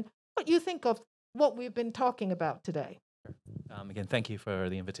background and what you think of what we've been talking about today. Again, thank you for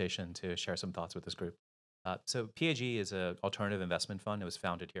the invitation to share some thoughts with this group. So PAG is an alternative investment fund. It was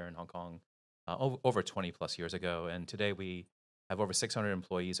founded here in Hong Kong over 20 plus years ago. And today we have over 600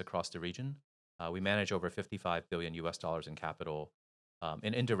 employees across the region. We manage over $55 billion in capital.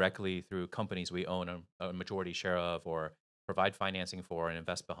 And indirectly through companies we own a majority share of or provide financing for and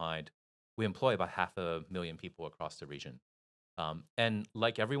invest behind, we employ about 500,000 people across the region. And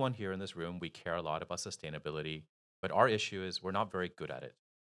like everyone here in this room, we care a lot about sustainability. But our issue is we're not very good at it.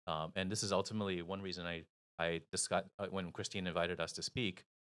 And this is ultimately one reason I discussed, when Christine invited us to speak,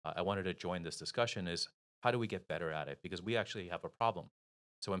 I wanted to join this discussion is how do we get better at it? Because we actually have a problem.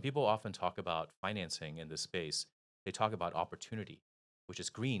 So when people often talk about financing in this space, they talk about opportunity, which is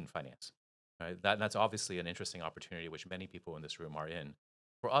green finance. Right? That's obviously an interesting opportunity, which many people in this room are in.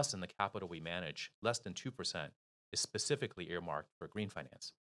 For us, in the capital we manage, less than 2% is specifically earmarked for green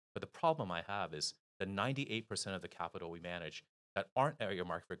finance. But the problem I have is that 98% of the capital we manage that aren't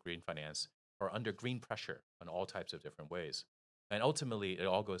earmarked for green finance are under green pressure in all types of different ways. And ultimately, it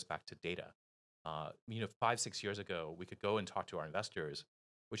all goes back to data. 5-6 years ago, we could go and talk to our investors,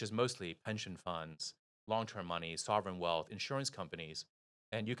 which is mostly pension funds, long-term money, sovereign wealth, insurance companies,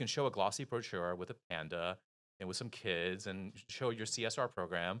 and you can show a glossy brochure with a panda and with some kids and show your CSR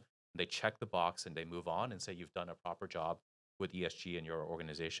program. They check the box and they move on and say you've done a proper job with ESG in your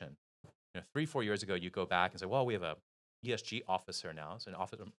organization. 3-4 years ago, you go back and say, well, we have a ESG officer now, so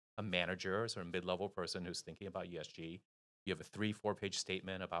a manager, sort of mid-level person who's thinking about ESG. You have a 3-4 page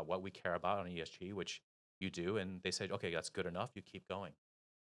statement about what we care about on ESG, which you do, and they said, okay, that's good enough, you keep going.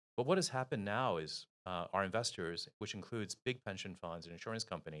 But what has happened now is our investors, which includes big pension funds and insurance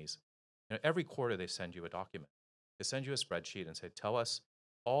companies, every quarter they send you a document. They send you a spreadsheet and say, tell us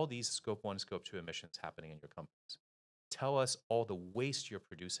all these Scope 1, Scope 2 emissions happening in your companies. Tell us all the waste you're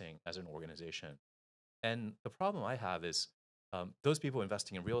producing as an organization. And the problem I have is those people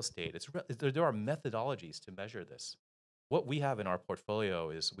investing in real estate, there are methodologies to measure this. What we have in our portfolio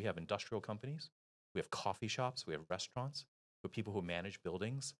is we have industrial companies, we have coffee shops, we have restaurants, we have people who manage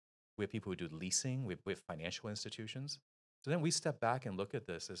buildings, we have people who do leasing, we have financial institutions. So then we step back and look at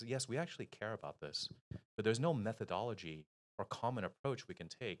this as, yes, we actually care about this, but there's no methodology or common approach we can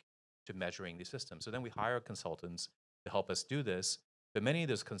take to measuring these systems. So then we hire consultants to help us do this, but many of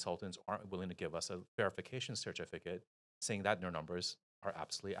those consultants aren't willing to give us a verification certificate saying that their numbers are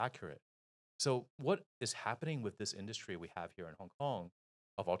absolutely accurate. So what is happening with this industry we have here in Hong Kong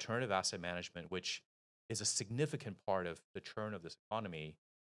of alternative asset management, which is a significant part of the churn of this economy,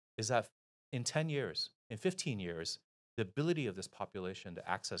 is that in 10 years, in 15 years, the ability of this population to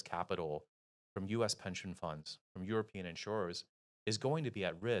access capital from US pension funds, from European insurers, is going to be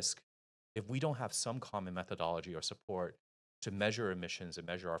at risk if we don't have some common methodology or support to measure emissions and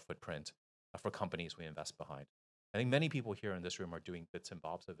measure our footprint for companies we invest behind. I think many people here in this room are doing bits and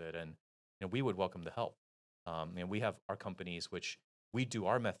bobs of it, and we would welcome the help. And we have our companies, which we do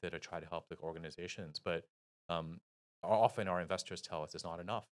our method to try to help the organizations, but often our investors tell us it's not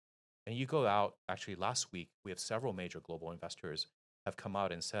enough. And you go out, actually last week, we have several major global investors have come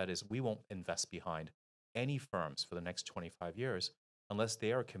out and said is we won't invest behind any firms for the next 25 years unless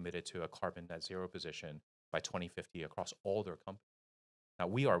they are committed to a carbon net zero position by 2050 across all their companies. Now,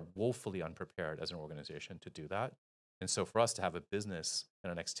 we are woefully unprepared as an organization to do that. And so for us to have a business in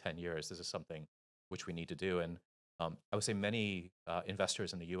the next 10 years, this is something which we need to do. And I would say many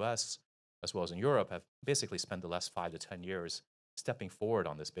investors in the US, as well as in Europe, have basically spent the last 5 to 10 years stepping forward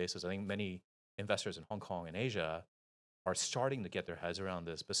on this basis. I think many investors in Hong Kong and Asia are starting to get their heads around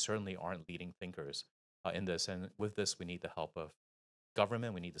this, but certainly aren't leading thinkers in this. And with this, we need the help of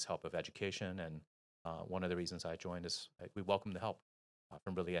government, we need this help of education. And one of the reasons I joined is we welcome the help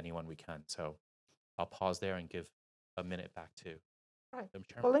from really anyone we can. So I'll pause there and give a minute back to Right. the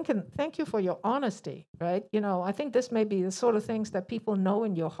chairman. Well, Lincoln, thank you for your honesty, right? I think this may be the sort of things that people know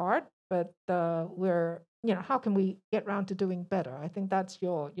in your heart, but how can we get around to doing better? I think that's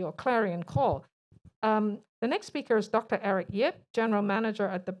your clarion call. The next speaker is Dr. Eric Yip, General Manager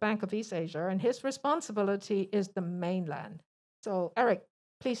at the Bank of East Asia, and his responsibility is the mainland. So Eric,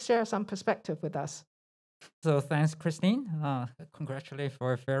 please share some perspective with us. So thanks, Christine. Congratulations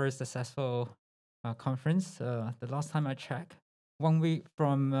for a very successful conference. The last time I checked, 1 week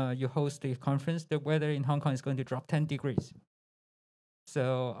from you host the conference, the weather in Hong Kong is going to drop 10 degrees.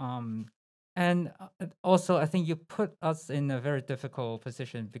 So, and also I think you put us in a very difficult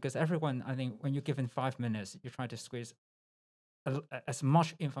position because everyone, I think when you're given 5 minutes, you try to squeeze as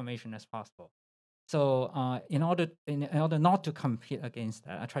much information as possible. So in order not to compete against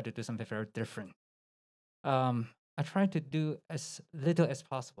that, I try to do something very different. I try to do as little as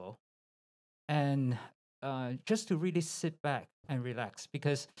possible and just to really sit back and relax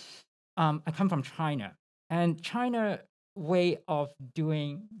because I come from China, and China way of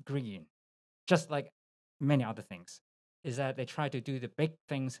doing green, just like many other things, is that they try to do the big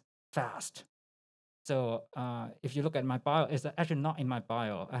things fast. So if you look at my bio, it's actually not in my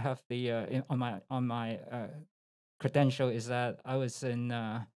bio. I have the on my credential is that I was in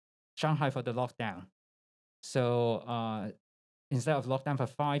Shanghai for the lockdown. So instead of lockdown for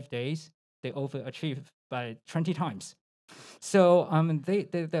 5 days, they overachieved by 20 times. So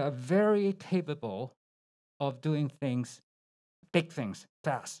they are very capable of doing things, big things,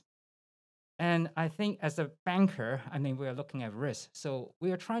 fast. And I think as a banker, I mean, we are looking at risk. So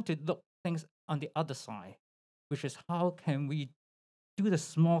we are trying to look things on the other side, which is how can we do the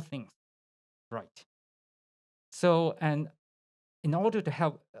small things right? So, and in order to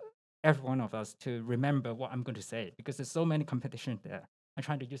help every one of us to remember what I'm going to say, because there's so many competition there, I'm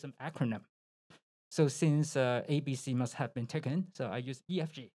trying to use some acronym. So since ABC must have been taken, so I use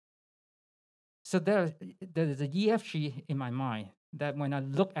EFG. So there is a EFG in my mind that when I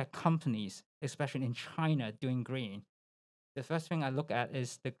look at companies, especially in China doing green, the first thing I look at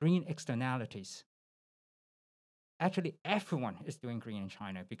is the green externalities. Actually, everyone is doing green in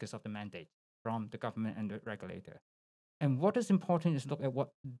China because of the mandate from the government and the regulator. And what is important is look at what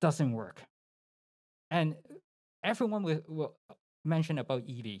doesn't work. And everyone will mention about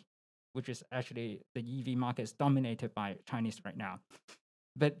EV, which is actually the EV market is dominated by Chinese right now.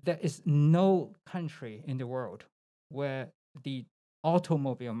 But there is no country in the world where the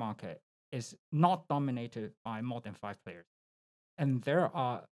automobile market is not dominated by more than 5 players. And there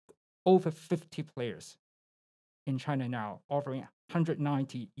are over 50 players in China now offering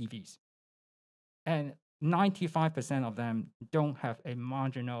 190 EVs. And 95% of them don't have a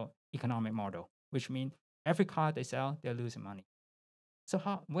marginal economic model, which means every car they sell, they're losing money. So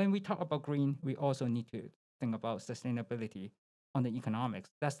when we talk about green, we also need to think about sustainability on the economics.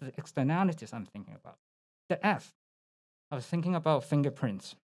 That's the externalities I'm thinking about. The F, I was thinking about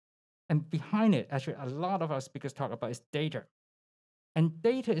fingerprints. And behind it, actually, a lot of our speakers talk about is data. And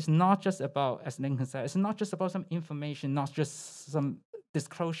data is not just about, as Lincoln said, it's not just about some information, not just some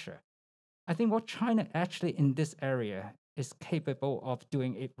disclosure. I think what China actually in this area is capable of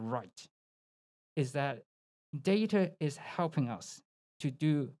doing it right is that data is helping us to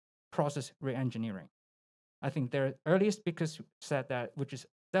do process re-engineering. I think their earlier speakers said that, which is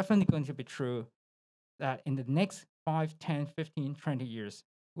definitely going to be true, that in the next 5, 10, 15, 20 years,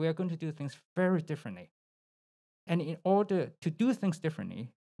 we are going to do things very differently. And in order to do things differently,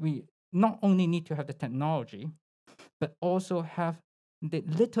 we not only need to have the technology, but also have the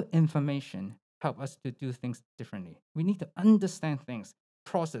little information help us to do things differently. We need to understand things,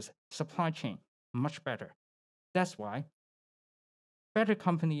 process, supply chain much better. That's why better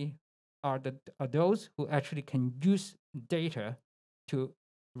companies are those who actually can use data to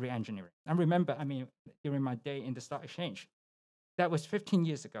re-engineer. I remember, during my day in the stock exchange, that was 15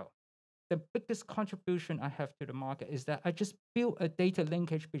 years ago. The biggest contribution I have to the market is that I just built a data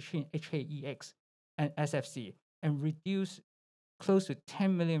linkage between HKEx and SFC and reduce close to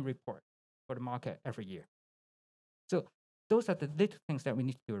 10 million reports for the market every year. So those are the little things that we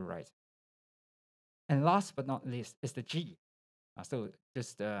need to do right. And last but not least is the G. So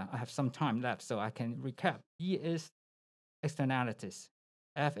just I have some time left, so I can recap. E is externalities.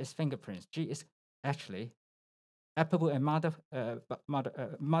 F is fingerprints. G is actually apple and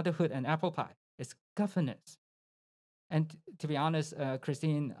motherhood and apple pie. It's governance. And to be honest,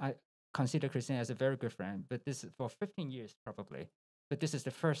 Christine, I consider Christine as a very good friend, but this is for 15 years probably. But this is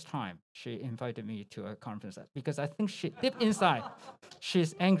the first time she invited me to a conference because I think she deep inside,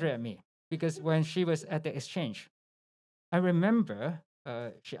 she's angry at me because when she was at the exchange, I remember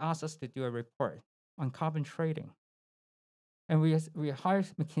she asked us to do a report on carbon trading. And we hired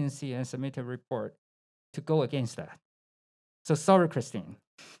McKinsey and submitted a report to go against that. So sorry, Christine.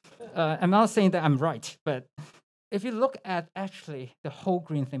 I'm not saying that I'm right, but if you look at actually the whole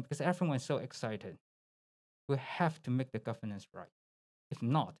green thing, because everyone's so excited, we have to make the governance right. If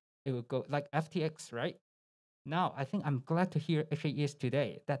not, it will go like FTX, right? Now, I think I'm glad to hear HKEx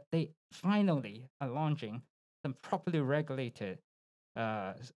today that they finally are launching some properly regulated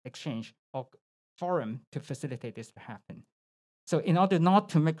exchange or forum to facilitate this to happen. So in order not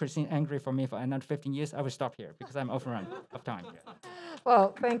to make Christine angry for me for another 15 years, I will stop here because I'm overrun of time.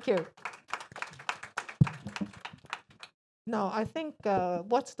 Well, thank you. No, I think,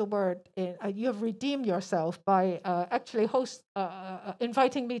 what's the word? You have redeemed yourself by actually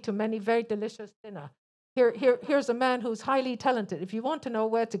inviting me to many very delicious dinner. Here's a man who's highly talented. If you want to know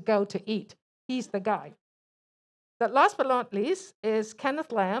where to go to eat, he's the guy. But last but not least is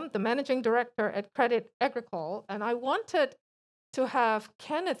Kenneth Lam, the managing director at Credit Agricole. And I wanted to have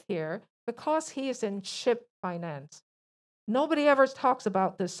Kenneth here because he is in ship finance. Nobody ever talks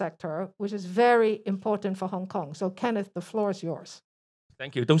about this sector, which is very important for Hong Kong. So Kenneth, the floor is yours.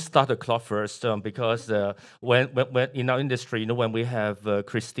 Thank you. Don't start the clock first, because when in our industry, when we have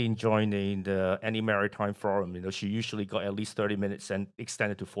Christine joining any maritime forum, she usually got at least 30 minutes and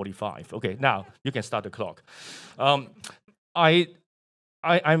extended to 45. Okay, now you can start the clock.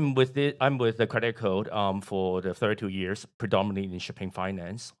 I'm with the Credit Code for the 32 years, predominantly in shipping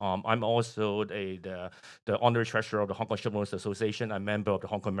finance. I'm also the honorary treasurer of the Hong Kong Shipowners Association. I'm a member of the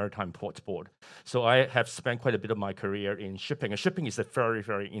Hong Kong Maritime Ports Board. So I have spent quite a bit of my career in shipping, and shipping is a very,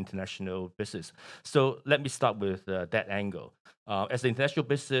 very international business. So let me start with that angle. As an international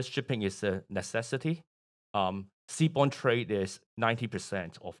business, shipping is a necessity. Seaborne trade is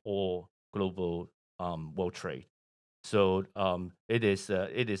 90% of all global world trade. So it is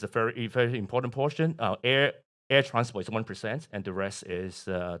a very, very important portion. Air transport is 1%, and the rest is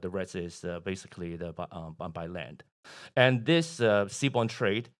basically by land. And this seaborne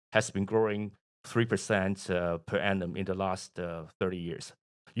trade has been growing 3% per annum in the last 30 years.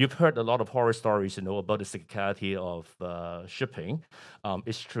 You've heard a lot of horror stories, about the cyclicality of shipping.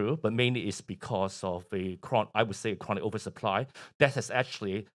 It's true, but mainly it's because of a chronic oversupply that has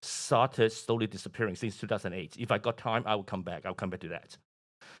actually started slowly disappearing since 2008. If I got time, I will come back. I'll come back to that.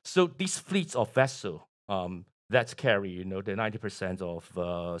 So these fleets of vessels, that carry, the 90% of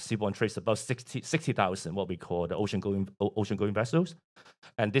seaborne trades, about 60,000 what we call the ocean-going vessels.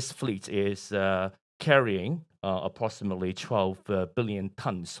 And this fleet is carrying approximately 12 billion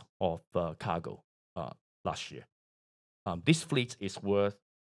tons of cargo last year. This fleet is worth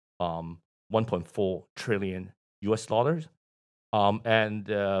 1.4 trillion US dollars. And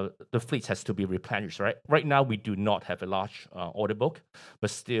the fleet has to be replenished, right? Right now, we do not have a large order book, but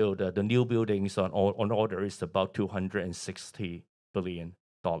still the new buildings on order is about $260 billion.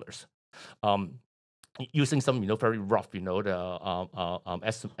 Using some, very rough,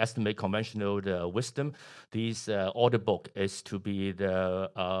 estimate conventional wisdom, this order book is to be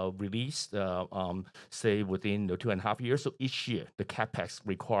released, say within 2.5 years. So each year, the capex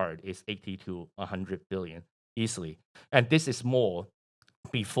required is 80 to 100 billion easily, and this is more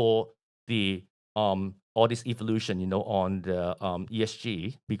before the all this evolution, on the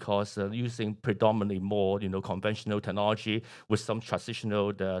ESG, because using predominantly more, conventional technology with some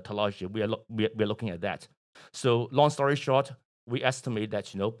transitional technology, we're looking at that. So long story short, we estimate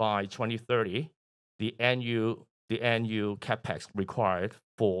that, by 2030, the annual capex required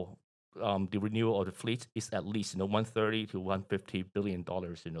for the renewal of the fleet is at least, $130 to $150 billion,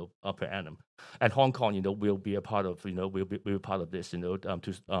 per annum. And Hong Kong, will be a part of, will be part of this, to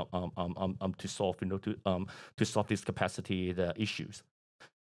solve this capacity issues.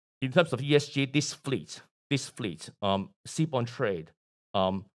 In terms of ESG, this fleet, seaborne trade,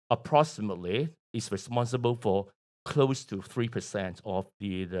 approximately is responsible for close to 3% of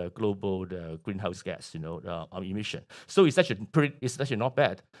the global greenhouse gas, emission. So it's actually not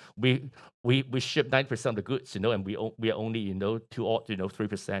bad. We ship 90% of the goods, and we are only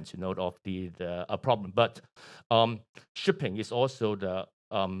 3%, of the problem. But shipping is also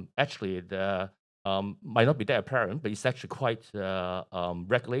actually might not be that apparent, but it's actually quite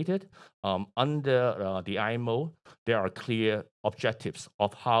regulated. Under the IMO, there are clear objectives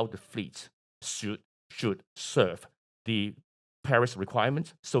of how the fleet should serve the Paris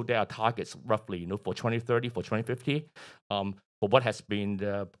requirements. So there are targets roughly, for 2030, for 2050. For what has been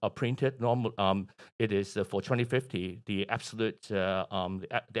printed, it is for 2050. The absolute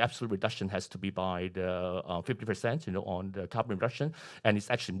reduction has to be by the 50%, on the carbon reduction, and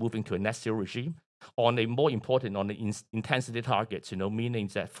it's actually moving to a net zero regime. On a more important, on the intensity targets, meaning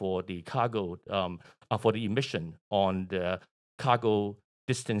that for the cargo, for the emission on the cargo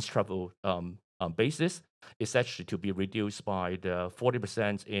distance travel basis, is actually to be reduced by the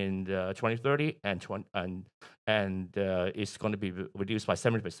 40% in 2030, and it's going to be reduced by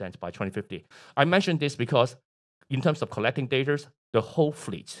 70% by 2050. I mentioned this because, in terms of collecting data, the whole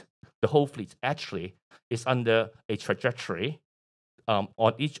fleet actually is under a trajectory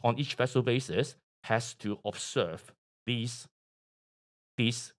on each vessel basis has to observe these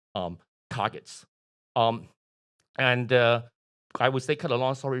targets. I would say, cut a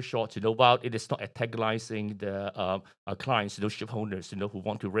long story short, while it is not antagonizing the clients, ship owners, who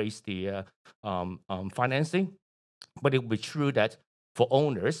want to raise the financing, but it will be true that for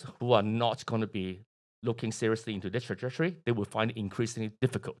owners who are not going to be looking seriously into this trajectory, they will find it increasingly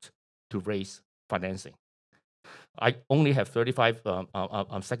difficult to raise financing. I only have 35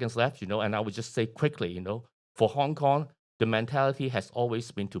 seconds left, and I would just say quickly, for Hong Kong, the mentality has always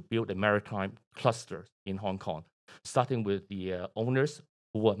been to build a maritime cluster in Hong Kong, starting with the owners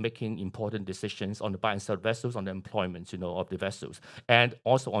who are making important decisions on the buy and sell vessels, on the employment, of the vessels, and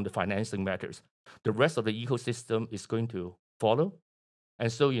also on the financing matters. The rest of the ecosystem is going to follow.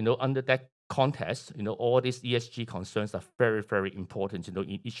 And so, under that context, all these ESG concerns are very, very important,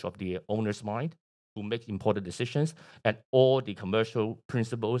 in each of the owners' mind who make important decisions, and all the commercial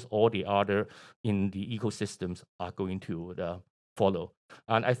principles, all the other in the ecosystems are going to follow.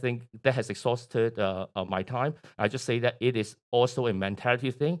 And I think that has exhausted my time. I just say that it is also a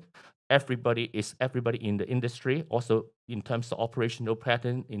mentality thing. Everybody in the industry, also in terms of operational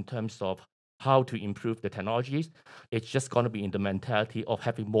pattern, in terms of how to improve the technologies. It's just going to be in the mentality of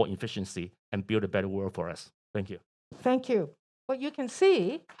having more efficiency and build a better world for us. Thank you. Thank you. But you can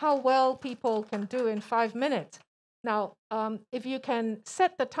see how well people can do in 5 minutes. Now, if you can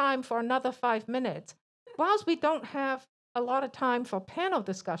set the time for another 5 minutes, whilst we don't have a lot of time for panel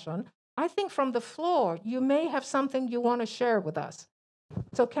discussion, I think from the floor, you may have something you want to share with us.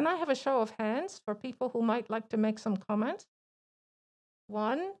 So can I have a show of hands for people who might like to make some comments?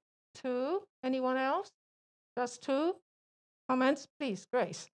 1, 2, anyone else? Just 2 comments, please,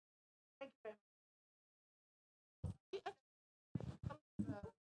 Grace. Thank you very much.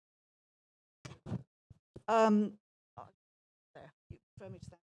 There, you throw me to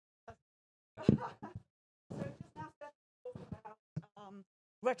that. So just ask that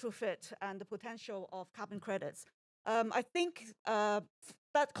retrofit and the potential of carbon credits. I think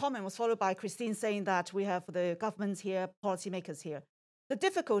that comment was followed by Christine saying that we have the governments here, policymakers here. The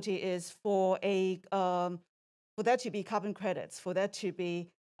difficulty is for there to be carbon credits, for there to be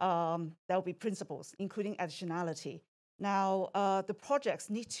there will be principles, including additionality. Now, the projects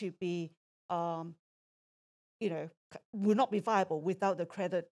need to be, will not be viable without the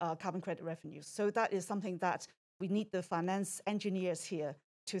carbon credit revenues. So that is something that we need the finance engineers here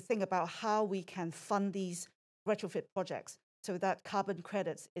to think about how we can fund these retrofit projects so that carbon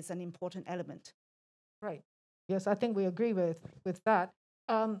credits is an important element. Right. Yes, I think we agree with that.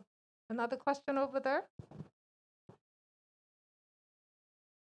 Another question over there?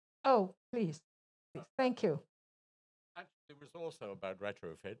 Oh, please. Thank you. Actually, it was also about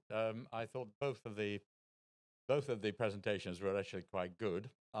retrofit. I thought both of the presentations were actually quite good.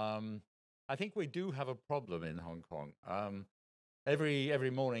 I think we do have a problem in Hong Kong.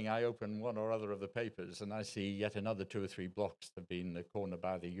 Every morning I open one or other of the papers and I see yet another 2 or 3 blocks have been cornered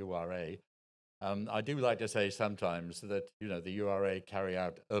by the URA. I do like to say sometimes that the URA carry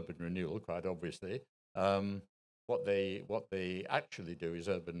out urban renewal, quite obviously. What they actually do is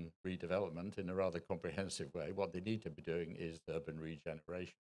urban redevelopment in a rather comprehensive way. What they need to be doing is urban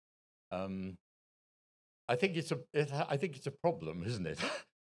regeneration. I think it's a problem, isn't it?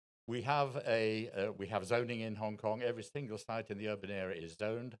 We have zoning in Hong Kong. Every single site in the urban area is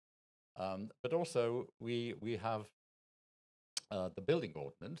zoned, but also we have the building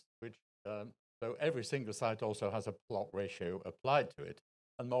ordinance, which so every single site also has a plot ratio applied to it,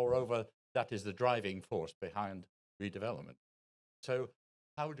 and moreover, that is the driving force behind redevelopment. So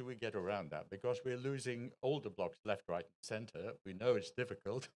how do we get around that? Because we're losing older blocks left, right, and centre. We know it's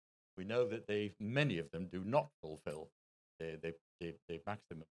difficult. We know that many of them do not fulfil the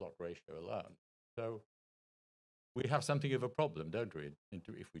maximum plot ratio allowed. So we have something of a problem, don't we,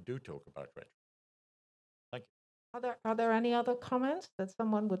 if we do talk about retro. Thank you. Are there any other comments that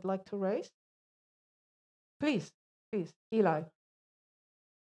someone would like to raise? Please, Eli.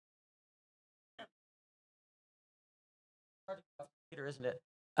 Peter, isn't it?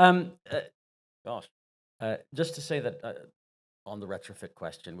 Just to say that on the retrofit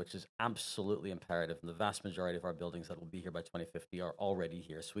question, which is absolutely imperative, and the vast majority of our buildings that will be here by 2050 are already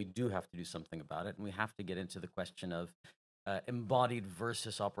here. So we do have to do something about it, and we have to get into the question of embodied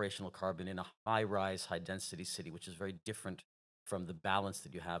versus operational carbon in a high-rise, high-density city, which is very different from the balance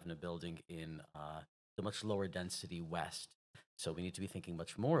that you have in a building in the much lower density west. So we need to be thinking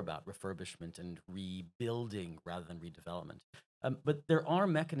much more about refurbishment and rebuilding rather than redevelopment. But there are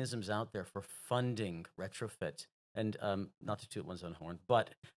mechanisms out there for funding retrofit. And not to toot one's own horn, but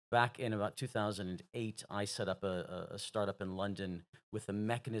back in about 2008, I set up a startup in London with a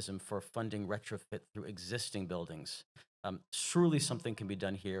mechanism for funding retrofit through existing buildings. Surely something can be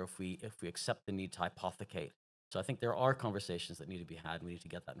done here if we accept the need to hypothecate. So I think there are conversations that need to be had, and we need to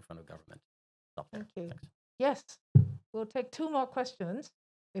get that in front of government. Stop there. Thank you. Thanks. Yes, we'll take 2 more questions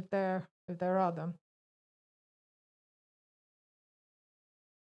if there are them.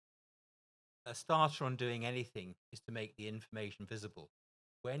 A starter on doing anything is to make the information visible.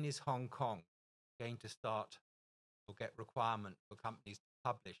 When is Hong Kong going to start or get requirement for companies to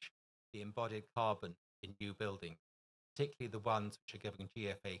publish the embodied carbon in new buildings, particularly the ones which are given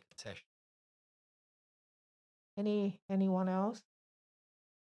GFA concession? Anyone else?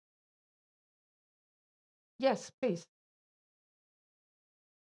 Yes, please.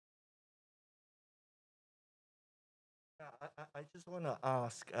 I just want to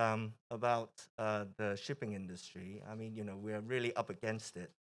ask about the shipping industry. I mean, we're really up against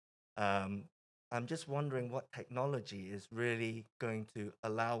it. I'm just wondering what technology is really going to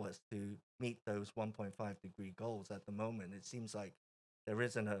allow us to meet those 1.5-degree goals at the moment. It seems like there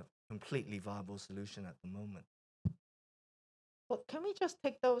isn't a completely viable solution at the moment. Well, can we just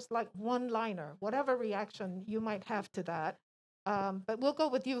take those like one-liner, whatever reaction you might have to that? But we'll go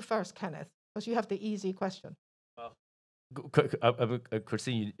with you first, Kenneth, because you have the easy question.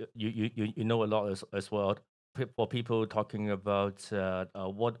 Christy, you know a lot as well. For people talking about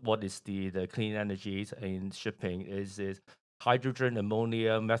what is the clean energies in shipping is hydrogen,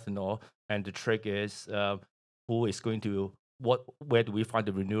 ammonia, methanol, and the trick is who is going to where do we find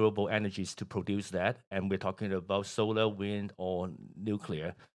the renewable energies to produce that? And we're talking about solar, wind, or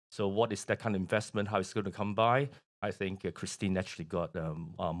nuclear. So what is that kind of investment? How it's going to come by? I think Christine actually got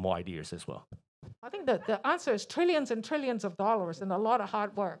more ideas as well. I think that the answer is trillions and trillions of dollars and a lot of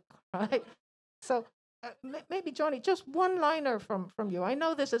hard work, right? So maybe, Johnny, just one-liner from you. I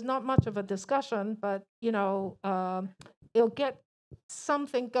know this is not much of a discussion, but, it'll get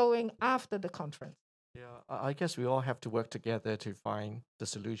something going after the conference. Yeah, I guess we all have to work together to find the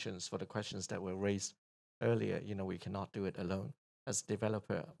solutions for the questions that were raised earlier. You know, we cannot do it alone. As a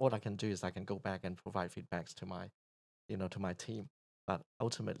developer, all I can do is I can go back and provide feedbacks to my, to my team. But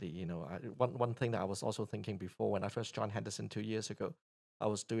ultimately, one thing that I was also thinking before when I first joined Henderson 2 years ago, I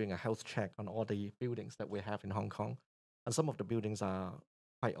was doing a health check on all the buildings that we have in Hong Kong, and some of the buildings are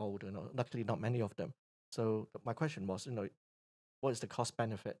quite old. Luckily not many of them. So my question was, what is the cost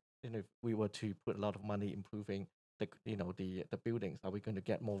benefit? If we were to put a lot of money improving the buildings, are we going to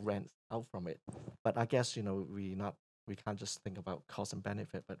get more rents out from it? But I guess we can't just think about cost and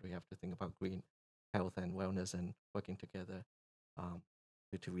benefit, but we have to think about green health and wellness and working together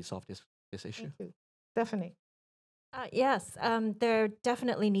to resolve this issue. Thank you. Stephanie. Yes, there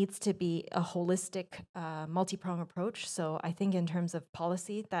definitely needs to be a holistic, multi-pronged approach. So I think in terms of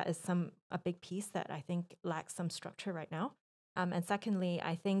policy, that is a big piece that I think lacks some structure right now. And secondly,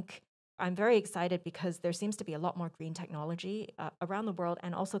 I think I'm very excited because there seems to be a lot more green technology around the world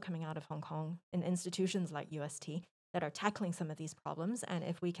and also coming out of Hong Kong in institutions like UST that are tackling some of these problems. And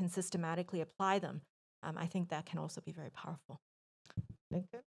if we can systematically apply them, I think that can also be very powerful. Thank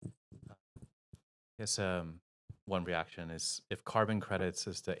you. Yes, one reaction is if carbon credits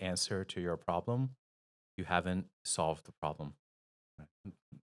is the answer to your problem, you haven't solved the problem.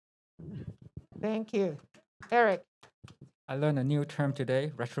 Thank you. Eric. I learned a new term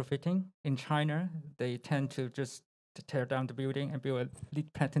today, retrofitting. In China, they tend to just tear down the building and build a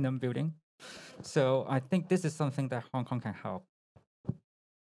LEED platinum building. So I think this is something that Hong Kong can help.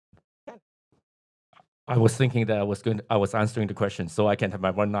 I was thinking that I was answering the question, so I can have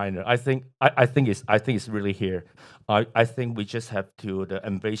my one-liner. I think it's really here. I think we just have to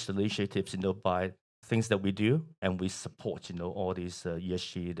embrace the initiatives, by things that we do, and we support, all these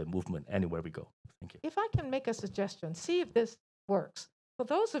ESG, the movement, anywhere we go. Thank you. If I can make a suggestion, see if this works. For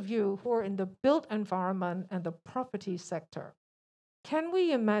those of you who are in the built environment and the property sector, can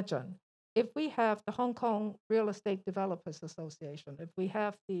we imagine if we have the Hong Kong Real Estate Developers Association, if we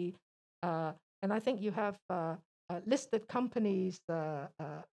have the, and I think you have listed companies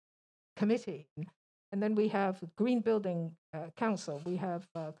committee, and then we have Green Building Council, we have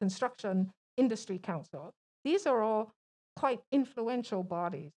Construction Industry Council. These are all quite influential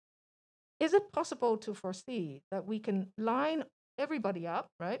bodies. Is it possible to foresee that we can line everybody up,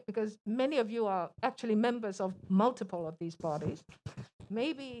 right? Because many of you are actually members of multiple of these bodies.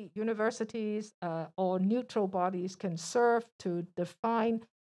 Maybe universities or neutral bodies can serve to define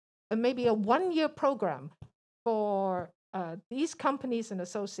maybe a one-year program for these companies and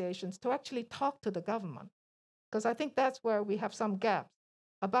associations to actually talk to the government. Because I think that's where we have some gaps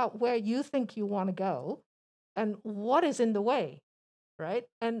about where you think you want to go and what is in the way, right?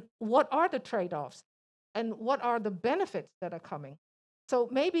 And what are the trade-offs and what are the benefits that are coming? So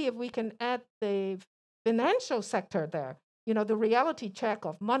maybe if we can add the financial sector there, the reality check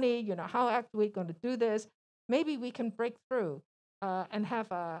of money, how are we going to do this? Maybe we can break through and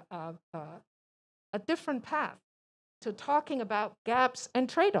have a different path to talking about gaps and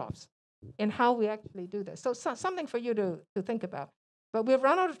trade-offs in how we actually do this. So something for you to think about. But we've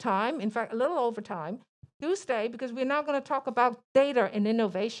run out of time, in fact, a little over time. Do stay, because we're now going to talk about data and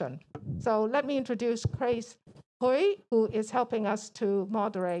innovation. So let me introduce Grace Hui, who is helping us to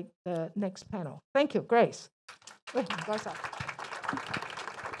moderate the next panel. Thank you, Grace.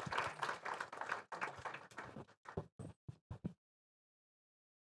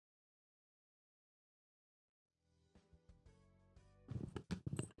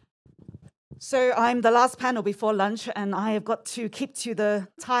 So I'm the last panel before lunch, and I have got to keep to the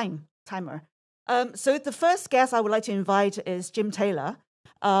timer. So the first guest I would like to invite is Jim Taylor.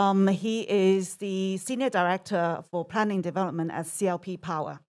 He is the Senior Director for Planning Development at CLP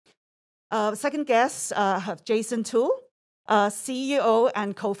Power. Second guest, have Jason Tu, CEO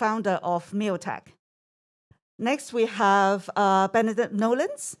and co-founder of MioTech. Next, we have Benedicte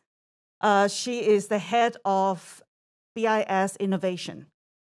NOLENS. She is the head of BIS Innovation.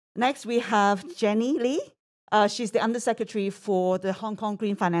 Next, we have Jenny Lee. She's the Undersecretary for the Hong Kong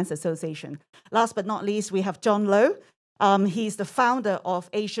Green Finance Association. Last but not least, we have John Low. He's the founder of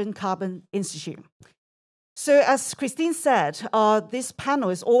Asian Carbon Institute. So as Christine said, this panel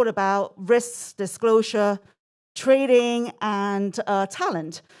is all about risk disclosure, trading, and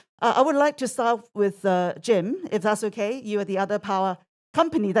talent. I would like to start with Jim, if that's okay. You are the other power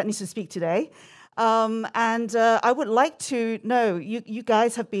company that needs to speak today. And I would like to know, you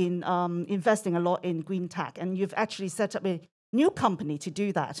guys have been investing a lot in green tech, and you've actually set up a new company to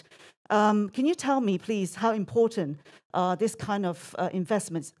do that. Can you tell me, please, how important this kind of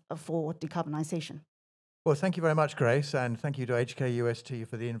investments for decarbonization? Well, thank you very much, Grace, and thank you to HKUST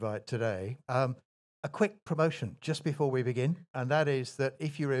for the invite today. a quick promotion just before we begin, and that is that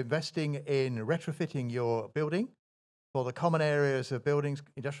if you're investing in retrofitting your building for the common areas of buildings,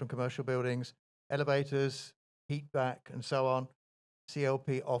 industrial and commercial buildings, elevators, heat back, and so on,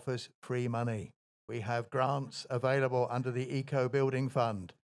 CLP offers free money. We have grants available under the Eco Building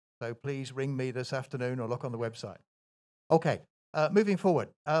Fund. So please ring me this afternoon or look on the website. Okay, moving forward.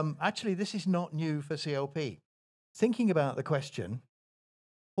 Actually, this is not new for CLP. Thinking about the question,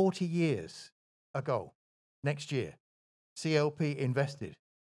 40 years ago, next year, CLP invested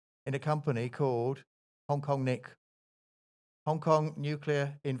in a company called Hong Kong NIC, Hong Kong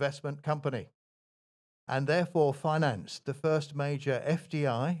Nuclear Investment Company, and therefore financed the first major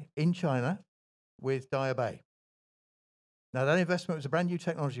FDI in China with Daya Bay. Now, that investment was a brand new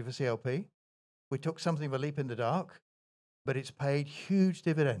technology for CLP. We took something of a leap in the dark, but it's paid huge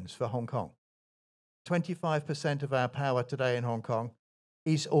dividends for Hong Kong. 25% of our power today in Hong Kong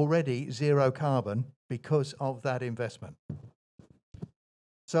is already zero carbon because of that investment.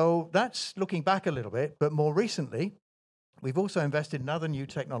 So that's looking back a little bit, but more recently, we've also invested in other new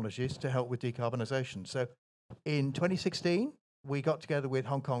technologies to help with decarbonisation. So in 2016, we got together with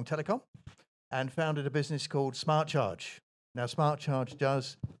Hong Kong Telecom and founded a business called Smart Charge. Now, Smart Charge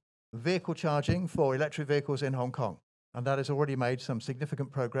does vehicle charging for electric vehicles in Hong Kong, and that has already made some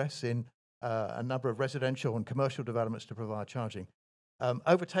significant progress in a number of residential and commercial developments to provide charging.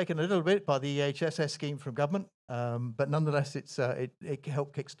 Overtaken a little bit by the EHSS scheme from government, but nonetheless, it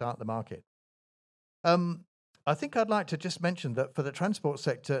helped kickstart the market. I think I'd like to just mention that for the transport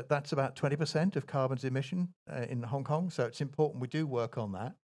sector, that's about 20% of carbon's emission in Hong Kong, so it's important we do work on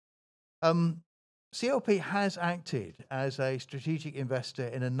that. CLP has acted as a strategic investor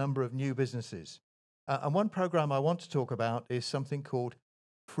in a number of new businesses. And one program I want to talk about is something called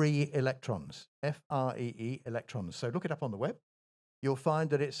Free Electrons, F-R-E-E, electrons. So look it up on the web. You'll find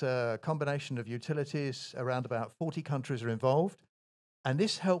that it's a combination of utilities. Around about 40 countries are involved. And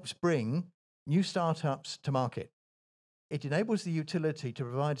this helps bring new startups to market. It enables the utility to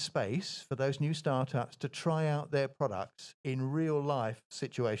provide space for those new startups to try out their products in real life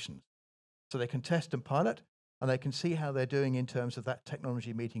situations. So they can test and pilot, and they can see how they're doing in terms of that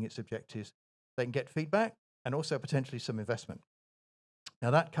technology meeting its objectives. They can get feedback and also potentially some investment.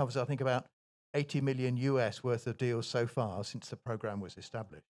 Now that covers, I think, about 80 million US worth of deals so far since the program was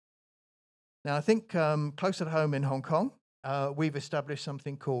established. Now, I think close at home in Hong Kong, we've established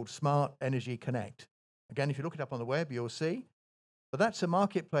something called Smart Energy Connect. Again, if you look it up on the web, you'll see. But that's a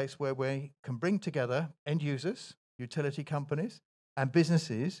marketplace where we can bring together end users, utility companies, and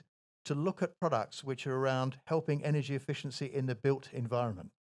businesses to look at products which are around helping energy efficiency in the built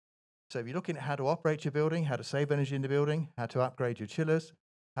environment. So if you're looking at how to operate your building, how to save energy in the building, how to upgrade your chillers,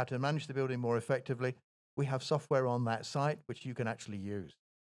 how to manage the building more effectively, we have software on that site which you can actually use.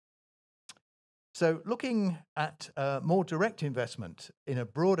 So looking at more direct investment in a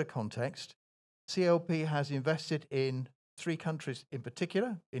broader context, CLP has invested in 3 countries in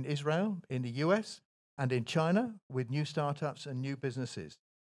particular, in Israel, in the US, and in China, with new startups and new businesses.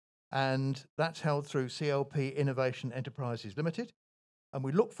 And that's held through CLP Innovation Enterprises Limited. And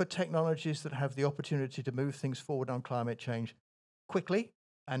we look for technologies that have the opportunity to move things forward on climate change quickly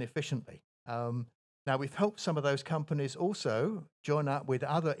and efficiently. Now, we've helped some of those companies also join up with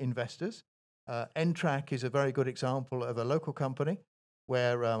other investors. NTRAC is a very good example of a local company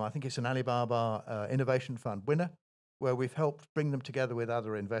where I think it's an Alibaba Innovation Fund winner, where we've helped bring them together with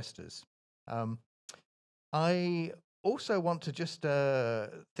other investors. I also want to just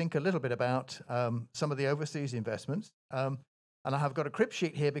think a little bit about some of the overseas investments. And I have got a crib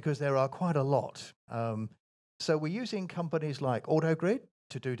sheet here because there are quite a lot. So we're using companies like AutoGrid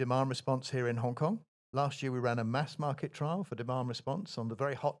to do demand response here in Hong Kong. Last year, we ran a mass market trial for demand response on the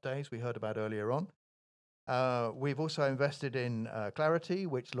very hot days we heard about earlier on. We've also invested in Clarity,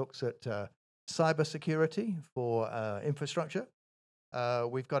 which looks at cybersecurity for infrastructure.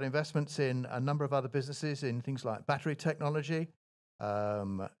 We've got investments in a number of other businesses in things like battery technology,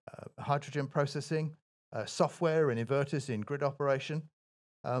 hydrogen processing, software and inverters in grid operation.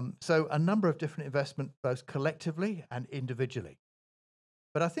 So a number of different investments, both collectively and individually.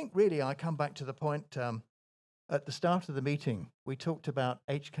 But I think really I come back to the point at the start of the meeting, we talked about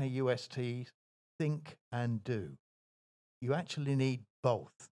HKUST, think and do. You actually need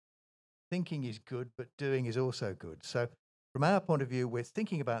both. Thinking is good, but doing is also good. So from our point of view, we're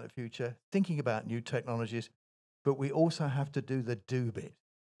thinking about the future, thinking about new technologies, but we also have to do the do bit.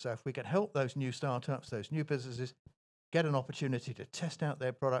 So if we can help those new startups, those new businesses, get an opportunity to test out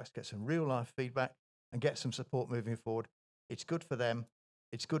their products, get some real life feedback, and get some support moving forward, it's good for them,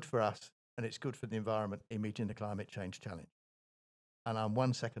 it's good for us, and it's good for the environment in meeting the climate change challenge. And I'm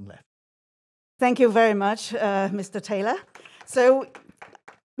 1 second left. Thank you very much, Mr. Taylor. So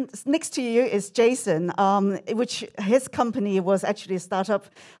next to you is Jason, which his company was actually a startup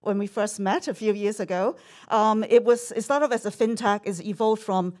when we first met a few years ago. It started off as a fintech, it's evolved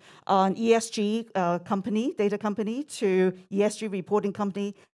from an ESG company, data company, to ESG reporting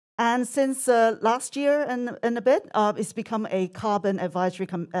company. And since last year and a bit, it's become a carbon advisory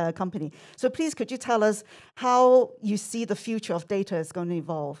company. So please, could you tell us how you see the future of data is going to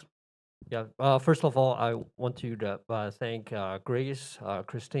evolve? Yeah, first of all, I want to thank Grace,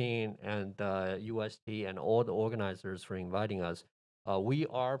 Christine, and UST and all the organizers for inviting us. We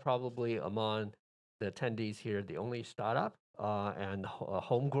are probably among the attendees here, the only startup and a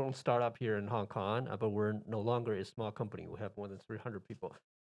homegrown startup here in Hong Kong, but we're no longer a small company. We have more than 300 people.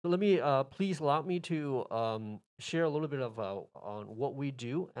 So let me, please allow me to share a little bit of on what we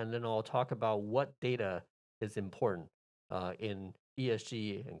do, and then I'll talk about what data is important in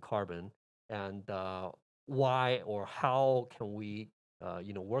ESG and carbon, and why or how can we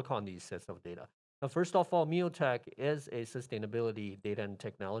work on these sets of data. Now, first of all, MioTech is a sustainability data and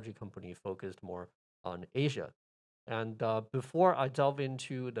technology company focused more on Asia. And before I delve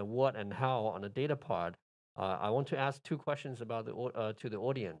into the what and how on the data part, I want to ask two questions about to the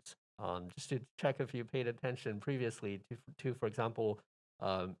audience, just to check if you paid attention previously to for example,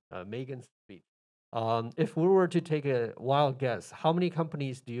 Megan's speech. If we were to take a wild guess, how many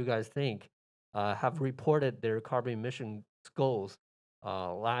companies do you guys think have reported their carbon emission goals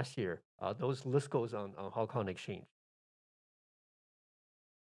last year? Those list goes on Hong Kong Exchange.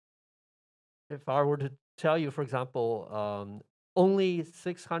 If I were to tell you, for example, only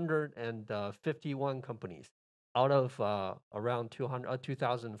 651 companies out of around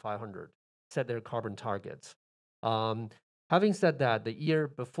 2,500 set their carbon targets. Having said that, the year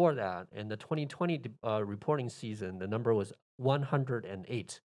before that, in the 2020 reporting season, the number was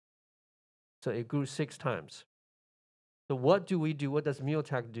 108. So it grew 6 times. So what do we do? What does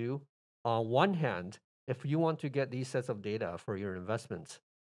MioTech do? On one hand, if you want to get these sets of data for your investments,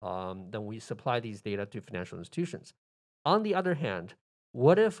 then we supply these data to financial institutions. On the other hand,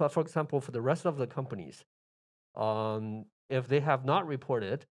 what if, for example, for the rest of the companies, if they have not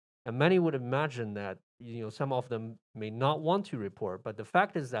reported, and many would imagine that some of them may not want to report, but the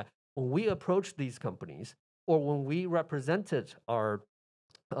fact is that when we approach these companies, or when we represented our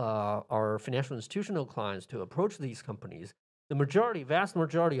financial institutional clients to approach these companies, the vast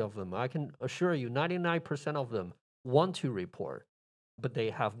majority of them, I can assure you, 99% of them want to report, but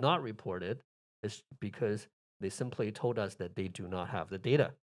they have not reported. It's because they simply told us that they do not have the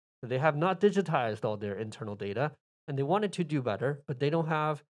data. So they have not digitized all their internal data, and they wanted to do better, but they don't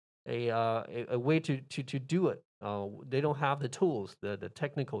have a way to do it. They don't have the tools, the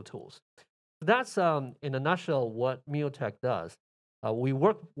technical tools. That's in a nutshell what MioTech does. We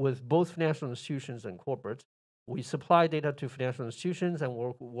work with both financial institutions and corporates. We supply data to financial institutions and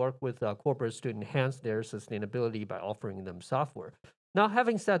work with corporates to enhance their sustainability by offering them software. Now,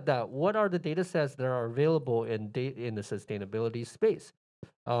 having said that, what are the data sets that are available in the sustainability space?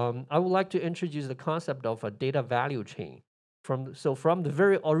 I would like to introduce the concept of a data value chain. From the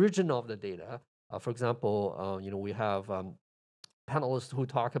very origin of the data, for example, we have panelists who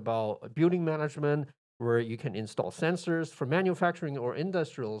talk about building management, where you can install sensors. For manufacturing or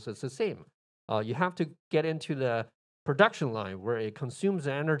industrials, it's the same. You have to get into the production line where it consumes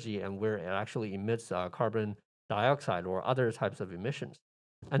energy and where it actually emits carbon dioxide or other types of emissions.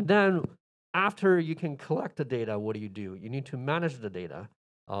 And then after you can collect the data, what do? You need to manage the data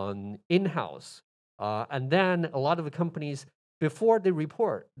in-house. And then a lot of the companies, before they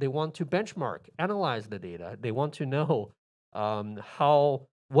report, they want to benchmark, analyze the data. They want to know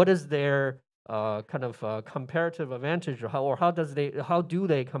what is their kind of comparative advantage, or how do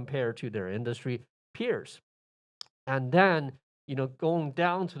they compare to their industry peers. And then going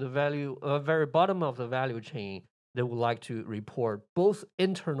down to the very bottom of the value chain, they would like to report both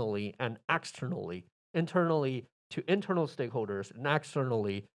internally and externally. Internally to internal stakeholders and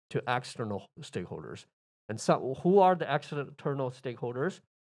externally to external stakeholders. And so who are the external stakeholders?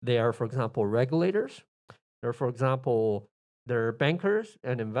 They are, for example, regulators. They're, for example, they're bankers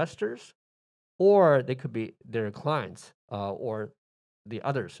and investors, or they could be their clients or the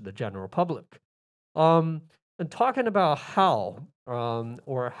others, the general public. And talking about how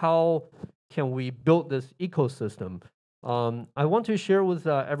can we build this ecosystem, I want to share with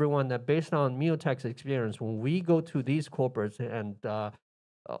everyone that based on MioTech's experience, when we go to these corporates and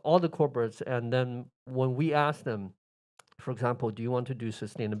all the corporates, and then when we ask them, for example, do you want to do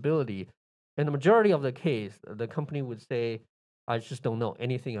sustainability? In the majority of the case, the company would say, I just don't know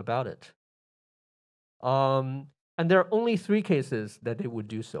anything about it. And there are only 3 cases that they would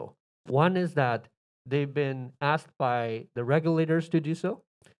do so. One is that they've been asked by the regulators to do so.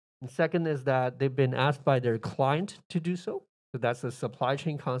 And second is that they've been asked by their client to do so. So that's the supply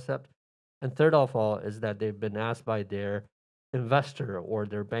chain concept. And third of all is that they've been asked by their investor or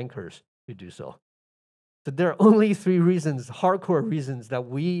their bankers to do so. So there are only three reasons, hardcore reasons, that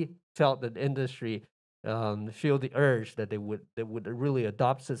we felt that the industry feel the urge that they would really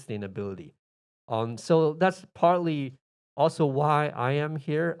adopt sustainability. So that's partly also why I am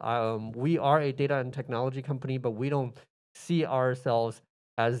here. We are a data and technology company, but we don't see ourselves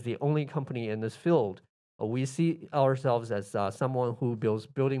as the only company in this field. We see ourselves as someone who builds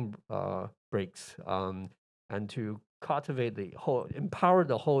building bricks and to cultivate empower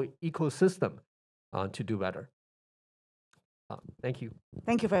the whole ecosystem to do better. Thank you.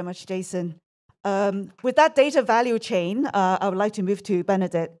 Thank you very much, Jason. With that data value chain, I would like to move to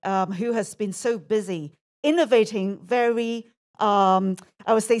Benedicte, who has been so busy innovating very, I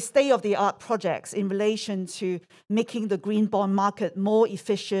would say, state-of-the-art projects in relation to making the green bond market more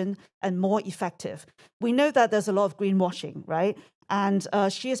efficient and more effective. We know that there's a lot of greenwashing, right? And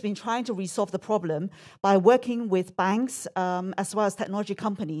she has been trying to resolve the problem by working with banks as well as technology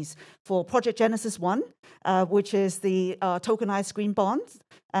companies for Project Genesis 1, which is the tokenized green bonds,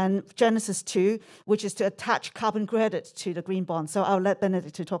 and Genesis 2, which is to attach carbon credits to the green bond. So I'll let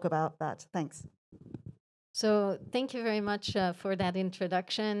Benedicte to talk about that. Thanks. So thank you very much for that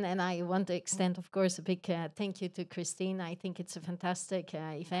introduction. And I want to extend, of course, a big thank you to Christine. I think it's a fantastic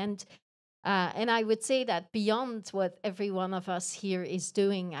event. And I would say that beyond what every one of us here is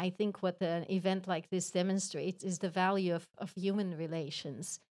doing, I think what an event like this demonstrates is the value of human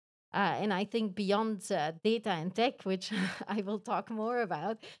relations. And I think beyond data and tech, which I will talk more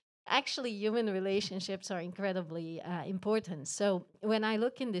about, actually human relationships are incredibly important. So when I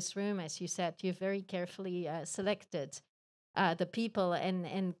look in this room, as you said, you've very carefully selected the people,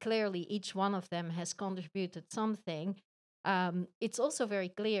 and clearly each one of them has contributed something. It's also very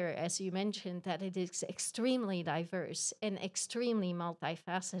clear, as you mentioned, that it is extremely diverse and extremely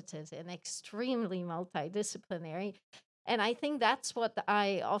multifaceted and extremely multidisciplinary. And I think that's what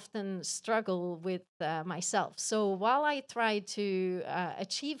I often struggle with myself. So while I try to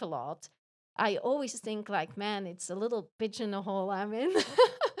achieve a lot, I always think like, man, it's a little pigeonhole I'm in.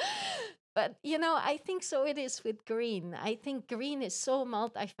 But, you know, I think so it is with green. I think green is so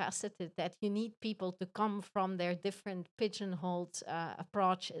multifaceted that you need people to come from their different pigeonholed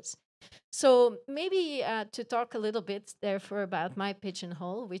approaches. So maybe to talk a little bit, therefore, about my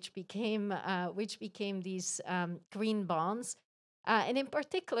pigeonhole, which became these green bonds, and in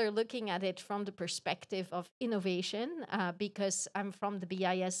particular looking at it from the perspective of innovation, because I'm from the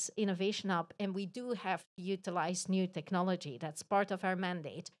BIS Innovation Hub, and we do have to utilize new technology. That's part of our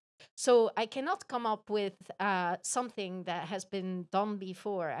mandate. So I cannot come up with something that has been done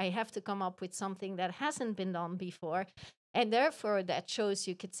before. I have to come up with something that hasn't been done before. And therefore, that shows,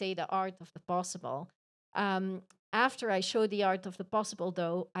 you could say, the art of the possible. After I show the art of the possible,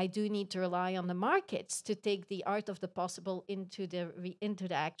 though, I do need to rely on the markets to take the art of the possible into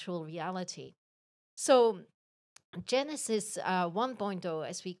the actual reality. So Genesis 1.0,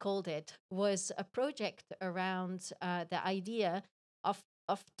 as we called it, was a project around the idea of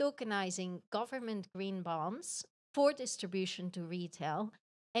tokenizing government green bonds for distribution to retail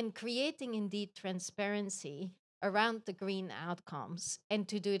and creating indeed transparency around the green outcomes, and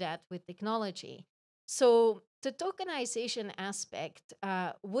to do that with technology. So the tokenization aspect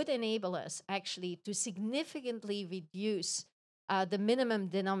would enable us actually to significantly reduce the minimum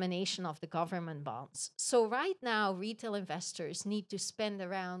denomination of the government bonds. So right now, retail investors need to spend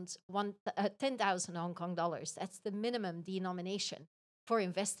around 10,000 Hong Kong dollars. That's the minimum denomination for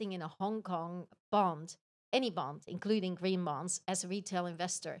investing in a Hong Kong bond, any bond, including green bonds, as a retail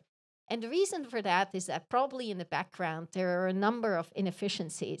investor. And the reason for that is that probably in the background, there are a number of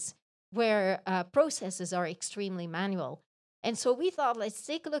inefficiencies where processes are extremely manual. And so we thought, let's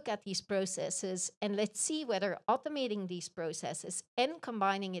take a look at these processes and let's see whether automating these processes and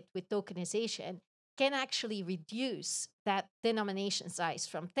combining it with tokenization can actually reduce that denomination size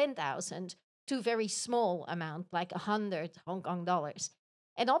from 10,000 to a very small amount, like 100 Hong Kong dollars.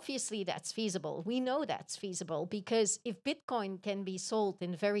 And obviously that's feasible. We know that's feasible because if Bitcoin can be sold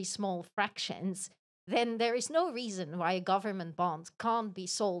in very small fractions, then there is no reason why a government bond can't be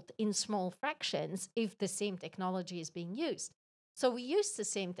sold in small fractions if the same technology is being used. So we use the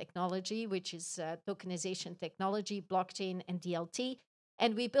same technology, which is tokenization technology, blockchain, and DLT.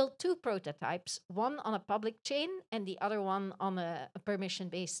 And we built two prototypes, one on a public chain and the other one on a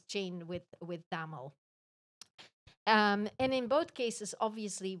permission-based chain with DAML. And in both cases,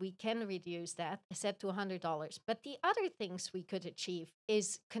 obviously, we can reduce that, I said, to $100. But the other things we could achieve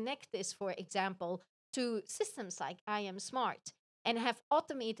is connect this, for example, to systems like IM Smart and have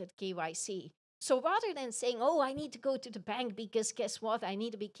automated KYC. So rather than saying, oh, I need to go to the bank because guess what, I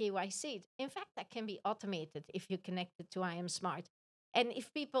need to be KYC'd. In fact, that can be automated if you connect it to IM Smart. And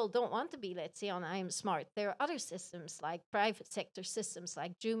if people don't want to be, let's say, on IM Smart, there are other systems like private sector systems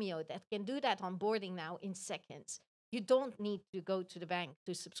like Jumio that can do that onboarding now in seconds. You don't need to go to the bank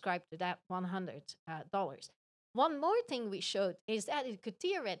to subscribe to that $100. One more thing we showed is that it could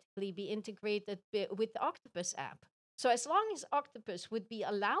theoretically be integrated with the Octopus app. So as long as Octopus would be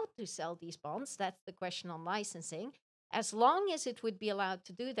allowed to sell these bonds, that's the question on licensing, as long as it would be allowed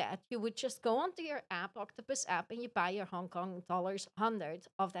to do that, you would just go onto your app, Octopus app, and you buy your Hong Kong dollars 100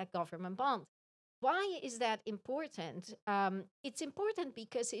 of that government bond. Why is that important? It's important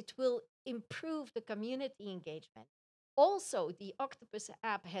because it will improve the community engagement. Also, the Octopus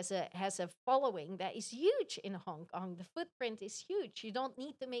app has a following that is huge in Hong Kong. The footprint is huge. You don't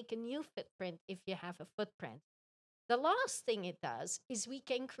need to make a new footprint if you have a footprint. The last thing it does is we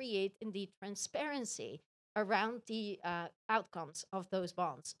can create indeed transparency around the outcomes of those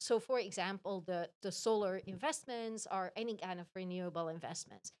bonds. So for example, the solar investments or any kind of renewable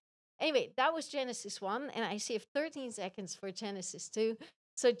investments. Anyway, that was Genesis 1, and I saved 13 seconds for Genesis 2.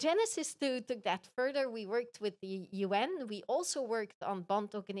 So Genesis 2 took that further. We worked with the UN. We also worked on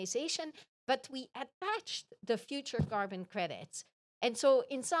bond tokenization, but we attached the future carbon credits. And so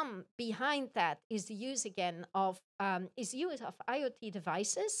in sum, behind that is the use again of IoT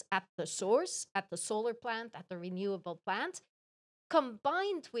devices at the source, at the solar plant, at the renewable plant,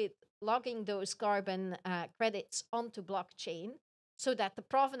 combined with logging those carbon credits onto blockchain so that the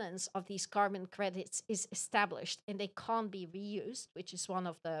provenance of these carbon credits is established and they can't be reused, which is one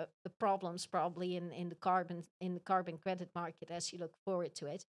of the problems probably in the carbon credit market as you look forward to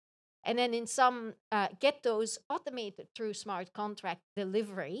it. And then in some, get those automated through smart contract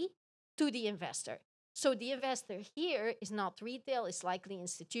delivery to the investor. So the investor here is not retail, it's likely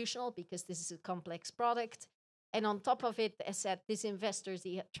institutional because this is a complex product. And on top of it, as said, these investors,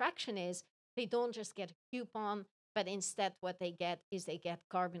 the attraction is they don't just get a coupon, but instead what they get is they get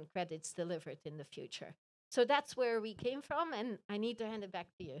carbon credits delivered in the future. So that's where we came from, and I need to hand it back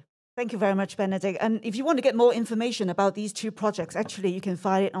to you. Thank you very much, Benedict. And if you want to get more information about these two projects, actually, you can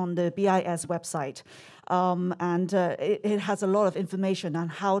find it on the BIS website. It has a lot of information on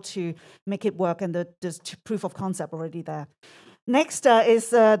how to make it work, and there's proof of concept already there. Next is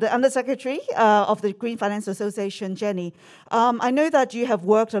the Undersecretary of the Green Finance Association, Jenny. I know that you have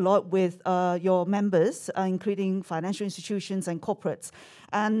worked a lot with your members, including financial institutions and corporates,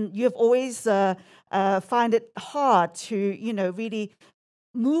 and you have always find it hard to, really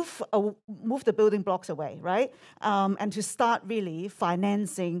move the building blocks away, right? And to start really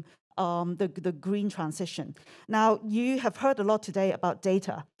financing the green transition. Now, you have heard a lot today about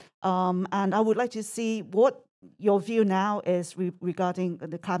data, and I would like to see what your view now is regarding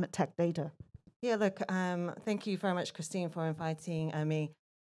the climate tech data. Yeah, look, thank you very much, Christine, for inviting me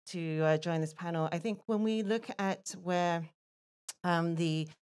to join this panel. I think when we look at where the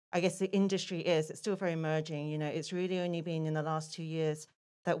industry is, it's still very emerging. It's really only been in the last 2 years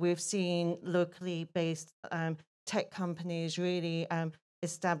that we've seen locally based tech companies really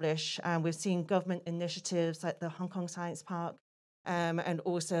establish. We've seen government initiatives like the Hong Kong Science Park and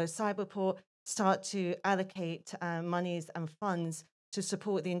also Cyberport start to allocate monies and funds to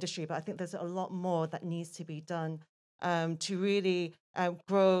support the industry. But I think there's a lot more that needs to be done to really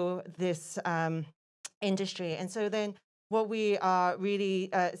grow this industry. And so then what we are really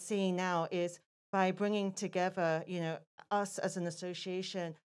seeing now is by bringing together, us as an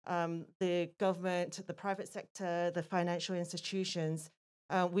association, the government, the private sector, the financial institutions,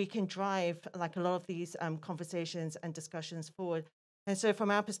 we can drive like a lot of these conversations and discussions forward. And so from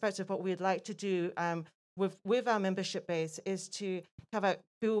our perspective, what we'd like to do with our membership base is to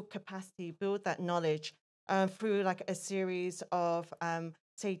build capacity, build that knowledge through like a series of,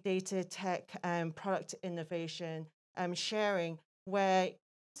 say, data tech and product innovation sharing, where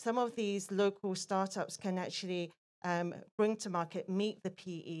some of these local startups can actually bring to market, meet the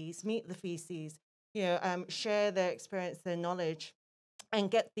PEs, meet the VCs, share their experience, their knowledge, and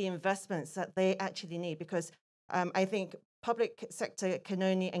get the investments that they actually need. Because I think public sector can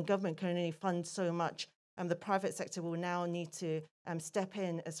only, and government can only fund so much. The private sector will now need to step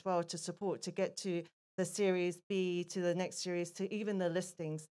in as well to support, to get to the Series B, to the next series, to even the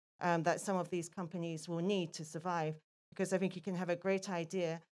listings that some of these companies will need to survive. Because I think you can have a great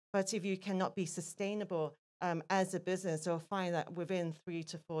idea, but if you cannot be sustainable as a business, you'll find that within 3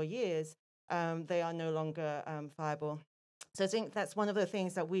 to 4 years, they are no longer viable. So I think that's one of the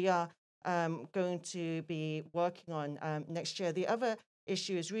things that we are going to be working on next year. The other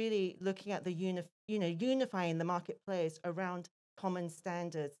issue is really looking at the unifying the marketplace around common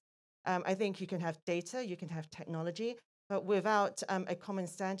standards. I think you can have data, you can have technology, but without a common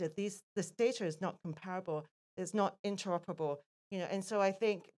standard, this data is not comparable, it's not interoperable, and so I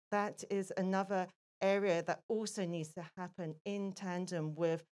think that is another area that also needs to happen in tandem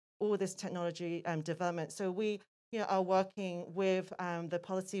with all this technology development. So we are working with the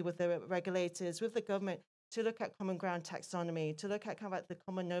policy, with the regulators, with the government to look at common ground taxonomy, to look at kind of like the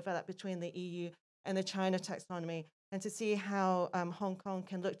common overlap between the EU and the China taxonomy, and to see how Hong Kong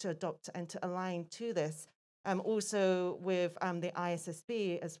can look to adopt and to align to this. Also with the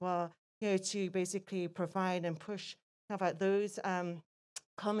ISSB as well, to basically provide and push kind of like those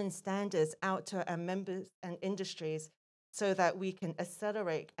common standards out to our members and industries so that we can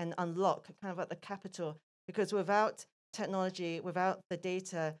accelerate and unlock kind of like the capital. Because without technology, without the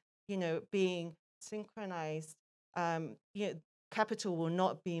data, being synchronized, capital will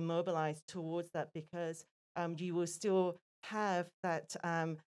not be mobilized towards that, because you will still have that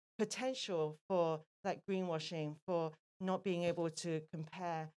potential for like greenwashing, for not being able to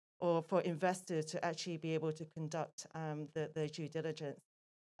compare, or for investors to actually be able to conduct the due diligence.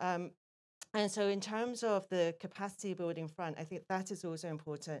 And so in terms of the capacity building front, I think that is also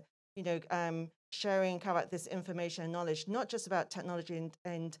important, sharing kind of like this information and knowledge, not just about technology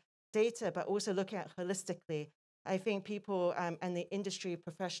and data, but also looking at holistically. I think people and the industry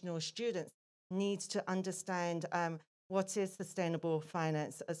professional students need to understand what is sustainable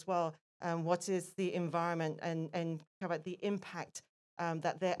finance as well, what is the environment and kind of like the impact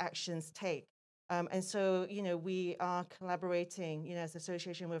that their actions take. And so, we are collaborating, as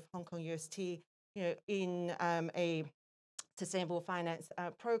association with Hong Kong UST, in a sustainable finance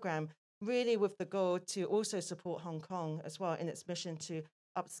program, really with the goal to also support Hong Kong as well in its mission to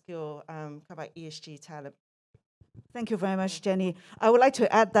upskill kind of like ESG talent. Thank you very much, Jenny. I would like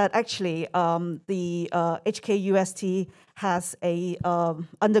to add that actually the HKUST has a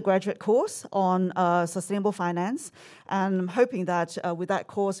undergraduate course on sustainable finance, and I'm hoping that with that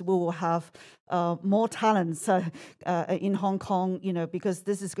course we will have more talents in Hong Kong, because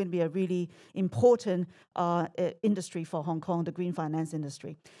this is going to be a really important industry for Hong Kong, the green finance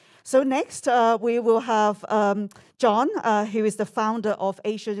industry. So next, we will have John, who is the founder of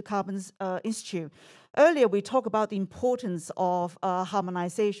Asia Carbon Institute. Earlier, we talked about the importance of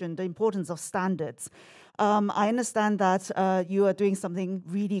harmonization, the importance of standards. I understand that you are doing something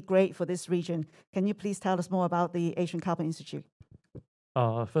really great for this region. Can you please tell us more about the Asian Carbon Institute?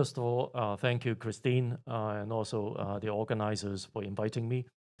 First of all, thank you, Christine, and also the organizers for inviting me.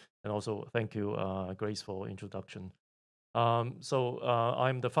 And also thank you, Grace, for introduction. So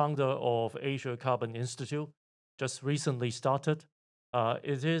I'm the founder of Asia Carbon Institute, just recently started.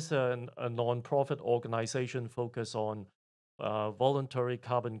 It is a non-profit organization focused on voluntary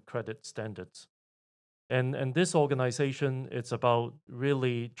carbon credit standards. And this organization, it's about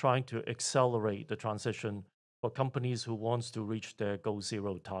really trying to accelerate the transition for companies who wants to reach their Goal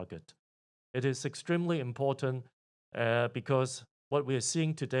Zero target. It is extremely important because what we're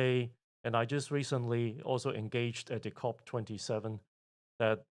seeing today, and I just recently also engaged at the COP27,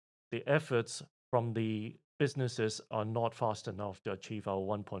 that the efforts from the businesses are not fast enough to achieve our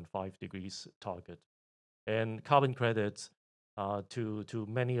 1.5 degrees target. And carbon credits, to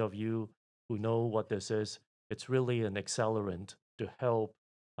many of you who know what this is, it's really an accelerant to help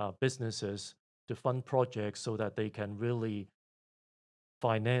businesses to fund projects so that they can really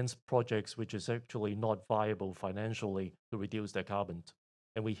finance projects which is actually not viable financially to reduce their carbon.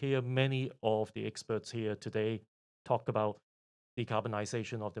 And we hear many of the experts here today talk about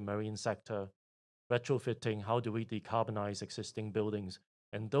decarbonization of the marine sector, retrofitting, how do we decarbonize existing buildings?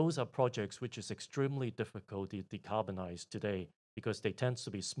 And those are projects which is extremely difficult to decarbonize today because they tend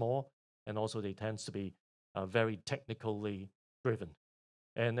to be small and also they tend to be very technically driven.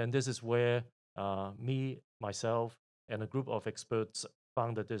 And this is where myself, and a group of experts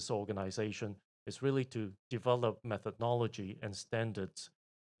founded this organization is really to develop methodology and standards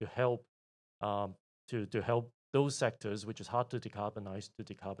to help those sectors which is hard to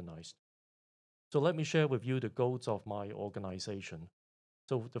decarbonize. So let me share with you the goals of my organization.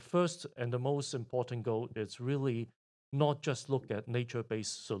 So the first and the most important goal is really not just look at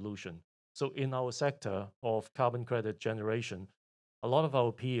nature-based solution. So in our sector of carbon credit generation, a lot of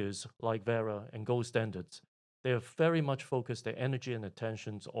our peers like Vera and Gold Standards, they are very much focused their energy and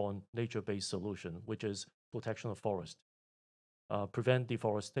attentions on nature-based solution, which is protection of forest, prevent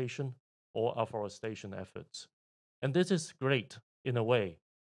deforestation or afforestation efforts. And this is great in a way,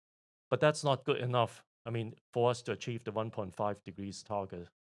 But that's not good enough, I mean, for us to achieve the 1.5 degrees target.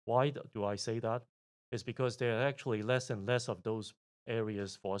 Why do I say that? It's because there are actually less and less of those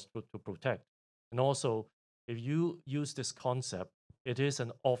areas for us to protect. And also, if you use this concept, it is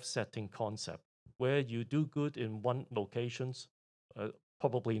an offsetting concept where you do good in one locations,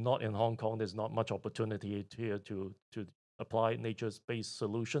 probably not in Hong Kong. There's not much opportunity here to apply nature-based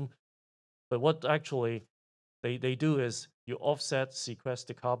solution. But what actually they do is you offset,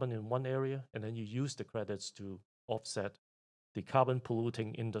 sequester carbon in one area, and then you use the credits to offset the carbon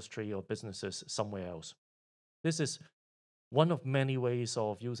polluting industry or businesses somewhere else. This is one of many ways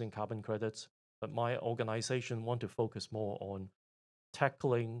of using carbon credits, but my organization want to focus more on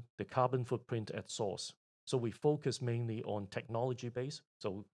tackling the carbon footprint at source. So we focus mainly on technology base,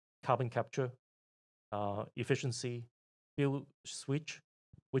 so carbon capture, efficiency, fuel switch,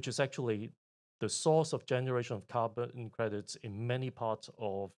 which is actually the source of generation of carbon credits in many parts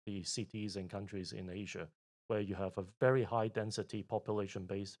of the cities and countries in Asia, where you have a very high density population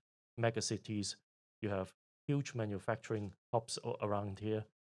base, mega cities, you have huge manufacturing hubs around here.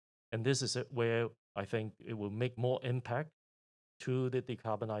 And this is where I think it will make more impact to the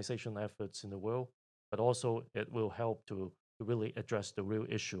decarbonization efforts in the world, but also it will help to really address the real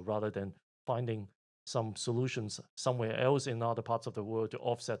issue rather than finding some solutions somewhere else in other parts of the world to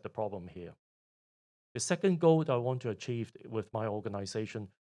offset the problem here. The second goal that I want to achieve with my organization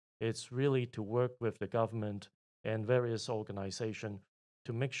is really to work with the government and various organizations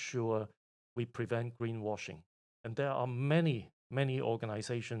to make sure we prevent greenwashing. And there are many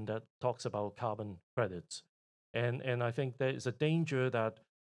organizations that talks about carbon credits. And I think there is a danger that,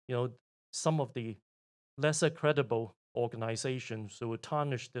 you know, some of the lesser credible organizations will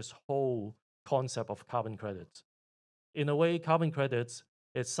tarnish this whole concept of carbon credits. In a way, carbon credits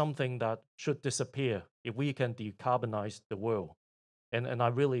is something that should disappear if we can decarbonize the world. And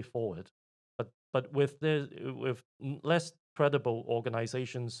I'm really for it. But with less credible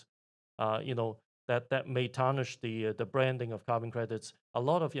organizations, you know, that may tarnish the branding of carbon credits, a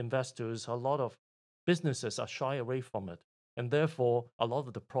lot of investors, a lot of businesses are shy away from it. And therefore, a lot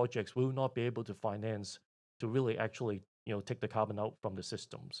of the projects will not be able to finance to really actually, you know, take the carbon out from the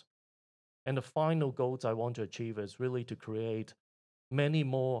systems. And the final goals I want to achieve is really to create many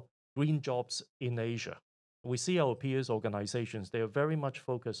more green jobs in Asia. We see our peers organizations, they are very much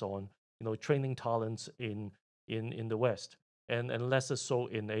focused on, you know, training talents in the West and lesser so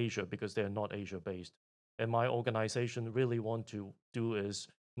in Asia because they're not Asia-based. And my organization really want to do is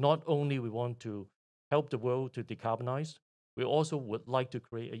not only we want to help the world to decarbonize, we also would like to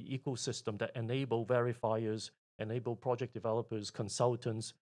create an ecosystem that enable verifiers, enable project developers,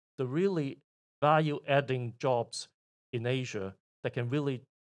 consultants, the really value-adding jobs in Asia that can really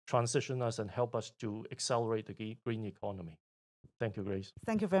transition us and help us to accelerate the green economy. Thank you, Grace.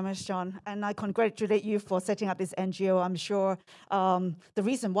 Thank you very much, John. And I congratulate you for setting up this NGO. I'm sure the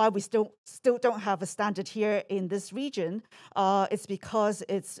reason why we still don't have a standard here in this region is because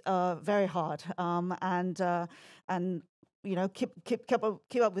it's very hard and you know, keep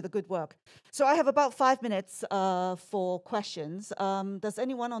up with the good work. So I have about 5 minutes for questions. Does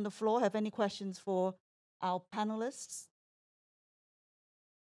anyone on the floor have any questions for our panelists?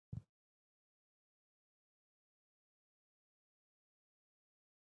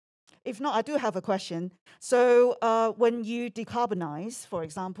 If not, I do have a question. So when you decarbonize, for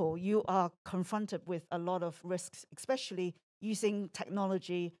example, you are confronted with a lot of risks, especially using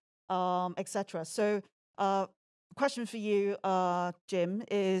technology, etc. So question for you, Jim,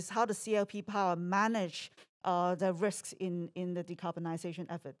 is how does CLP Power manage the risks in the decarbonization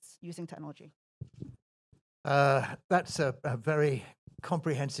efforts using technology? That's a very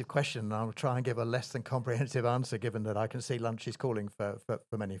comprehensive question, and I'll try and give a less than comprehensive answer, given that I can see lunch is calling for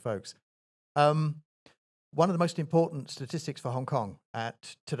many folks. One of the most important statistics for Hong Kong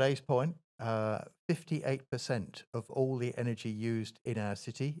at today's point, 58% of all the energy used in our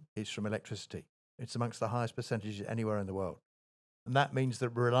city is from electricity. It's amongst the highest percentages anywhere in the world. And that means the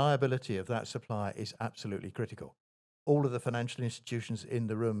reliability of that supply is absolutely critical. All of the financial institutions in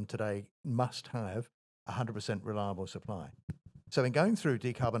the room today must have 100% reliable supply. So in going through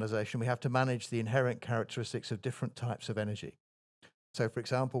decarbonisation, we have to manage the inherent characteristics of different types of energy. So for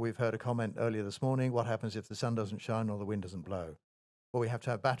example, we've heard a comment earlier this morning, what happens if the sun doesn't shine or the wind doesn't blow? Well, we have to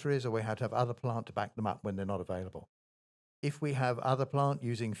have batteries, or we have to have other plant to back them up when they're not available. If we have other plant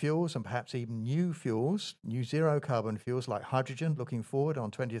using fuels and perhaps even new fuels, new zero carbon fuels like hydrogen looking forward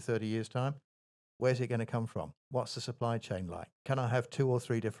on 20 or 30 years time, where's it going to come from? What's the supply chain like? Can I have 2 or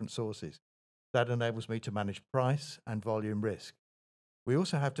 3 different sources? That enables me to manage price and volume risk. We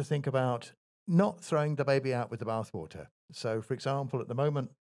also have to think about not throwing the baby out with the bathwater. So for example, at the moment,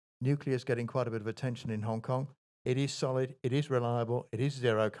 Nuclear is getting quite a bit of attention in Hong Kong. It is solid, it is reliable, it is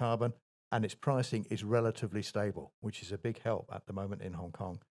zero carbon, and its pricing is relatively stable, which is a big help at the moment in Hong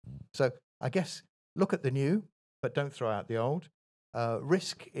Kong. So I guess look at the new, but don't throw out the old.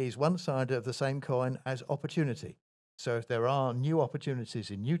 Risk is one side of the same coin as opportunity. So if there are new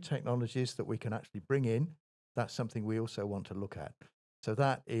opportunities in new technologies that we can actually bring in, that's something we also want to look at. So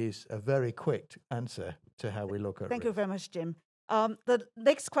that is a very quick answer to how we look at Thank risk. you very much, Jim. The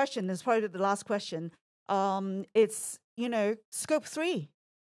next question is probably the last question. It's, Scope 3.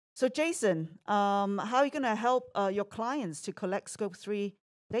 So Jason, how are you going to help your clients to collect Scope 3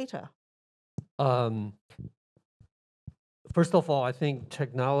 data? First of all, I think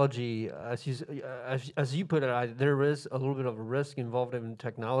technology, as you put it, there is a little bit of a risk involved in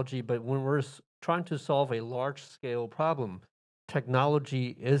technology, but when we're trying to solve a large-scale problem,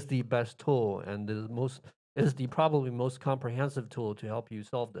 technology is the best tool and is the probably most comprehensive tool to help you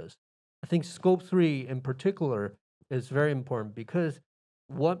solve this. I think Scope 3 in particular is very important because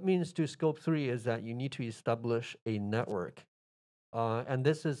what means to Scope 3 is that you need to establish a network. And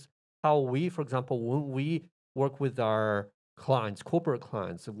this is how we, for example, when we work with our clients, corporate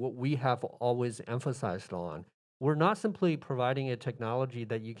clients, what we have always emphasized on, we're not simply providing a technology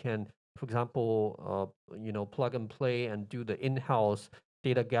that you can, for example, plug and play and do the in-house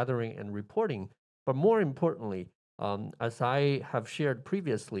data gathering and reporting. But more importantly, as I have shared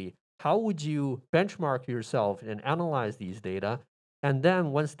previously, how would you benchmark yourself and analyze these data? And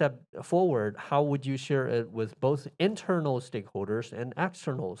then one step forward, how would you share it with both internal stakeholders and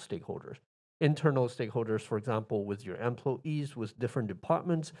external stakeholders? Internal stakeholders, for example, with your employees, with different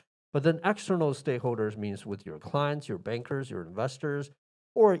departments, but then external stakeholders means with your clients, your bankers, your investors,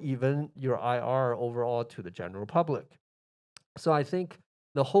 or even your IR overall to the general public. So I think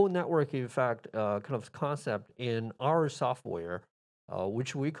the whole network effect kind of concept in our software,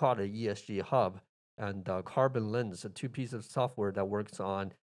 which we call the ESG Hub and Carbon Lens, the two pieces of software that works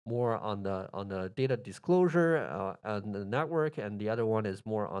on more on the data disclosure and the network, and the other one is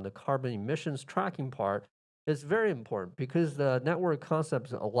more on the carbon emissions tracking part, is very important because the network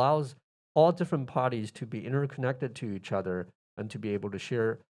concept allows all different parties to be interconnected to each other and to be able to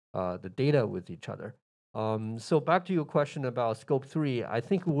share the data with each other. So back to your question about Scope 3, I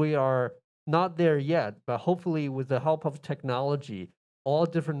think we are not there yet, but hopefully with the help of technology, all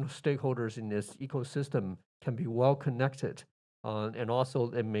different stakeholders in this ecosystem can be well connected. And also,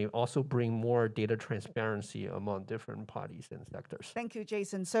 it may also bring more data transparency among different parties and sectors. Thank you,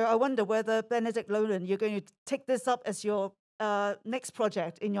 Jason. So I wonder whether, Benedicte Nolen, you're going to take this up as your next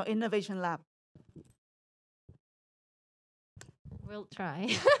project in your innovation lab. We'll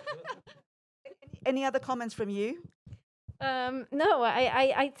try. Any other comments from you? No,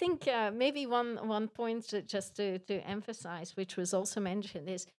 I think maybe one point just to emphasize, which was also mentioned,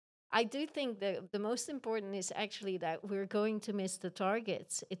 is I do think that the most important is actually that we're going to miss the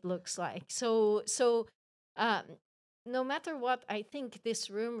targets, it looks like. So no matter what, I think this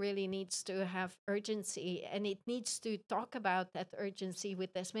room really needs to have urgency, and it needs to talk about that urgency with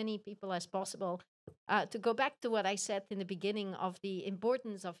as many people as possible. To go back to what I said in the beginning of the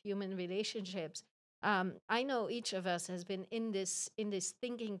importance of human relationships, I know each of us has been in this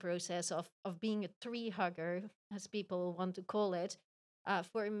thinking process of being a tree hugger, as people want to call it,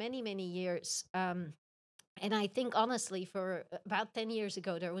 for many, many years. And I think, honestly, for about 10 years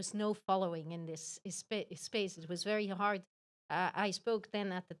ago, there was no following in this space. It was very hard. I spoke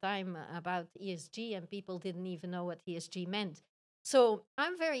then at the time about ESG, and people didn't even know what ESG meant. So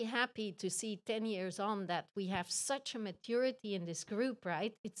I'm very happy to see 10 years on that we have such a maturity in this group,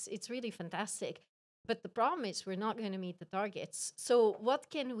 right? It's really fantastic. But the problem is we're not going to meet the targets. So what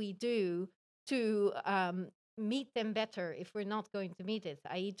can we do to meet them better if we're not going to meet it,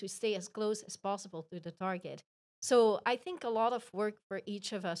 i.e. to stay as close as possible to the target? So I think a lot of work for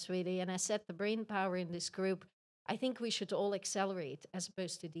each of us, really, and I said the brain power in this group, I think we should all accelerate as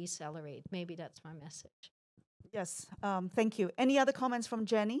opposed to decelerate. Maybe that's my message. Yes, thank you. Any other comments from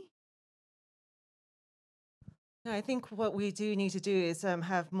Jenny? No, I think what we do need to do is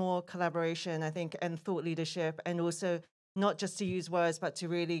have more collaboration, I think, and thought leadership, and also not just to use words, but to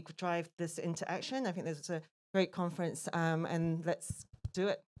really drive this into action. I think this is a great conference, and let's do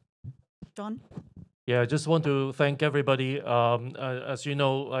it. John? Yeah, I just want to thank everybody. As you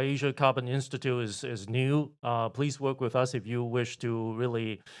know, Asia Carbon Institute is new. Please work with us if you wish to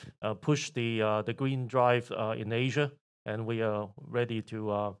really push the green drive in Asia, and we are ready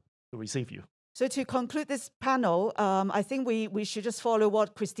to receive you. So to conclude this panel, I think we should just follow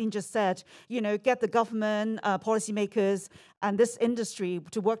what Christine just said. Get the government, policymakers, and this industry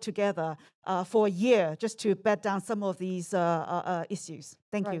to work together for a year just to bed down some of these issues.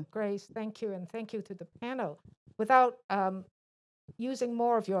 Thank you. Grace, thank you, and thank you to the panel. Without using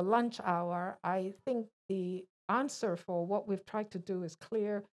more of your lunch hour, I think the answer for what we've tried to do is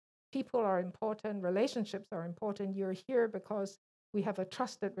clear. People are important, relationships are important. You're here because we have a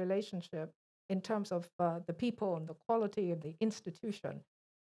trusted relationship in terms of the people and the quality of the institution.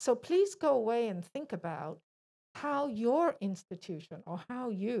 So please go away and think about how your institution or how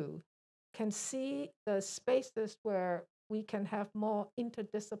you can see the spaces where we can have more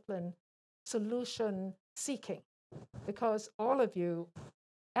interdiscipline solution seeking, because all of you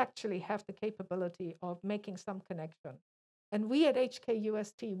actually have the capability of making some connection. And we at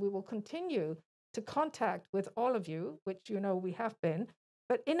HKUST, we will continue to contact with all of you, which we have been,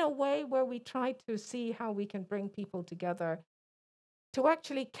 but in a way where we try to see how we can bring people together to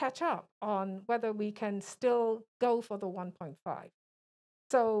actually catch up on whether we can still go for the 1.5.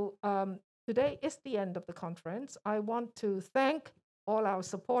 So today is the end of the conference. I want to thank all our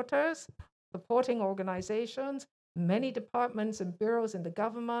supporters, supporting organizations, many departments and bureaus in the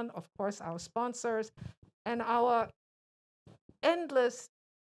government, of course, our sponsors, and our endless,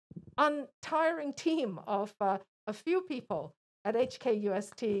 untiring team of a few people at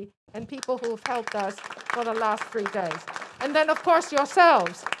HKUST and people who've helped us for the last 3 days. And then, of course,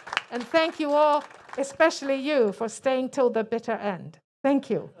 yourselves. And thank you all, especially you, for staying till the bitter end. Thank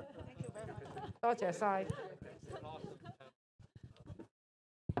you. Thank you very much. Thank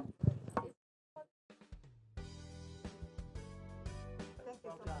you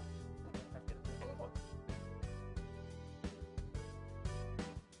so much.